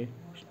 Dre,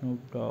 Snoop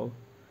Dogg,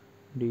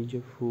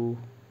 DJ Fu,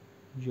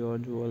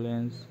 George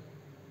Valens,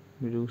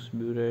 Bruce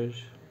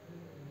Burage,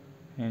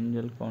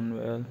 Angel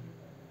Conwell,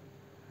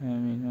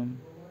 Eminem,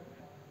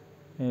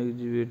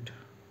 Exhibit,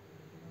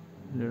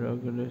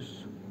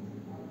 Ludacris.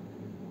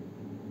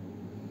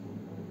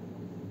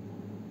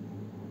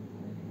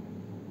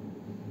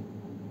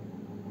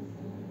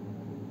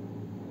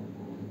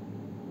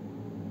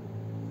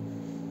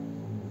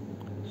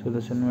 So the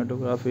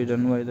cinematography is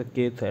done by the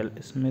Keith L.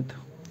 Smith,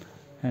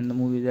 and the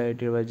movie is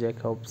edited by Jack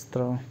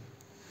Hofstra.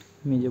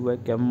 Music by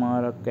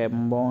Kamara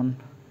Cambon.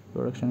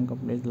 Production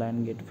companies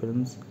Lionsgate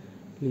Films,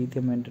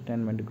 Lithium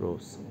Entertainment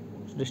Gross.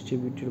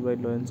 Distributed by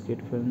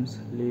Lionsgate Films.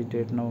 Release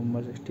date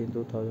November 16,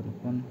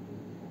 2001.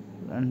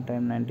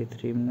 Runtime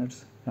 93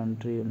 minutes.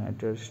 Country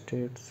United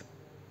States.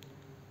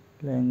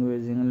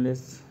 Language English.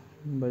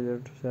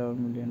 Budget $7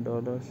 million.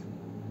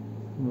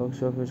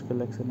 Box office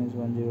collection is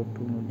 $102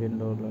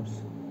 million.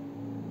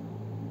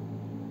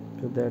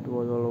 So that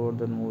was all about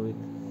the movie.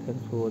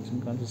 Thanks for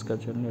watching. Can't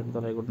subscribe channel yet,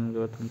 but I couldn't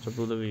give a thumbs up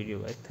to the video,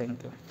 guys.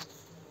 Thank you.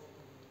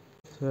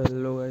 So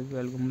hello guys,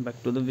 welcome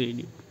back to the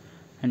video.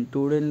 And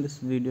today in this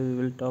video we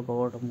will talk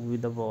about a movie,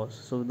 The Boss.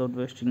 So without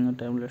wasting your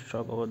time, let's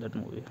talk about that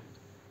movie.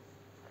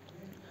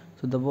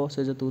 So The Boss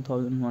is a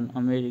 2001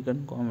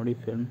 American comedy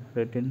film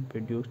written,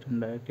 produced and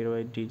directed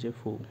by DJ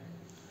Fu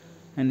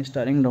and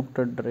starring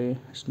Dr. Dre,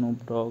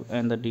 Snoop Dogg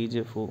and the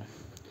DJ Fu,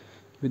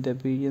 with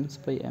appearance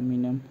by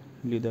Eminem,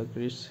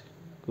 Ludacris,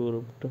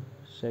 Corrupt,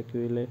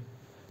 Shaquille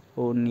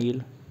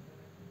O'Neal,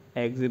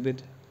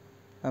 Exhibit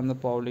and the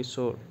Pauly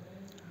Shore.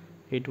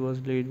 It was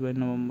released by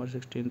November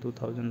 16,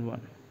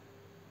 2001.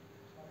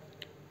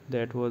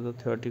 That was the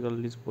theatrical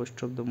release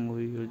poster of the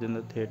movie used in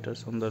the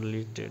theaters on the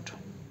release date.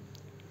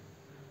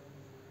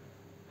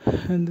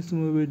 And this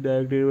movie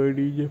directed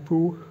by DJ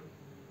Fu,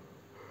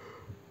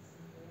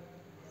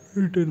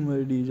 written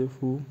by DJ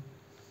Fu,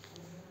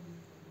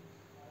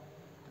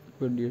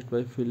 produced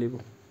by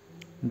Philip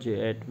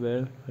J.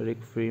 Atwell,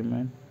 Rick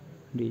Freeman,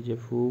 DJ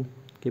Fu,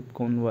 Kip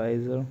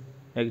Conwiser,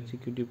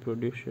 executive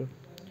producer,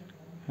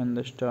 and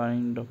the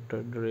starring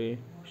Dr. Dre,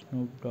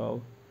 Snoop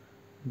Dogg,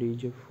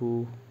 DJ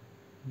Fu,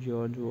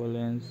 George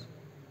Valens,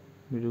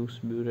 Bruce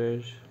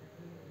Burage,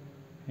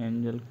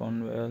 Angel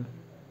Conwell,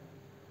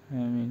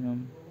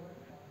 Eminem,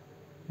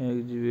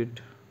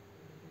 Exhibit,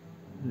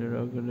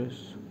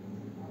 Ludacris.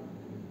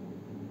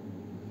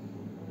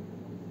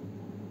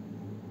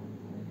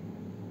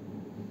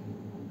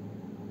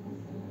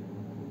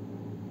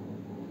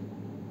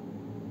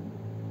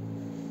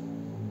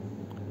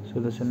 So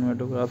the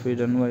cinematography is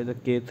done by the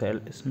Keith L.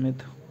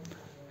 Smith,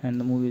 and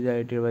the movie is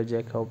edited by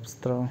Jack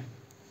Hofstra.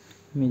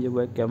 Music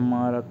by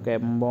Kamara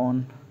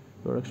Cambon.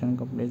 Production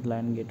companies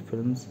Lionsgate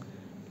Films,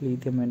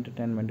 Lithium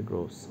Entertainment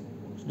Gross.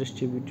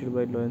 Distributed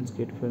by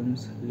Lionsgate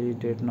Films. Release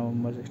date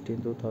November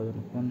 16,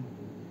 2001.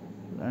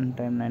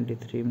 Runtime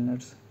 93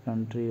 minutes.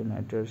 Country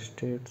United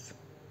States.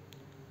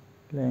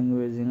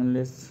 Language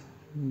English.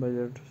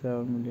 Budget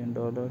 $7 million.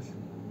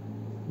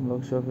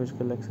 Box office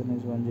collection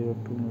is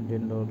 $102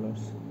 million.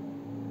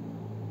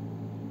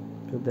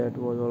 So that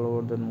was all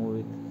about the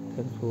movie.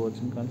 Thanks for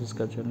watching. Can't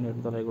subscribe channel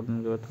yet, but I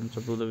couldn't give a thumbs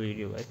up to the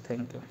video, guys.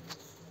 Thank you.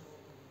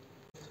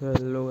 So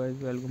hello guys,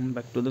 welcome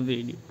back to the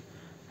video.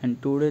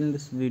 And today in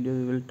this video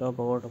we will talk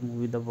about a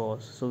movie, The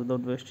Boss. So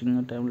without wasting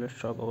your time, let's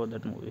talk about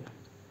that movie.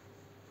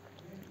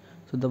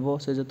 So The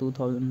Boss is a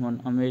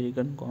 2001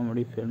 American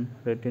comedy film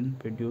written,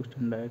 produced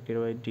and directed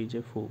by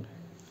DJ Fu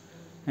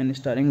and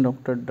starring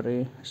Dr.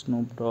 Dre,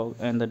 Snoop Dogg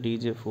and the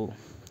DJ Fu,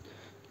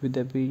 with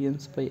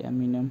appearance by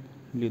Eminem,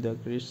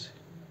 Ludacris,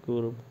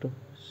 Corrupt,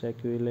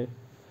 Shaquille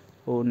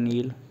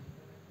O'Neal,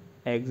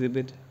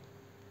 Exhibit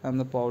and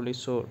the Pauly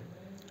Shore.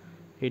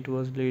 It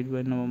was released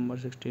by November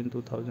 16,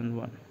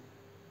 2001.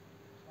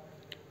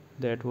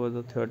 That was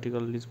the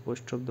theatrical release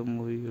poster of the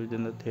movie used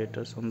in the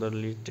theaters on the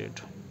release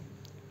date.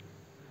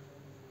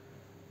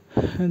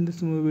 And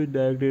this movie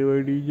directed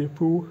by DJ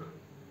Fu,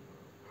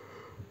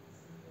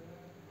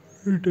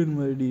 written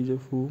by DJ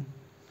Fu,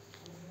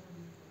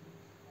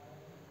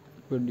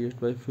 produced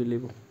by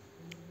Philip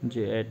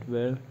J.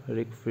 Atwell,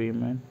 Rick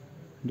Freeman,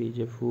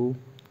 DJ Fu,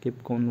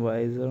 Kip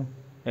Conweiser,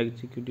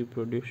 executive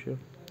producer,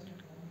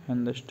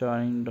 and the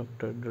starring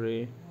Dr.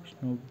 Dre,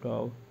 Snoop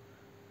Dogg,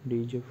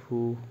 DJ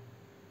Fu,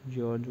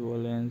 George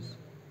Valens,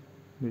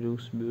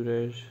 Bruce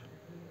Burage,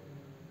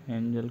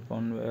 Angel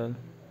Conwell,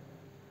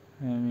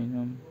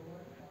 Eminem,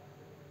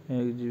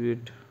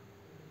 Exhibit,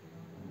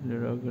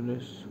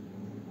 Lyrics.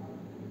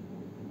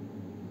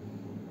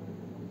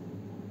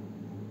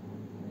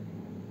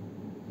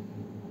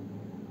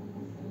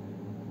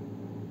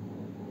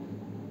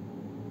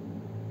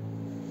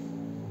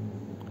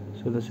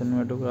 So the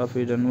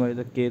cinematography is done by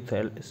the Keith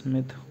L.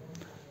 Smith,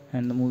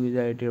 and the movie is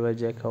edited by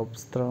Jack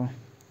Hofstra.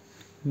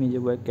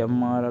 Music by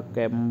Kamara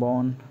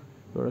Cambon.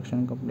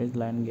 Production company is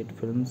Lionsgate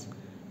Films.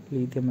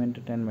 Lithium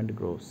Entertainment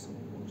Gross.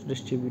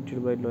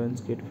 Distributed by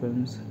Lionsgate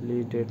Films.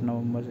 Release date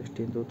November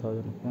 16,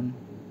 2001.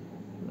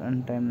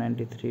 Runtime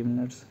 93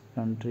 minutes.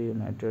 Country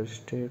United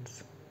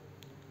States.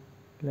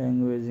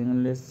 Language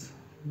English.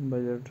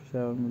 Budget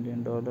 $7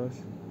 million.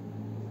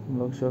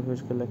 Box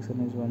office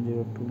collection is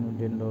 $102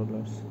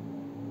 million.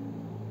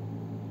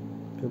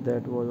 So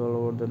that was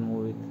all about the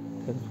movie.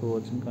 Thanks for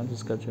watching.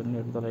 Consider the channel,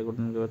 hit the like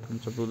button, and give a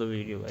thumbs up to the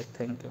video. Guys,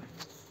 thank you.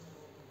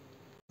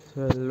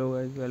 So hello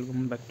guys,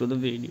 welcome back to the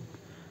video.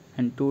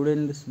 And today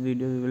in this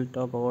video we will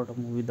talk about a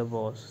movie, The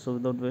Boss. So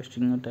without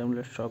wasting your time,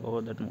 let's talk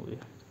about that movie.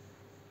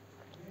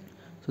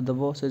 So The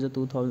Boss is a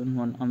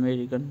 2001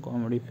 American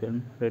comedy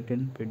film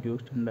written,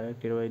 produced, and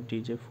directed by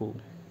DJ Fu,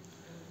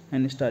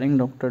 and starring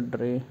Dr.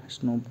 Dre,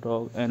 Snoop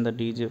Dogg, and the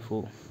DJ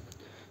Fu,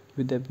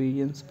 with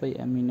appearance by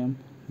Eminem,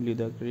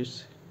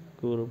 Ludacris,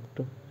 Corrupt,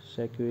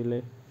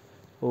 Shaquille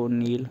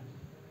O'Neal,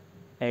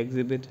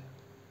 Exhibit,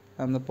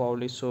 and the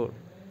Police Shore.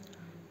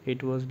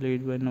 It was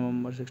released by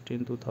November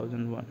 16,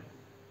 2001.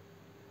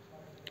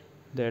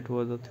 That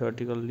was the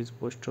theatrical release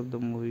poster of the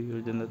movie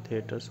used in the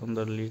theaters on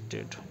the release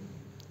date.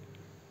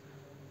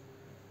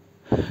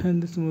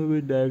 And this movie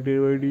is directed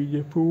by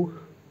DJ Fu,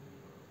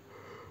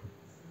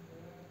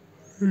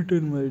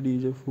 written by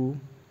DJ Fu,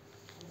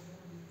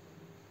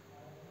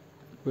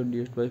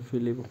 produced by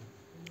Philip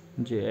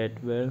J.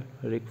 Atwell,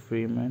 Rick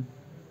Freeman,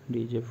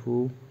 DJ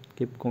Fu,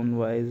 Kip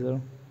Conweiser,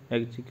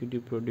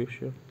 executive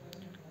producer,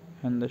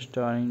 and the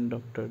starring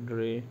Dr.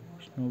 Dre,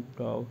 Snoop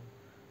Dogg,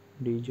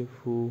 DJ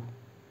Fu,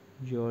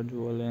 George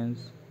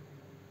Valens,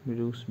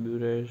 Bruce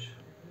Burage,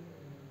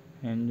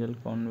 Angel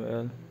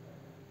Conwell,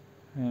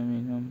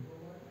 Eminem,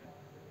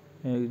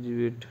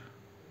 Exhibit,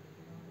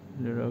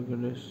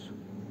 Lyrics.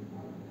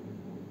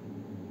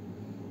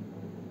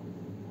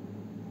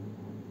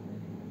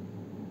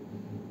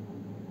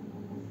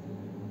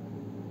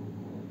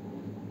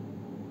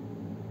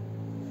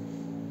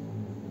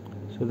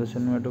 So the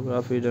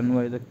cinematography is done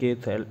by the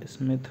Keith L.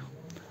 Smith,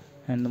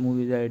 and the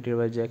movie is edited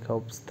by Jack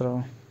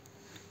Hofstra.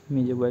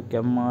 Music by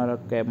Kamara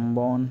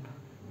Cambon.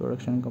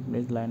 Production company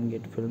is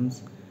Lionsgate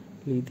Films.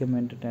 Release date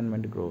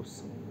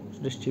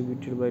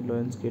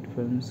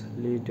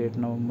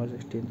November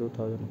 16,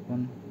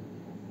 2001.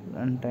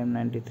 Runtime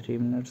 93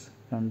 minutes.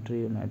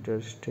 Country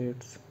United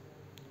States.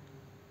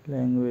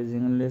 Language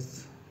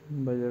English.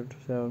 Budget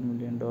 $7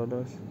 million.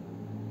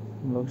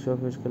 Box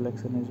office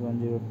collection is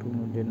 $102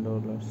 million.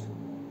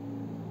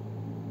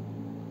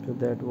 So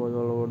that was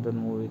all about the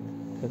movie.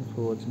 Thanks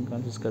for watching.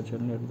 Consider the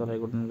channel, hit the like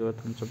button, give a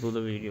thumbs up to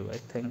the video.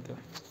 Guys, thank you.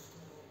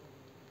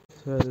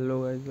 So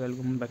hello guys,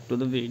 welcome back to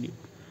the video.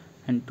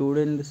 And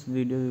today in this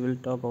video we will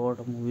talk about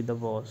a movie, The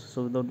Boss.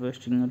 So without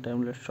wasting your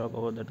time, let's talk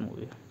about that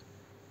movie.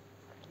 So the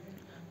cinematography is done by the Keith L. Smith, and the movie is edited by Jack Hofstra. Music by Kamara Cambon. Production company is Lionsgate Films. Lithium Entertainment Gross. Distributed by Lionsgate Films. Release date November 16, 2001. Runtime 93 minutes. Country United States. Language English. Budget $7 million. Box office collection is $102 million. So that was all about the movie. Thanks for watching. Consider the channel, hit the like button, and give a thumbs up to the video. Guys, thank you. So hello guys, welcome back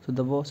to the video. And today in this video we will talk about a movie, The Boss. So without wasting your time, let's talk about that movie. So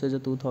The Boss is a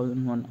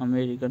 2001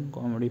 American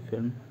comedy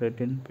film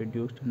written,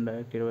 produced, and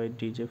directed by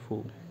DJ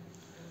Fu,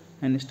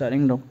 and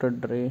starring Dr.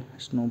 Dre,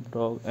 Snoop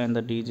Dogg, and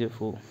the DJ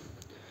Fu,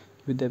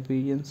 with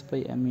appearance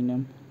by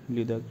Eminem,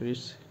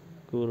 Ludacris,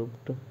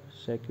 Corrupt,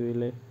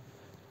 Shaquille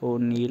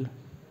O'Neal,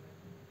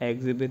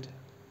 Exhibit,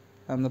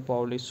 and the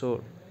Police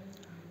Shore.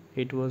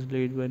 It was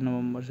released by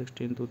November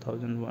 16,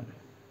 2001.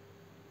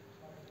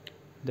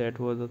 That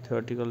was the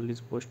theatrical release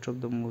poster of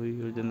the movie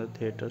used in the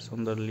theaters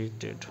on the release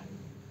date.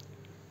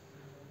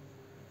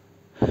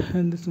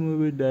 And this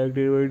movie is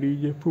directed by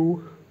DJ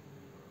Fu,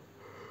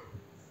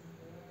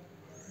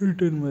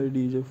 written by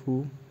DJ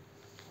Fu,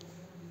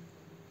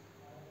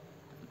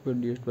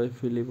 produced by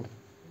Philip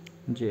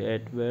J.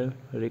 Atwell,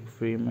 Rick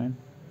Freeman,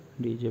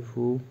 DJ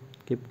Fu,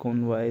 Kip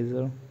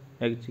Conweiser,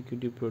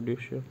 executive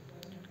producer,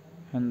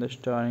 and the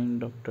starring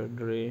Dr.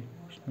 Dre,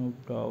 Snoop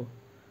Dogg,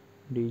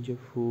 DJ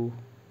Fu,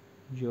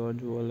 George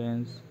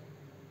Valens,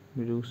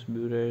 Bruce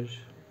Burage,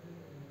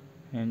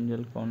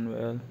 Angel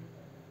Conwell,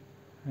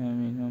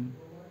 Eminem,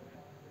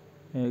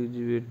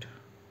 Exhibit,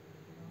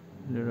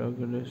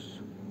 Lyrics.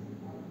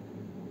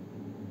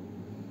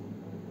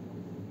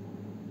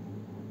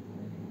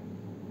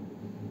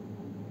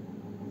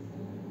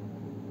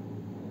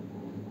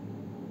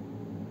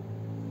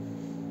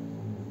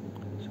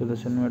 So the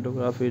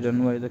cinematography is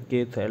done by the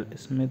Keith L.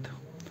 Smith,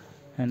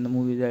 and the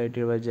movie is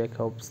edited by Jack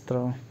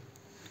Hofstra.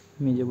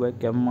 Music by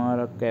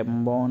Kamara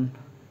Cambon.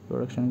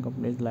 Production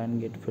company is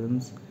Lionsgate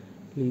Films.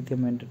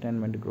 Lithium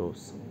Entertainment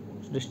grows.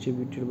 It's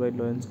distributed by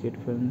Lionsgate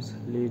Films.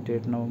 Release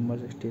date November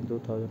 16,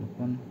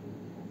 2001.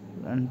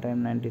 Runtime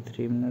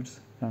 93 minutes.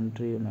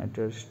 Country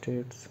United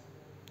States.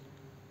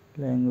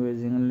 Language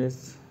English.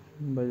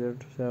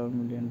 Budget $7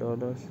 million.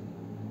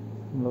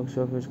 Box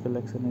office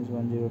collection is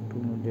 $102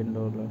 million.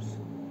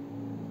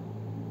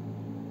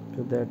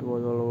 So that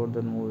was all about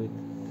the movie.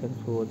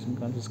 Thanks for watching.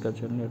 Please subscribe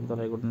channel, hit the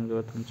like button, give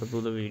a thumbs up to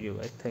the video.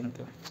 Guys, thank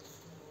you.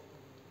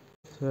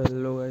 So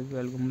hello guys,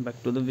 welcome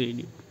back to the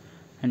video.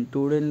 And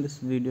today in this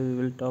video we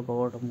will talk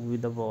about a movie,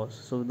 The Boss.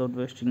 So without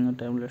wasting your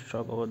time, let's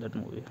talk about that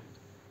movie.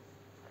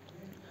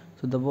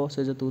 So The Boss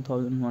is a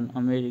 2001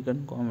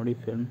 American comedy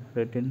film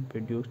written,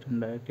 produced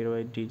and directed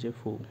by DJ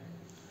Fu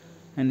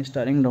and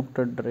starring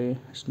Dr. Dre,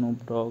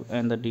 Snoop Dogg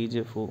and the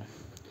DJ Fu,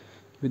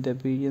 with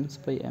appearance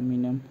by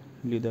Eminem,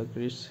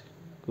 Ludacris,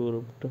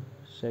 Corrupt,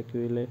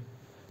 Shaquille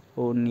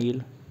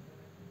O'Neal,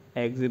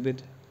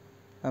 Exhibit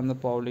and the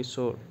Pauly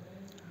Shore.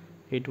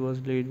 It was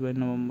released by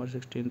November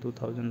 16,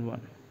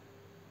 2001.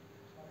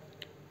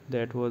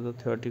 That was the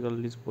theatrical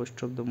release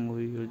poster of the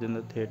movie used in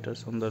the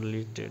theaters on the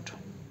release date.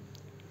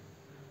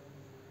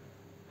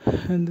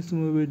 And this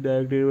movie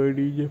directed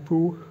by DJ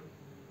Fu,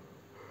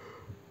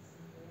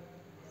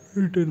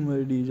 written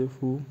by DJ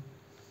Fu,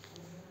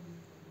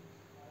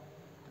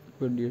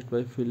 produced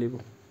by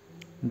Philip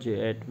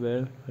J.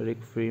 Atwell,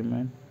 Rick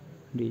Freeman,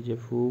 DJ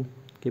Fu,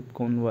 Kip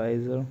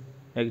Conweiser,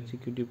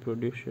 executive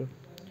producer,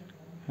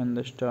 and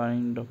the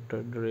starring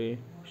Dr. Dre,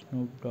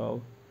 Snoop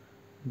Dogg,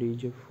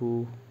 DJ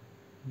Fu,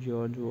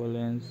 George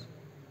Valens,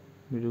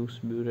 Bruce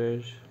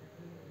Burage,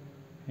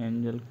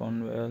 Angel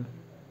Conwell,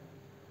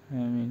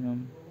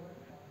 Eminem,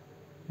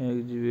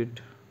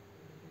 Exhibit,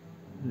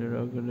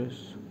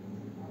 Ludacris.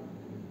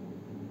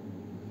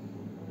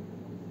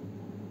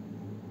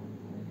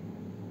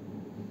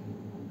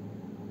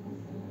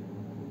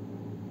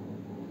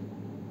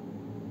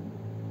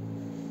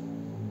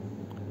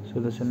 So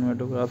the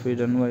cinematography is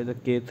done by the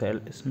Keith L.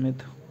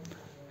 Smith,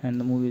 and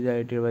the movie is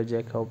edited by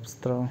Jack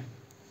Hofstra.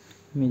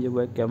 Music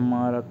by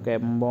Kamara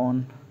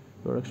Cambon.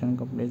 Production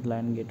company is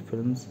Lionsgate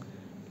Films.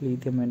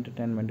 Lithium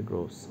Entertainment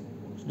grows.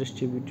 It's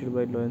distributed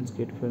by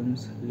Lionsgate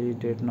Films. Release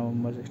date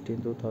November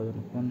 16,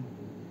 2001.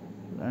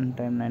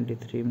 Runtime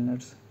 93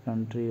 minutes.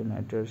 Country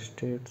United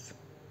States.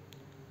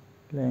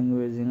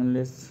 Language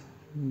English.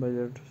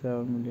 Budget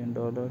 $7 million.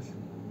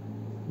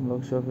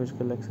 Box office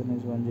collection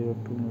is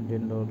 $102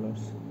 million.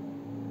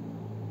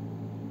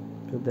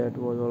 So that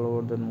was all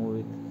about the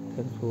movie.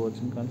 Thanks for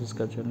watching. Please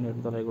subscribe channel,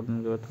 hit the like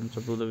button, give a thumbs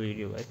up to the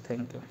video. Guys,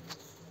 thank you.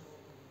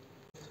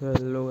 So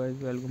hello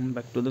guys, welcome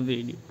back to the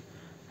video.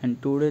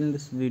 And today in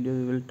this video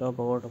we will talk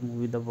about a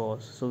movie, The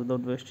Boss. So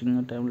without wasting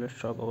your time, let's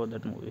talk about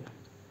that movie.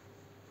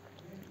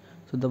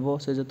 So The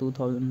Boss is a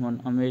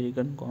 2001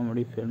 American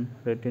comedy film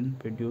written,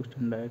 produced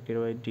and directed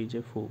by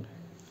DJ Fu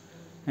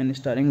and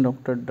starring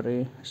Dr.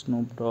 Dre,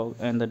 Snoop Dogg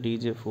and the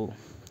DJ Fu,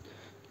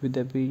 with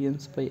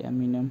appearance by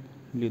Eminem,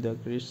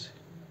 Ludacris,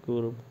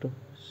 Corrupt,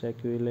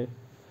 Shaquille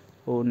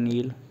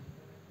O'Neal,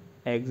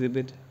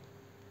 Exhibit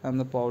and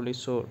the Pauly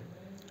Shore.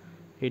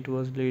 It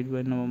was released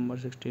by November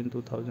 16,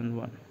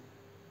 2001.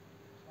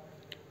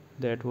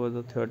 That was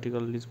the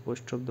theatrical release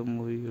poster of the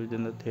movie used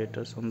in the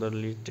theaters on the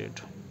release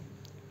date.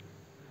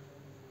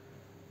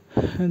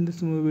 And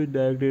this movie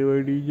directed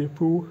by DJ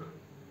Fu,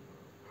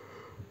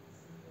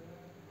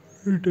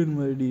 written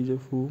by DJ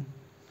Fu,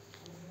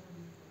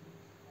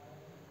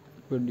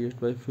 produced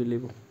by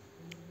Philip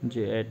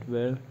J.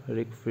 Atwell,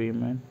 Rick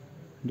Freeman,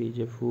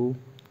 DJ Fu,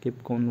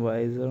 Kip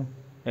Conweiser,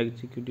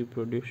 executive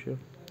producer,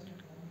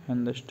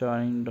 and the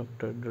starring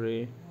Dr.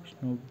 Dre,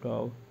 Snoop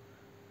Dogg,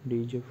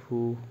 DJ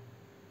Fu,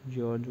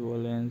 George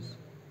Valens,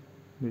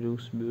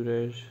 Bruce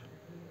Burage,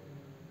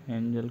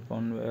 Angel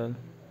Conwell,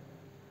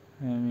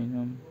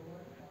 Eminem,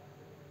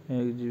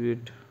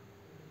 Exhibit,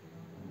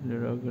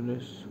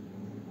 Ludacris.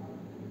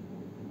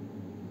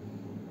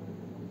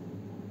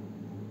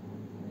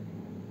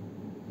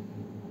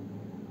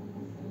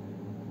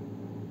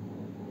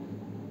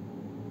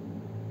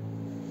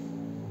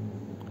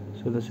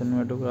 So the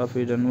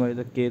cinematography is done by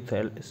the Keith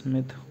L.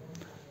 Smith,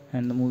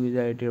 and the movie is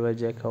edited by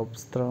Jack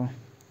Hofstra.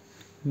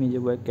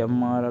 Music by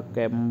Kamara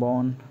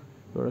Cambon.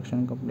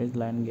 Production company is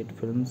Lionsgate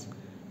Films.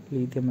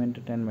 Lithium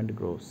Entertainment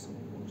grows.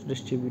 It's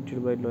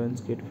distributed by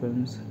Lionsgate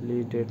Films.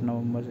 Release date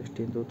November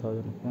 16,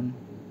 2001.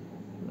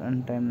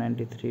 Runtime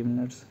 93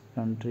 minutes.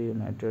 Country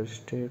United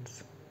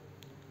States.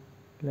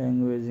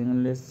 Language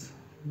English.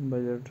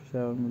 Budget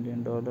 $7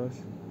 million.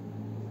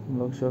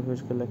 Box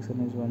office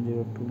collection is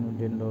 $102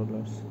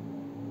 million.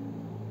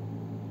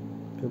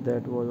 So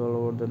that was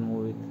all about the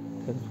movie.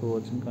 Thanks for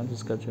watching. Please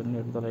subscribe channel,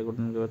 hit the like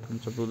button, give a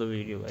thumbs up to the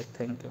video. Guys,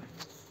 thank you.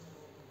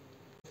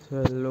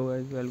 So hello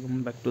guys,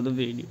 welcome back to the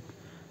video.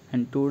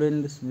 And today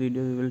in this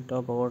video we will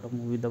talk about a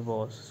movie, The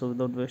Boss. So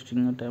without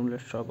wasting your time,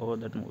 let's talk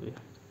about that movie.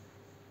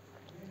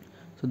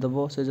 So The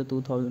Boss is a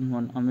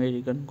 2001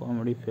 American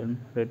comedy film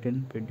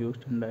written,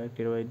 produced and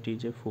directed by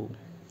DJ Fu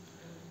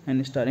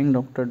and starring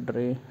Dr.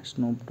 Dre,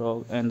 Snoop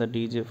Dogg and the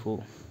DJ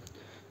Fu,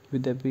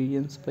 with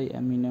appearance by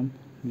Eminem,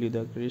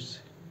 Ludacris,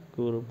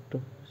 Corrupt,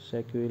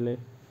 Shaquille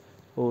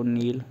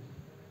O'Neal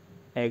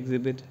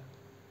exhibit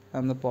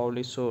and the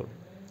Pauli Shore.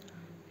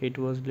 It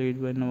was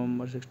released by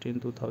November 16,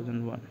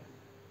 2001.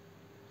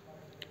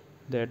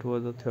 That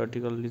was the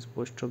theatrical release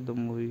poster of the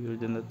movie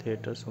used in the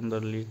theaters on the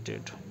release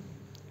date.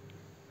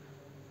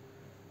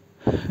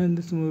 And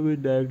this movie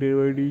directed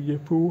by DJ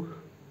Fu,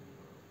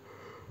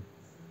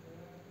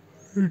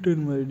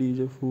 written by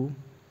DJ Fu,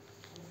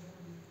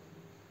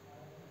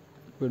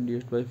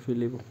 produced by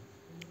Philip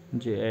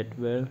J.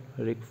 Atwell,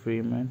 Rick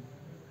Freeman,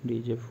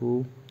 DJ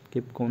Fu,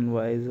 Kip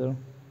Conweiser,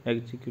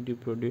 executive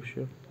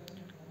producer,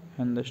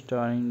 and the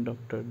starring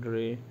Dr.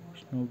 Dre,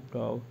 Snoop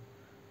Dogg,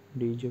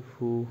 DJ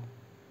Fu,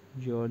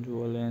 George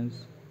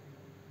Valens,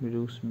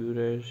 Bruce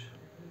Burage,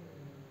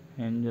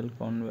 Angel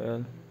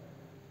Conwell,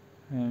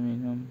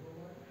 Eminem,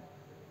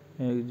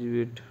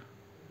 Exhibit,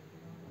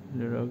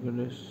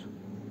 Lyrics.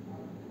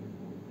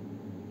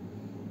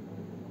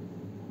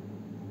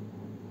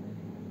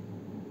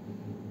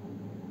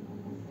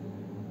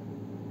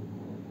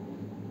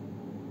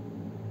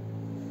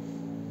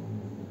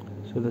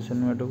 So the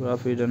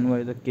cinematography is done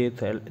by the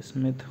Keith L.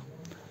 Smith,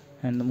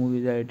 and the movie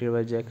is edited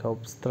by Jack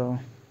Hofstra.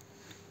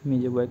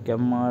 Music by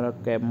Kamara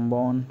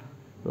Cambon.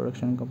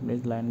 Production company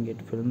is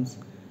Lionsgate Films.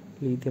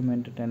 Lithium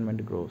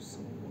Entertainment Gross.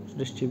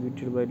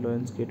 Distributed by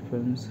Lionsgate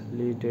Films.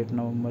 Release date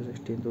November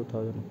 16,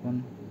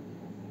 2001.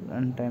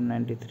 Runtime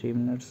 93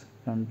 minutes.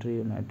 Country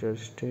United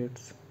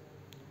States.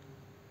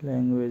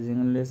 Language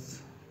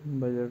English.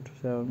 Budget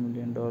 $7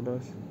 million.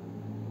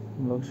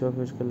 Box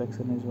office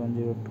collection is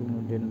 $102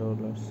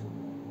 million.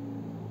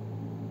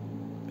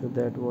 So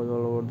that was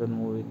all about the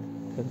movie.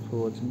 Thanks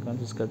for watching.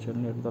 Subscribe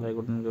channel, hit the like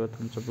button, and give a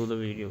thumbs up to the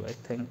video, guys.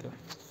 Thank you.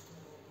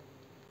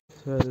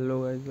 So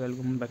hello guys,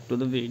 welcome back to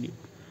the video.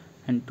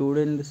 And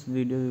today in this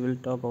video we will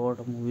talk about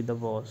a movie, The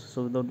Boss.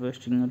 So without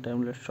wasting your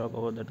time, let's talk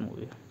about that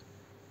movie.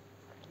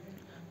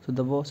 So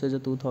The Boss is a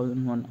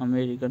 2001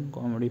 American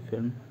comedy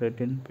film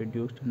written,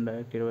 produced and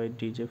directed by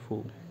DJ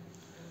Fu,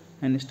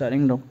 and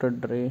starring Dr.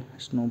 Dre,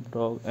 Snoop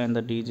Dogg and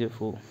the DJ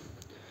Fu,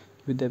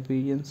 with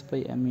appearance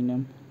by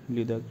Eminem,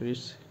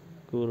 Ludacris,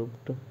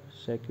 Corrupt,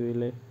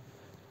 Shaquille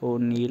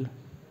O'Neal,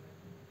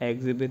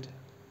 Exhibit,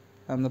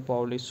 and the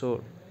Pauli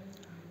Shore.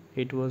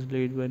 It was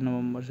released by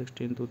November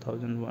 16,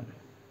 2001.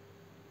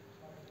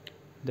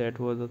 That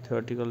was the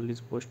theatrical release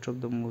poster of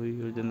the movie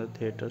used in the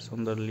theaters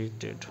on the release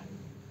date.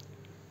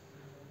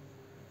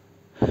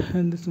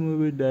 And this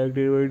movie is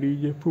directed by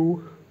DJ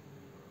Fu,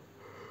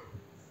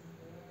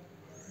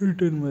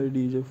 written by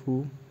DJ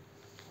Fu,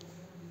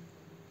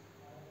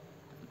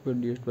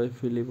 produced by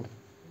Philip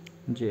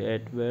J.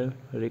 Atwell,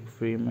 Rick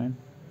Freeman,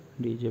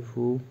 DJ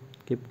Fu,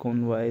 Kip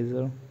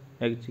Conweiser,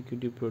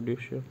 executive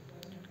producer,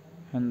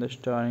 and the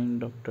starring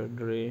Dr.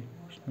 Dre,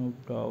 Snoop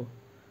Dogg,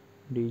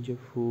 DJ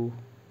Fu,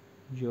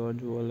 George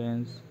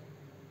Valens,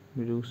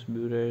 Bruce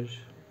Burage,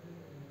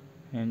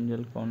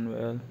 Angel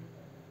Conwell,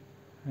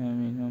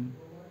 Eminem,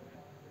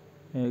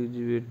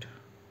 Exhibit,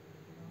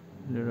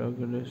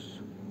 Lyrics.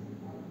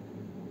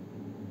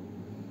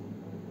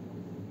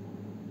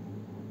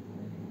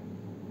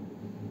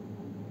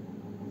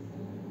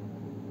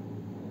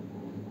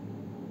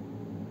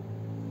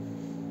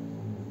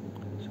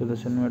 So the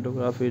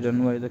cinematography is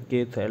done by the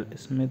Keith L.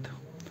 Smith,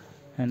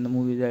 and the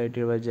movie is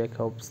edited by Jack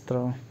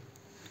Hofstra.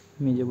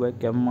 Music by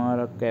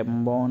Kamara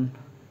Cambon.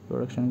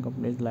 Production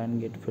company is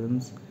Lionsgate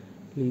Films.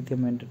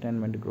 Lithium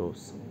Entertainment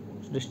Gross.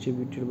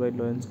 Distributed by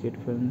Lionsgate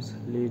Films.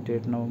 Release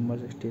date November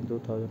 16,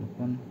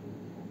 2001.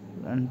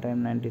 Runtime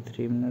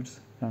 93 minutes.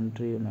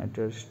 Country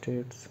United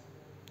States.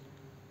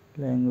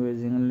 Language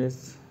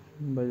English.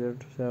 Budget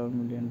 $7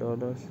 million.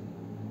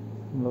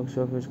 Box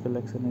office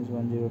collection is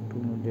 $102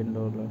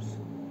 million.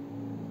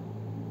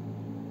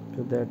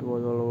 So that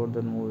was all about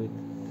the movie.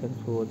 Thanks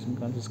for watching.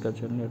 Subscribe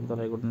channel, hit the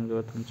like button, and give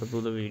a thumbs up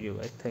to the video,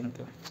 guys. Thank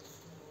you.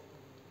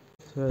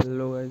 So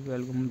hello guys,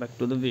 welcome back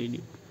to the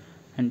video.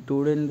 And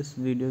today in this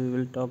video we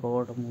will talk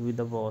about a movie,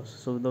 The Boss.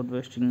 So without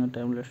wasting your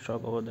time, let's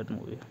talk about that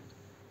movie.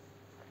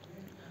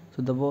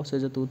 So The Boss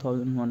is a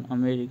 2001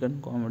 American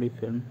comedy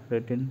film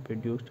written,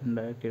 produced and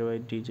directed by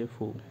DJ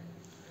Fu,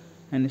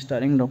 and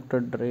starring Dr.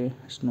 Dre,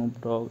 Snoop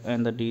Dogg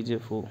and the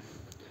DJ Fu,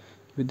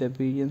 with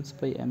appearance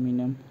by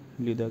Eminem,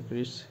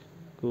 Ludacris,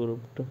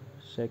 Corrupt,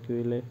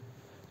 Shaquille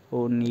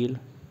O'Neal,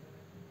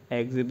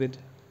 Exhibit,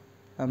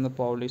 and the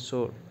Pauli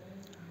Shore.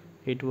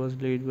 It was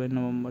released by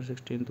November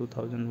 16,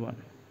 2001.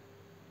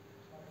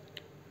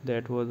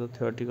 That was the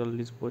theatrical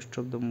release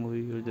poster of the movie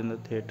used in the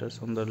theaters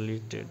on the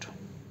release date.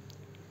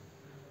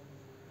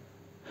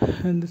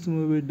 And this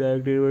movie is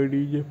directed by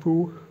DJ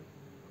Fu,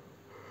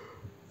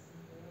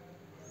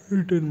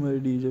 written by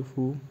DJ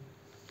Fu,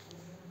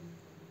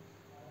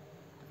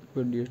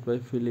 produced by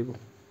Philip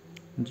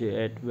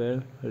J.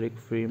 Atwell, Rick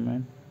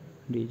Freeman,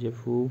 DJ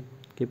Fu,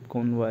 Kip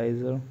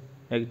Conweiser,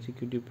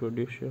 executive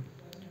producer,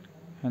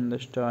 and the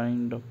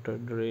starring Dr.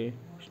 Dre,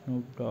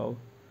 Snoop Dogg,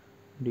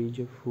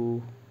 DJ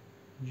Fu,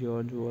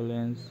 George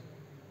Valens,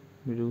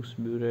 Bruce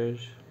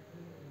Burage,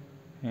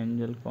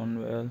 Angel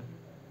Conwell,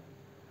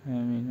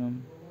 Eminem,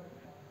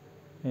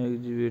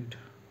 Exhibit,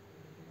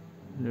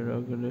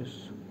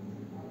 Lyrics.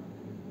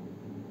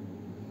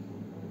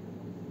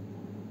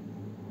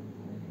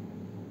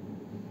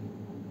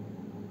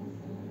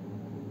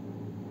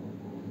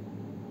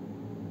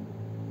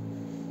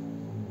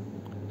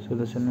 So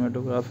the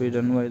cinematography is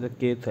done by the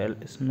Keith L.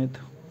 Smith,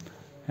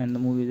 and the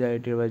movie is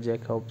edited by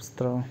Jack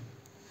Hofstra.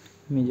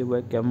 Music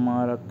by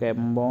Kamara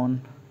Cambon.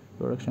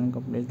 Production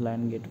company is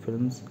Lionsgate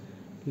Films.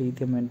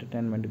 Lithium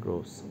Entertainment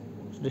Gross.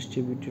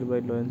 Distributed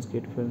by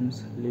Lionsgate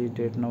Films. Release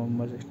date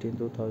November 16,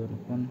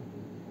 2001.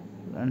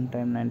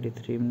 Runtime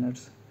 93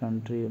 minutes.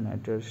 Country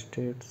United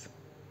States.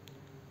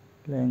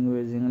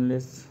 Language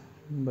English.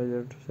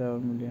 Budget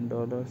 $7 million.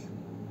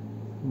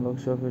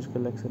 Box office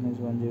collection is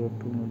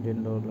 $102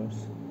 million.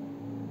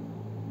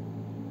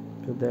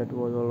 So that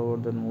was all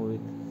about the movie.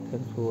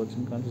 Thanks for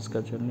watching.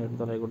 Consider channel, hit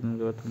the like button,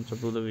 give a thumbs up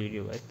to the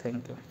video. Guys,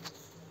 thank you.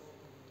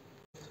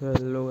 So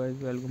hello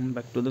guys, welcome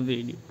back to the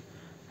video.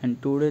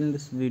 And today in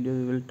this video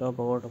we will talk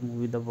about a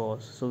movie, The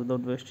Boss. So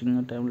without wasting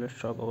your time,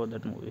 let's talk about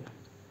that movie.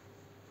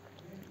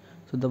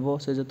 So The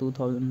Boss is a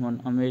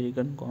 2001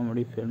 American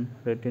comedy film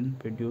written,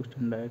 produced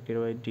and directed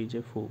by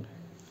DJ Fu,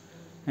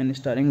 and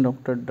starring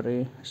Dr.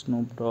 Dre,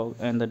 Snoop Dogg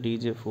and the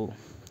DJ Fu,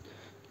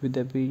 with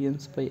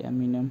appearance by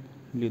Eminem,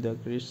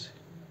 Ludacris,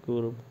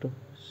 Corrupt,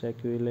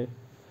 Shaquille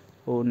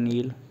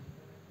O'Neal,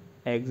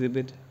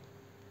 Exhibit,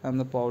 and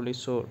the Pauly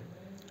Shore.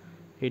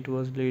 It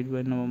was released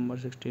by November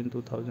 16,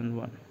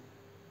 2001.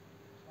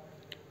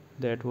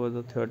 That was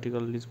the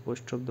theatrical release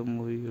poster of the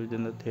movie used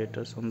in the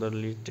theaters on the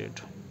release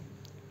date.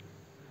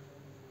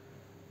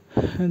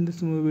 And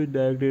this movie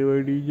directed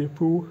by DJ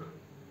Fu,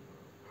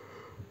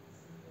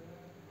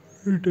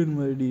 written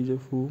by DJ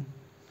Fu,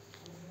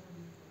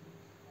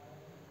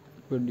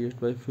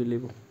 produced by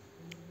Philip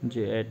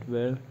J.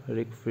 Atwell,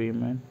 Rick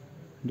Freeman,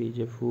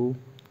 DJ Fu,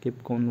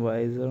 Kip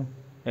Conweiser,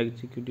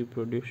 executive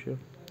producer,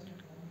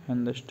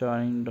 and the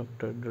starring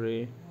Dr.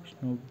 Dre,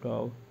 Snoop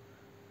Dogg,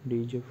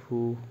 DJ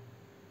Fu,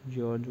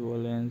 George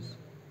Valens,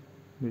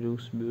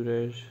 Bruce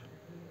Burage,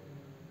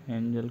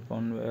 Angel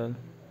Conwell,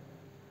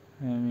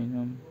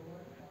 Eminem,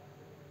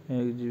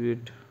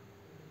 Exhibit,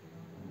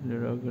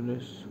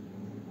 Ludacris.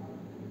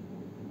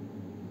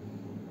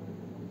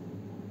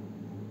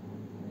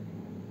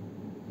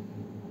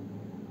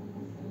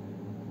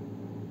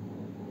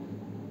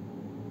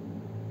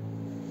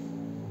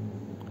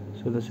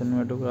 So the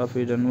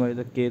cinematography is done by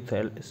the Keith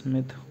L.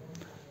 Smith,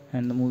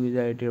 and the movie is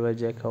edited by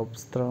Jack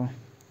Hofstra.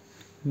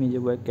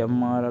 Music by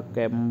Kamara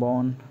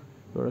Cambon.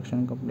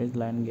 Production company is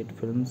Lionsgate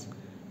Films.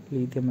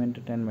 Lithium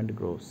Entertainment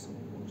Gross.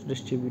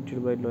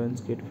 Distributed by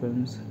Lionsgate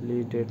Films.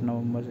 Release date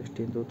November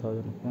 16,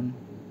 2001.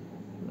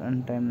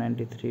 Runtime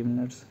 93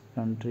 minutes.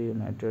 Country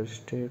United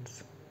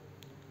States.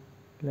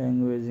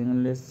 Language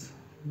English.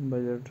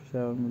 Budget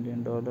 $7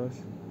 million.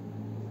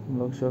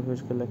 Box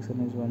office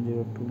collection is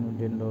 $102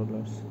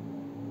 million.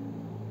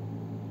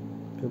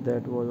 So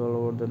that was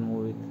all about the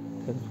movie.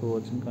 Thanks for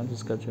watching.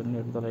 Consider channel,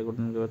 hit the like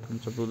button, give a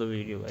thumbs up to the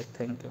video. Guys,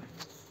 thank you.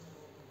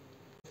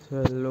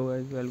 So hello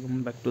guys,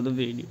 welcome back to the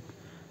video.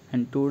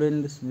 And today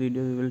in this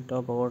video we will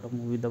talk about a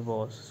movie, The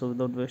Boss. So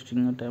without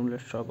wasting your time,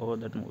 let's talk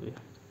about that movie.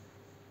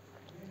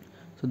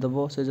 So The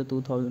Boss is a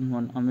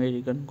 2001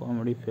 American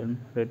comedy film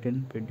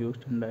written,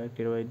 produced and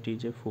directed by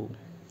DJ Fu,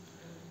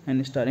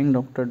 and starring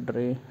Dr.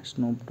 Dre,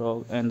 Snoop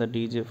Dogg and the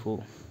DJ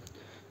Fu,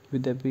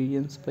 with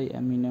appearance by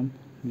Eminem,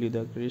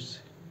 Ludacris,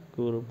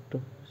 Corrupt,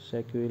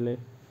 Shaquille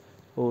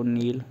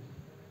O'Neal,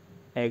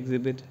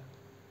 Exhibit,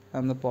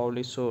 and the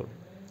Pauly Shore.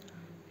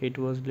 It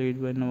was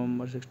released by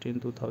November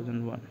 16,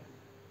 2001.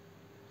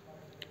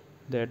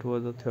 That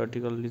was the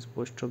theatrical release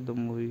poster of the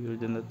movie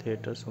used in the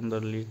theaters on the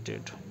release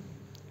date.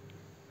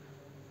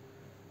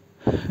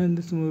 And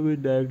this movie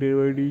directed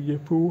by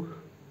DJ Fu,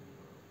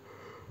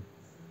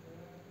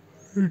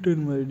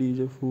 written by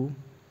DJ Fu,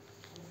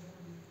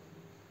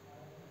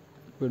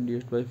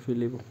 produced by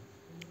Philip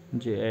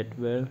J.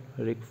 Atwell,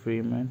 Rick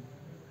Freeman,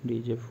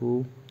 DJ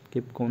Fu,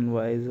 Kip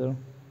Conweiser,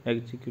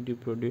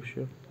 executive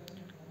producer,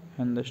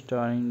 and the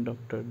starring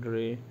Dr.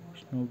 Dre,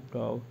 Snoop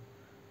Dogg,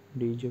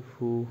 DJ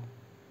Fu,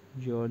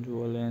 George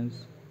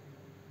Valens,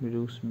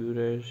 Bruce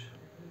Burage,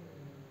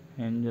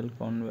 Angel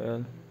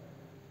Conwell,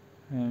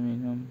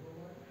 Eminem,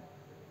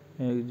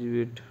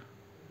 Exhibit,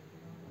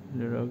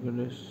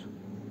 Ludacris.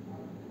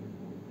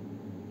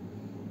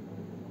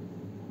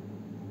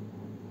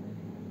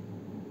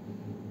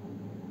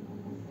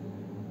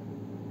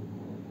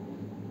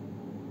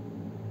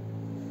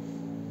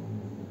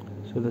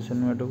 So the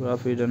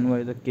cinematography is done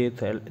by the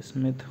Keith L.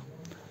 Smith,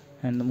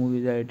 and the movie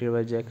is edited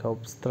by Jack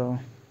Hofstra.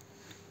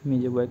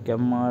 Music by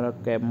Kamara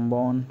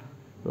Cambon.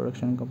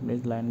 Production company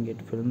is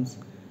Lionsgate Films.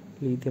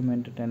 Lithium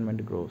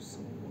Entertainment Gross.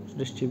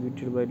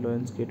 Distributed by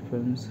Lionsgate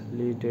Films.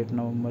 Release date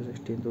November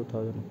 16,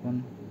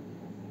 2001.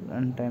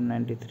 Runtime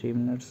 93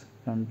 minutes.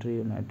 Country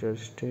United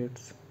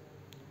States.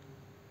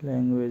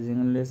 Language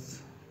English.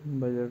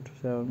 Budget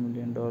 $7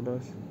 million.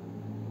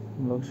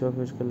 Box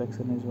office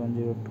collection is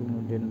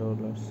 $102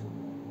 million.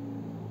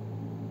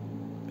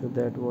 So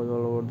that was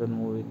all about the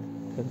movie.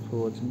 Thanks for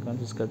watching.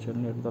 Consider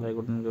channel, hit the like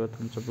button, give a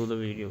thumbs up to the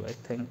video. Guys,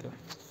 thank you.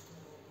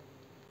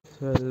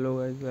 So hello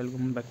guys,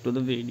 welcome back to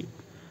the video.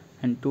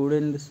 And today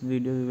in this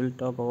video we will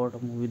talk about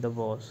a movie, The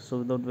Boss. So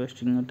without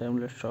wasting your time,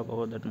 let's talk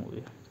about that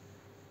movie.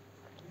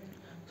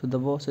 So The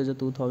Boss is a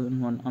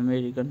 2001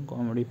 American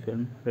comedy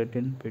film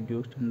written,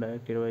 produced and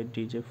directed by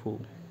DJ Fu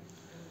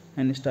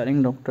and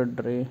starring Dr.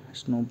 Dre,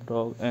 Snoop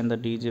Dogg and the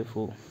DJ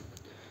Fu,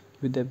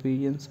 with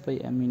appearance by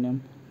Eminem,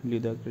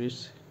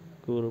 Ludacris,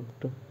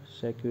 Kurupt,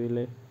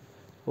 Shaquille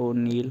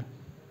O'Neal,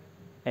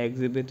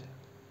 Exhibit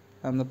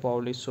and the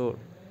Pauly Shore.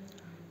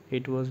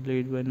 It was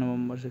released by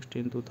November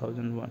 16,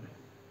 2001.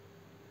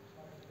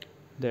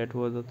 That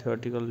was the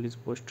theatrical release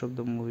poster of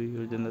the movie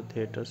used in the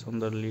theaters on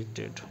the release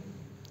date.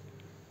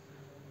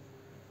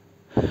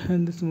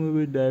 And this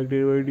movie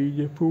directed by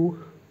DJ Fu,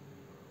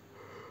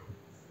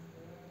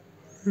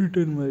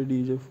 written by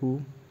DJ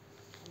Fu,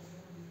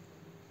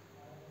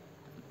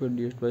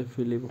 produced by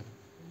Philip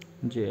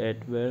J.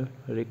 Atwell,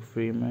 Rick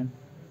Freeman,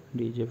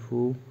 DJ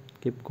Fu,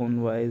 Kip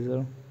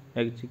Conwiser,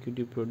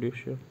 executive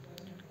producer,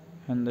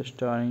 and the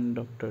starring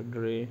Dr.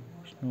 Dre,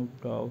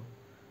 Snoop Dogg,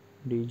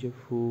 DJ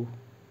Fu,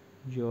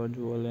 George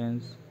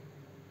Valens,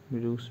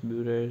 Bruce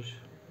Burage,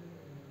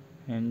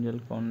 Angel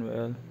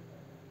Conwell,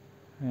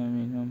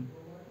 Eminem,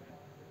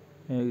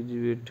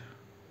 Exhibit,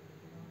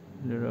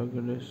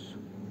 Ludacris.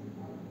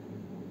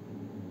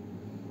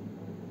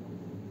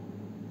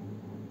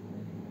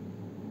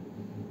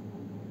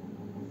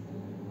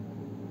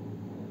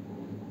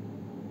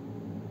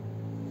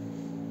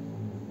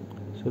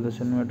 So the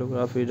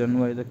cinematography is done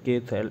by the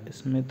Keith L.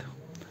 Smith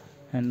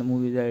and the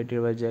movie is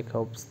edited by Jack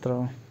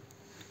Hofstra.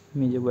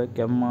 Music by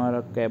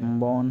Kamara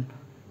Cambon.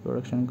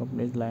 Production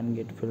company is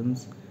Lionsgate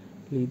Films.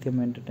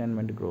 Lithium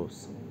Entertainment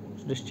Gross.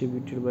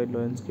 Distributed by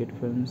Lionsgate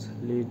Films.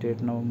 Release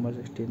date November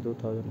 16,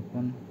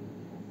 2001.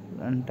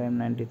 Runtime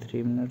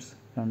 93 minutes.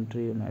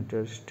 Country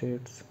United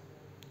States.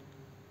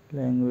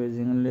 Language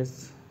English.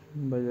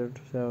 Budget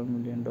 $7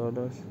 million.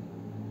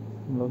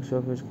 Box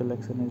office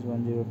collection is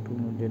 $102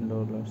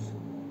 million.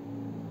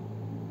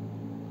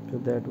 So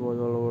that was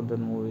all about the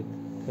movie.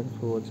 Thanks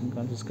for watching.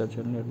 Consider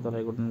channel, hit the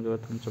like button, give a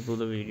thumbs up to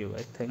the video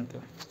guys. Thank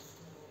you.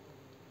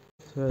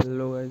 So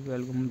hello guys,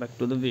 welcome back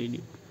to the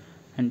video.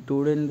 And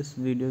today in this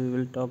video we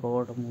will talk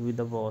about a movie,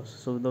 The Boss.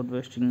 So without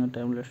wasting your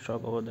time, let's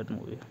talk about that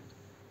movie.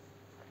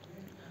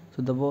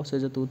 So The Boss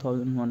is a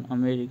 2001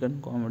 American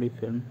comedy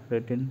film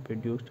written,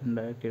 produced and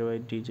directed by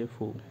DJ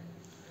Fu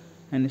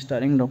and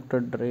starring Dr.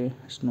 Dre,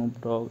 Snoop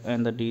Dogg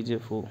and the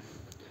DJ Fu,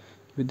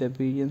 with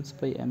appearance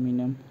by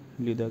Eminem,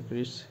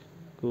 Ludacris,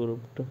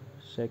 Kurupt,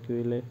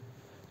 Shaquille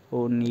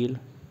O'Neal,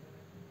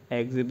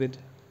 Exhibit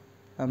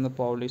and the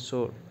Pauly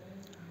Shore.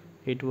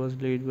 It was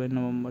released by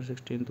November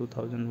 16,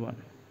 2001.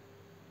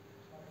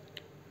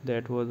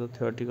 That was the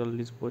theatrical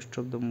release poster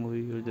of the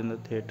movie used in the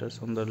theaters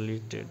on the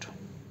release date.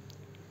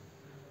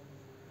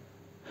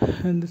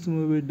 And this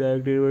movie is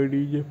directed by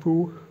DJ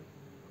Fu,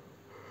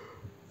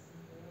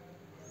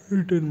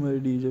 written by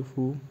DJ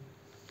Fu,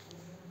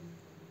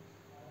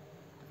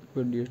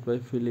 produced by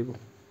Philip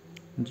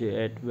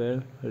J.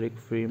 Atwell, Rick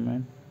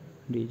Freeman,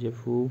 DJ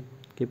Fu,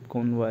 Kip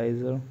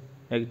Conwiser,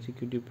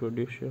 executive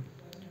producer,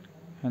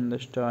 and the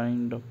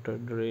starring Dr.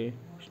 Dre,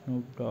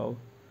 Snoop Dogg,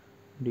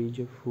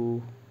 DJ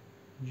Fu,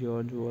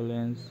 George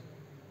Valens,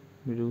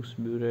 Bruce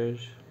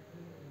Burage,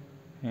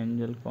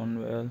 Angel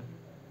Conwell,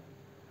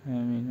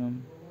 Eminem,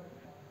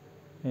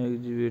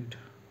 Exhibit,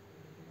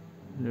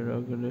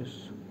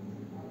 Ludacris.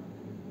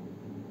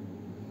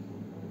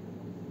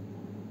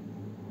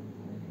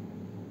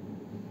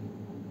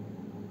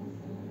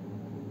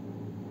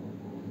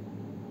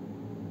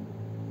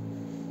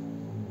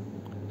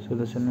 So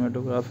the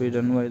cinematography is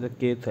done by the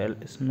Keith L.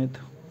 Smith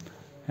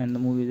and the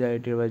movie is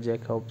edited by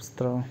Jack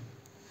Hofstra.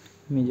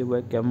 Music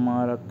by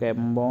Kamara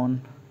Cambon.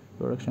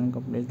 Production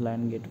company is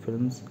Lionsgate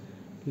Films.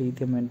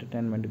 Lithium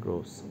Entertainment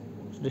Gross.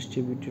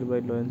 Distributed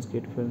by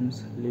Lionsgate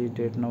Films. Release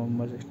date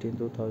November 16,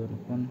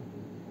 2001.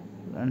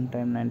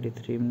 Runtime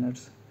 93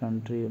 minutes.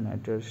 Country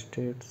United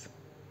States.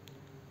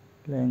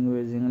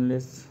 Language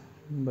English.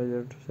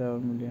 Budget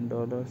 $7 million.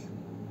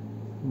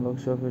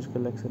 Box office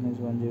collection is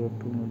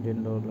 $102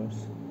 million.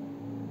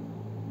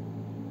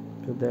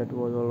 So that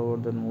was all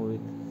about the movie.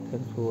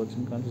 Thanks for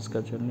watching.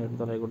 Consider channel, hit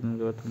the like button,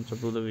 give a thumbs up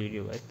to the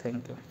video guys.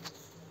 Thank you.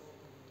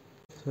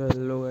 So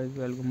hello guys,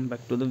 welcome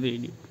back to the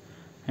video.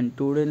 And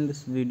today in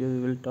this video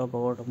we will talk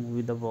about a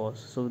movie, The Boss.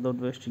 So without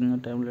wasting your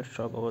time, let's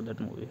talk about that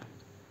movie.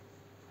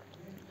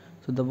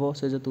 So The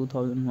Boss is a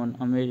 2001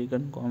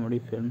 American comedy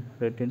film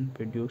written,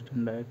 produced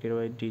and directed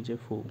by DJ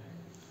Fu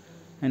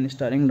and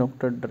starring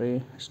Dr.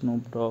 Dre,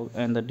 Snoop Dogg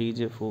and the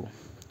DJ Fu,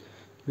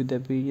 with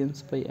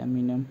appearance by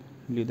Eminem,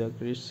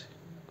 Ludacris,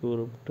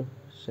 Kurupt,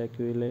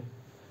 Shaquille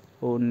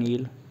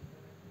O'Neal,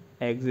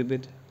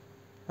 Exhibit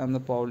and the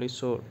Pauly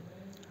Shore.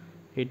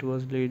 It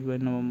was released by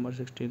November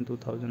 16,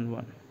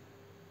 2001.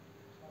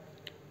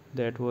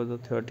 That was the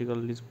theatrical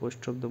release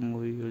poster of the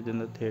movie used in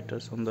the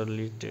theaters on the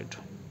release date.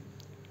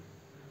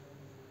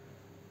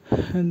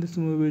 And this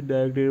movie is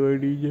directed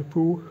by DJ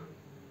Fu,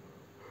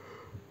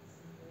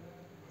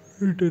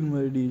 written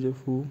by DJ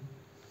Fu,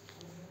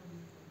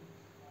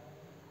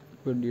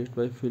 produced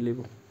by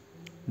Philip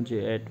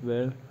J.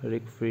 Atwell,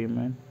 Rick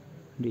Freeman,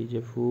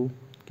 DJ Fu,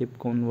 Kip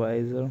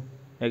Conwiser,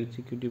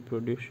 executive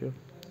producer,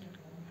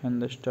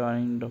 and the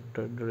starring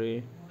Dr.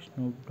 Dre,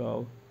 Snoop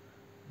Dogg,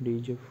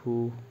 DJ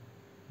Fu,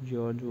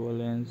 George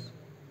Valens,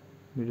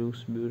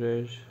 Bruce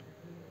Burage,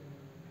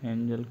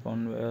 Angel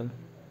Conwell,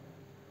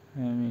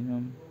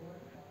 Eminem,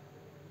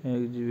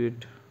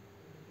 Exhibit,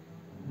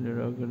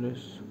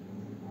 Lyrics.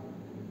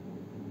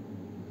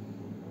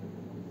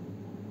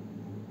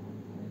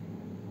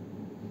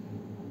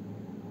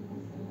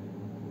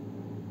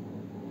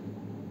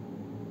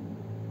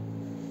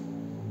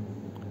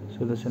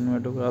 So the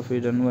cinematography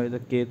is done by the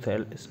Keith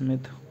L.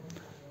 Smith,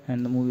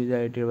 and the movie is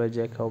edited by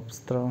Jack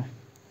Hofstra.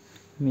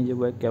 Music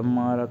by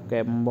Kamara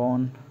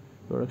Cambon.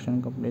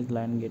 Production companies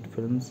Lionsgate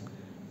Films,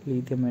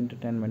 Lithium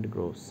Entertainment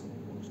Gross.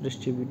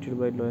 Distributed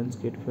by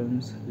Lionsgate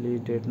Films.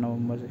 Release date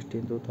November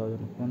 16,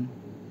 2001.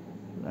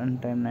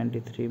 Runtime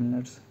 93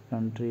 minutes.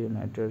 Country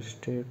United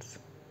States.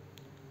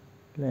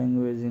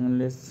 Language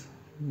English.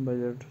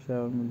 Budget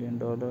 $7 million.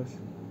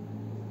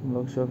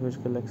 Box office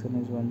collection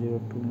is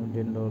 $102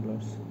 million.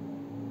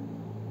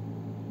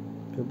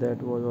 So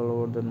that was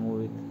all about the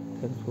movie.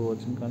 Thanks for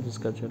watching.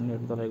 Subscribe channel,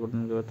 hit the like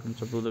button, give a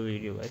thumbs up to the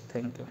video, guys.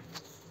 Thank you.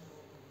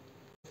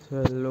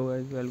 So hello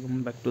guys,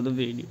 welcome back to the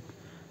video.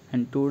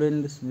 And today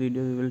in this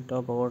video we will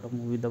talk about a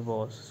movie, The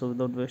Boss. So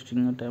without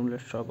wasting your time,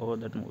 let's talk about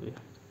that movie.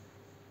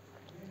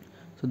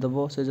 So The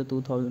Boss is a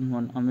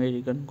 2001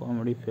 American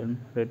comedy film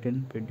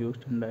written,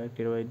 produced and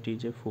directed by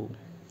DJ Fu,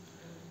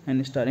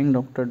 and starring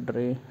Dr.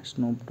 Dre,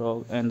 Snoop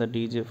Dogg and the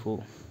DJ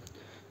Fu,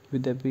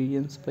 with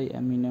appearance by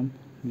Eminem,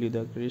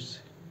 Ludacris,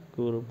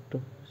 Corrupt,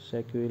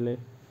 Shaquille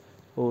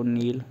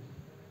O'Neal,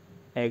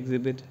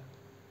 Exhibit,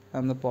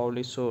 and the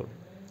Pauly Shore.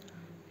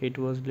 It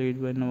was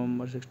released by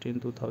November 16,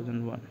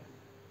 2001.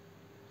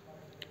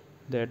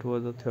 That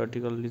was the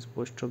theatrical release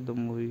poster of the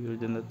movie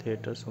used in the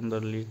theaters on the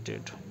release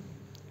date.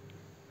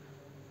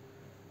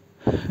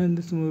 And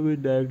this movie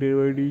directed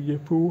by DJ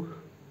Fu,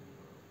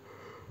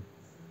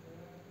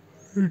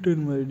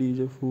 written by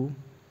DJ Fu,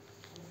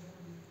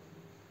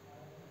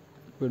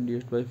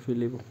 produced by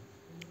Philip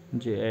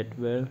J.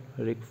 Atwell,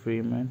 Rick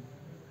Freeman,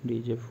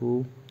 DJ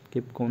Fu,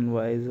 Kip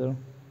Conweiser,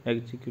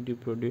 executive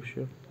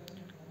producer,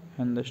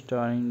 and the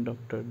starring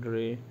Dr.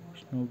 Dre,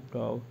 Snoop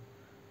Dogg,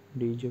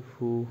 DJ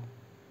Fu,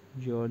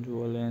 George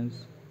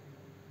Valens,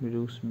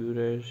 Bruce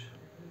Burage,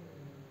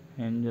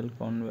 Angel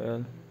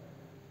Conwell,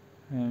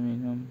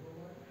 Eminem,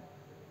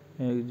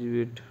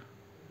 Exhibit,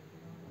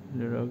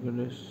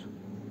 Lyrics.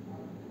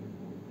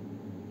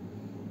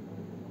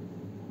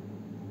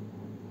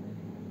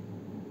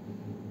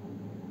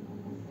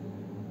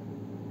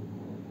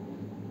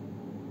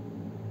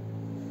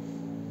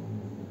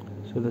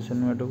 So the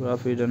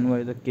cinematography is done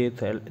by the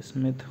Keith L.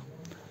 Smith,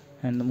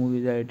 and the movie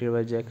is edited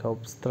by Jack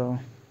Hofstra.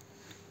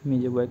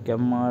 Music by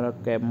Kamara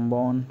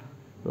Cambon.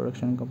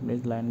 Production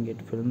companies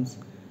Lionsgate Films,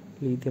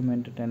 Lithium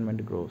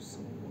Entertainment Gross.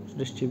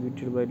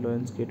 Distributed by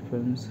Lionsgate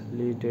Films.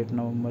 Release date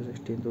November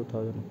 16,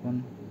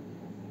 2001.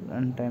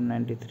 Runtime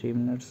 93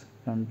 minutes.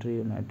 Country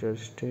United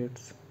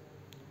States.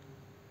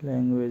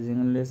 Language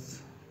English.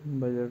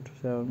 Budget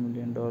 $7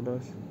 million.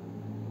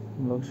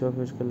 Box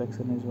office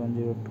collection is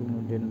 $102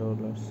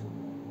 million.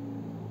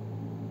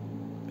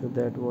 So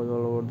that was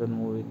all about the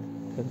movie.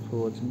 Thanks for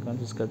watching.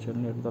 Subscribe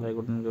channel, hit the like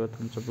button, give a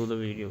thumbs up to the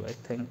video, guys.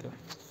 Thank you.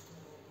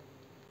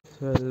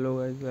 So hello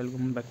guys,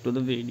 welcome back to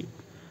the video.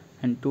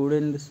 And today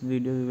in this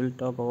video we will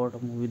talk about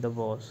a movie, The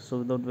Boss. So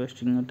without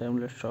wasting your time,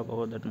 let's talk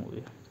about that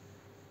movie.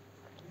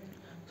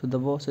 So The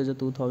Boss is a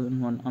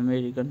 2001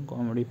 American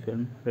comedy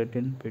film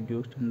written,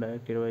 produced and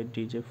directed by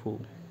DJ Fu,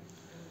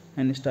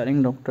 and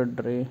starring Dr.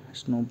 Dre,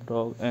 Snoop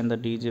Dogg and the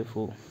DJ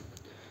Fu,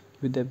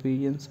 with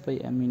appearance by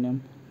Eminem,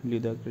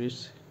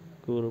 Ludacris,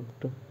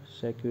 Corrupt,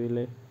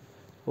 Shaquille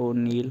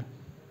O'Neal,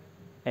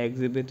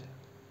 Exhibit,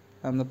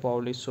 and the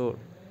Pauly Shore.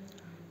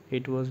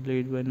 It was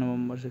released by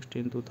November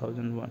 16,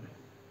 2001.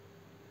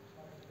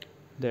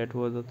 That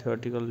was the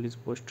theatrical release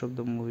poster of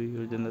the movie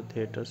used in the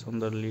theaters on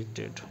the release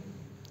date.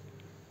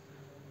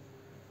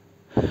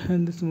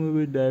 And this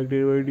movie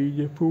directed by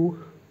DJ Fu,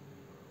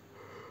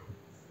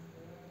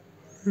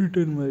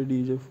 written by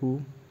DJ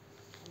Fu,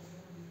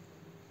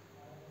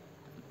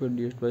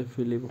 produced by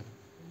Philip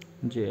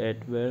J.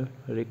 Atwell,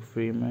 Rick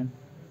Freeman,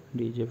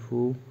 DJ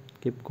Fu,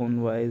 Kip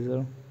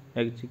Conweiser,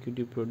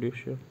 executive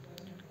producer,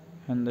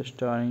 and the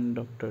starring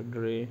Dr.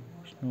 Dre,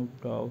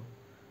 Snoop Dogg,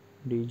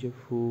 DJ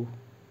Fu,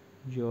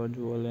 George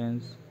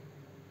Valens,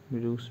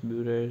 Bruce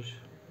Burage,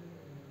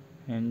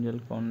 Angel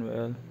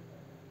Conwell,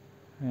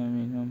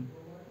 Eminem,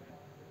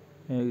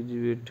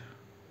 Exhibit,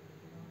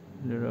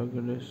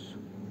 Lyrics.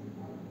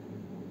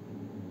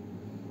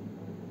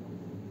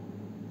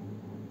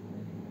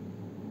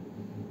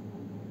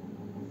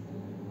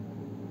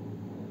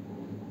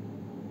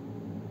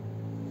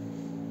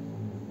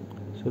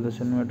 So the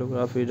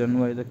cinematography is done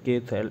by the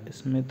Keith L.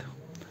 Smith,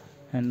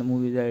 and the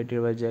movie is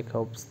edited by Jack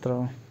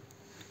Hofstra.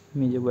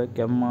 Music by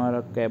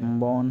Kamara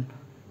Cambon.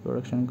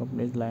 Production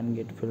companies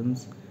Lionsgate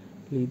Films,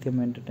 Lithium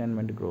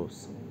Entertainment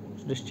Gross.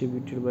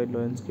 Distributed by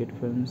Lionsgate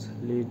Films.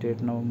 Release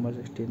date November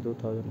 16,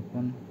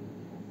 2001.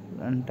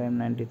 Runtime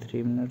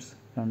 93 minutes.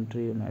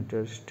 Country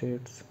United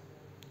States.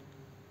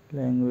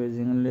 Language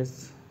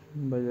English.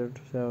 Budget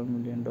 $7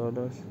 million.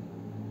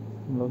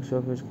 Box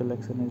office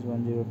collection is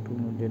 $102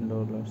 million.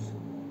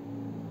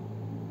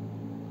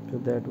 So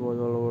that was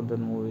all about the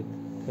movie.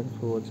 Thanks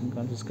for watching.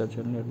 Can't subscribe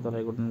channel, hit the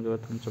like button, give a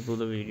thumbs up to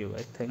the video.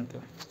 Guys, thank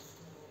you.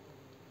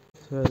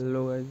 So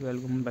hello guys,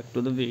 welcome back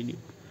to the video.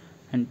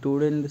 And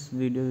today in this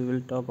video we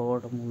will talk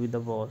about a movie, The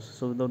Boss.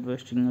 So without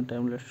wasting your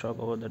time, let's talk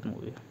about that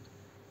movie.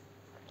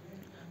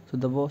 So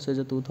The Boss is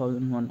a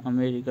 2001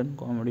 American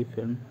comedy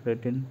film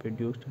written,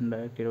 produced and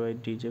directed by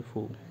DJ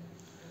Fu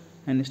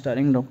and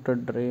starring Dr.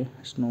 Dre,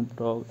 Snoop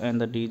Dogg and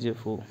the DJ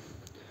Fu,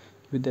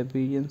 with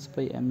appearance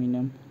by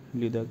Eminem,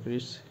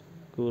 Ludacris,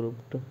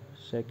 Corrupt,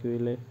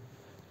 Shaquille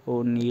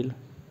O'Neal,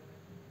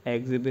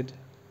 Exhibit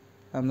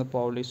and the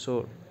Pauly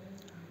Shore.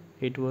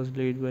 It was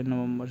released by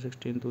November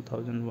 16,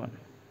 2001.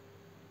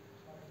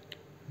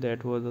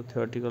 That was the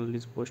theatrical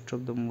release poster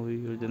of the movie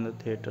used in the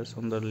theaters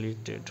on the release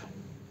date.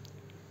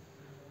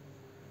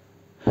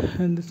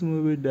 And this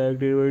movie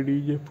directed by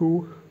DJ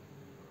Fu,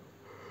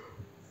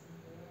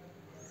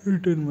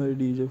 written by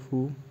DJ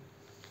Fu,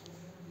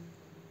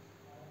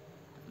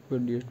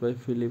 produced by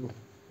Philip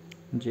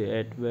J.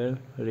 Atwell,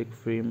 Rick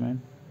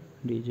Freeman,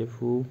 DJ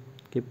Fu,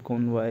 Kip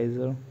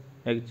Conwiser,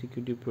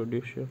 executive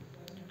producer,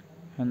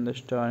 and the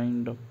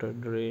starring Dr.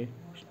 Dre,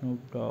 Snoop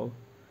Dogg,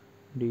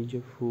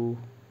 DJ Fu,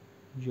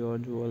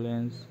 George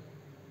Valens,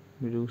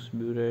 Bruce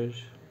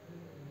Burrage,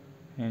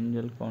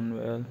 Angel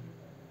Conwell,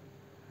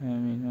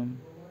 Eminem,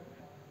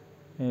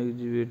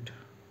 Exhibit,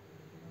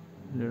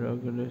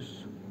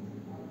 Ludacris.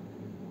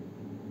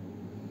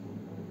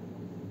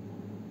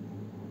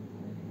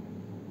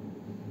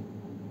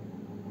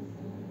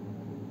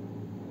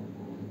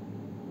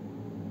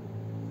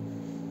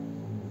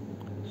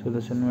 So the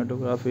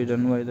cinematography is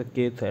done by the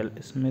Keith L.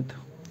 Smith,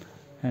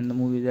 and the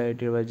movie is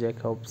edited by Jack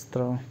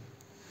Hofstra.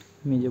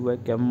 Music by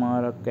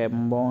Kamara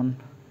Cambon.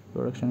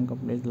 Production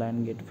companies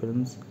Lionsgate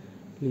Films,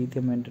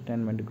 Lithium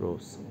Entertainment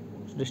Gross.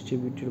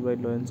 Distributed by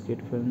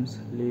Lionsgate Films.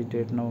 Release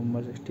date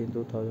November 16,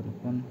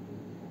 2001.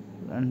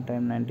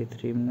 Runtime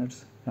 93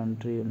 minutes.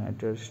 Country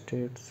United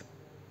States.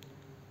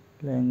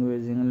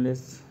 Language English.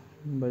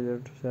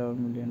 Budget $7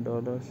 million.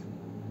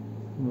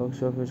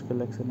 Box office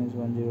collection is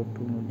 $102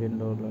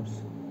 million.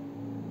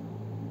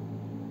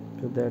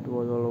 So that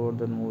was all about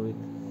the movie.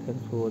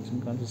 Thanks for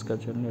watching. Can't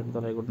subscribe channel, hit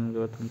the like button,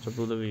 give a thumbs up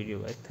to the video.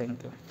 Guys,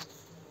 thank you.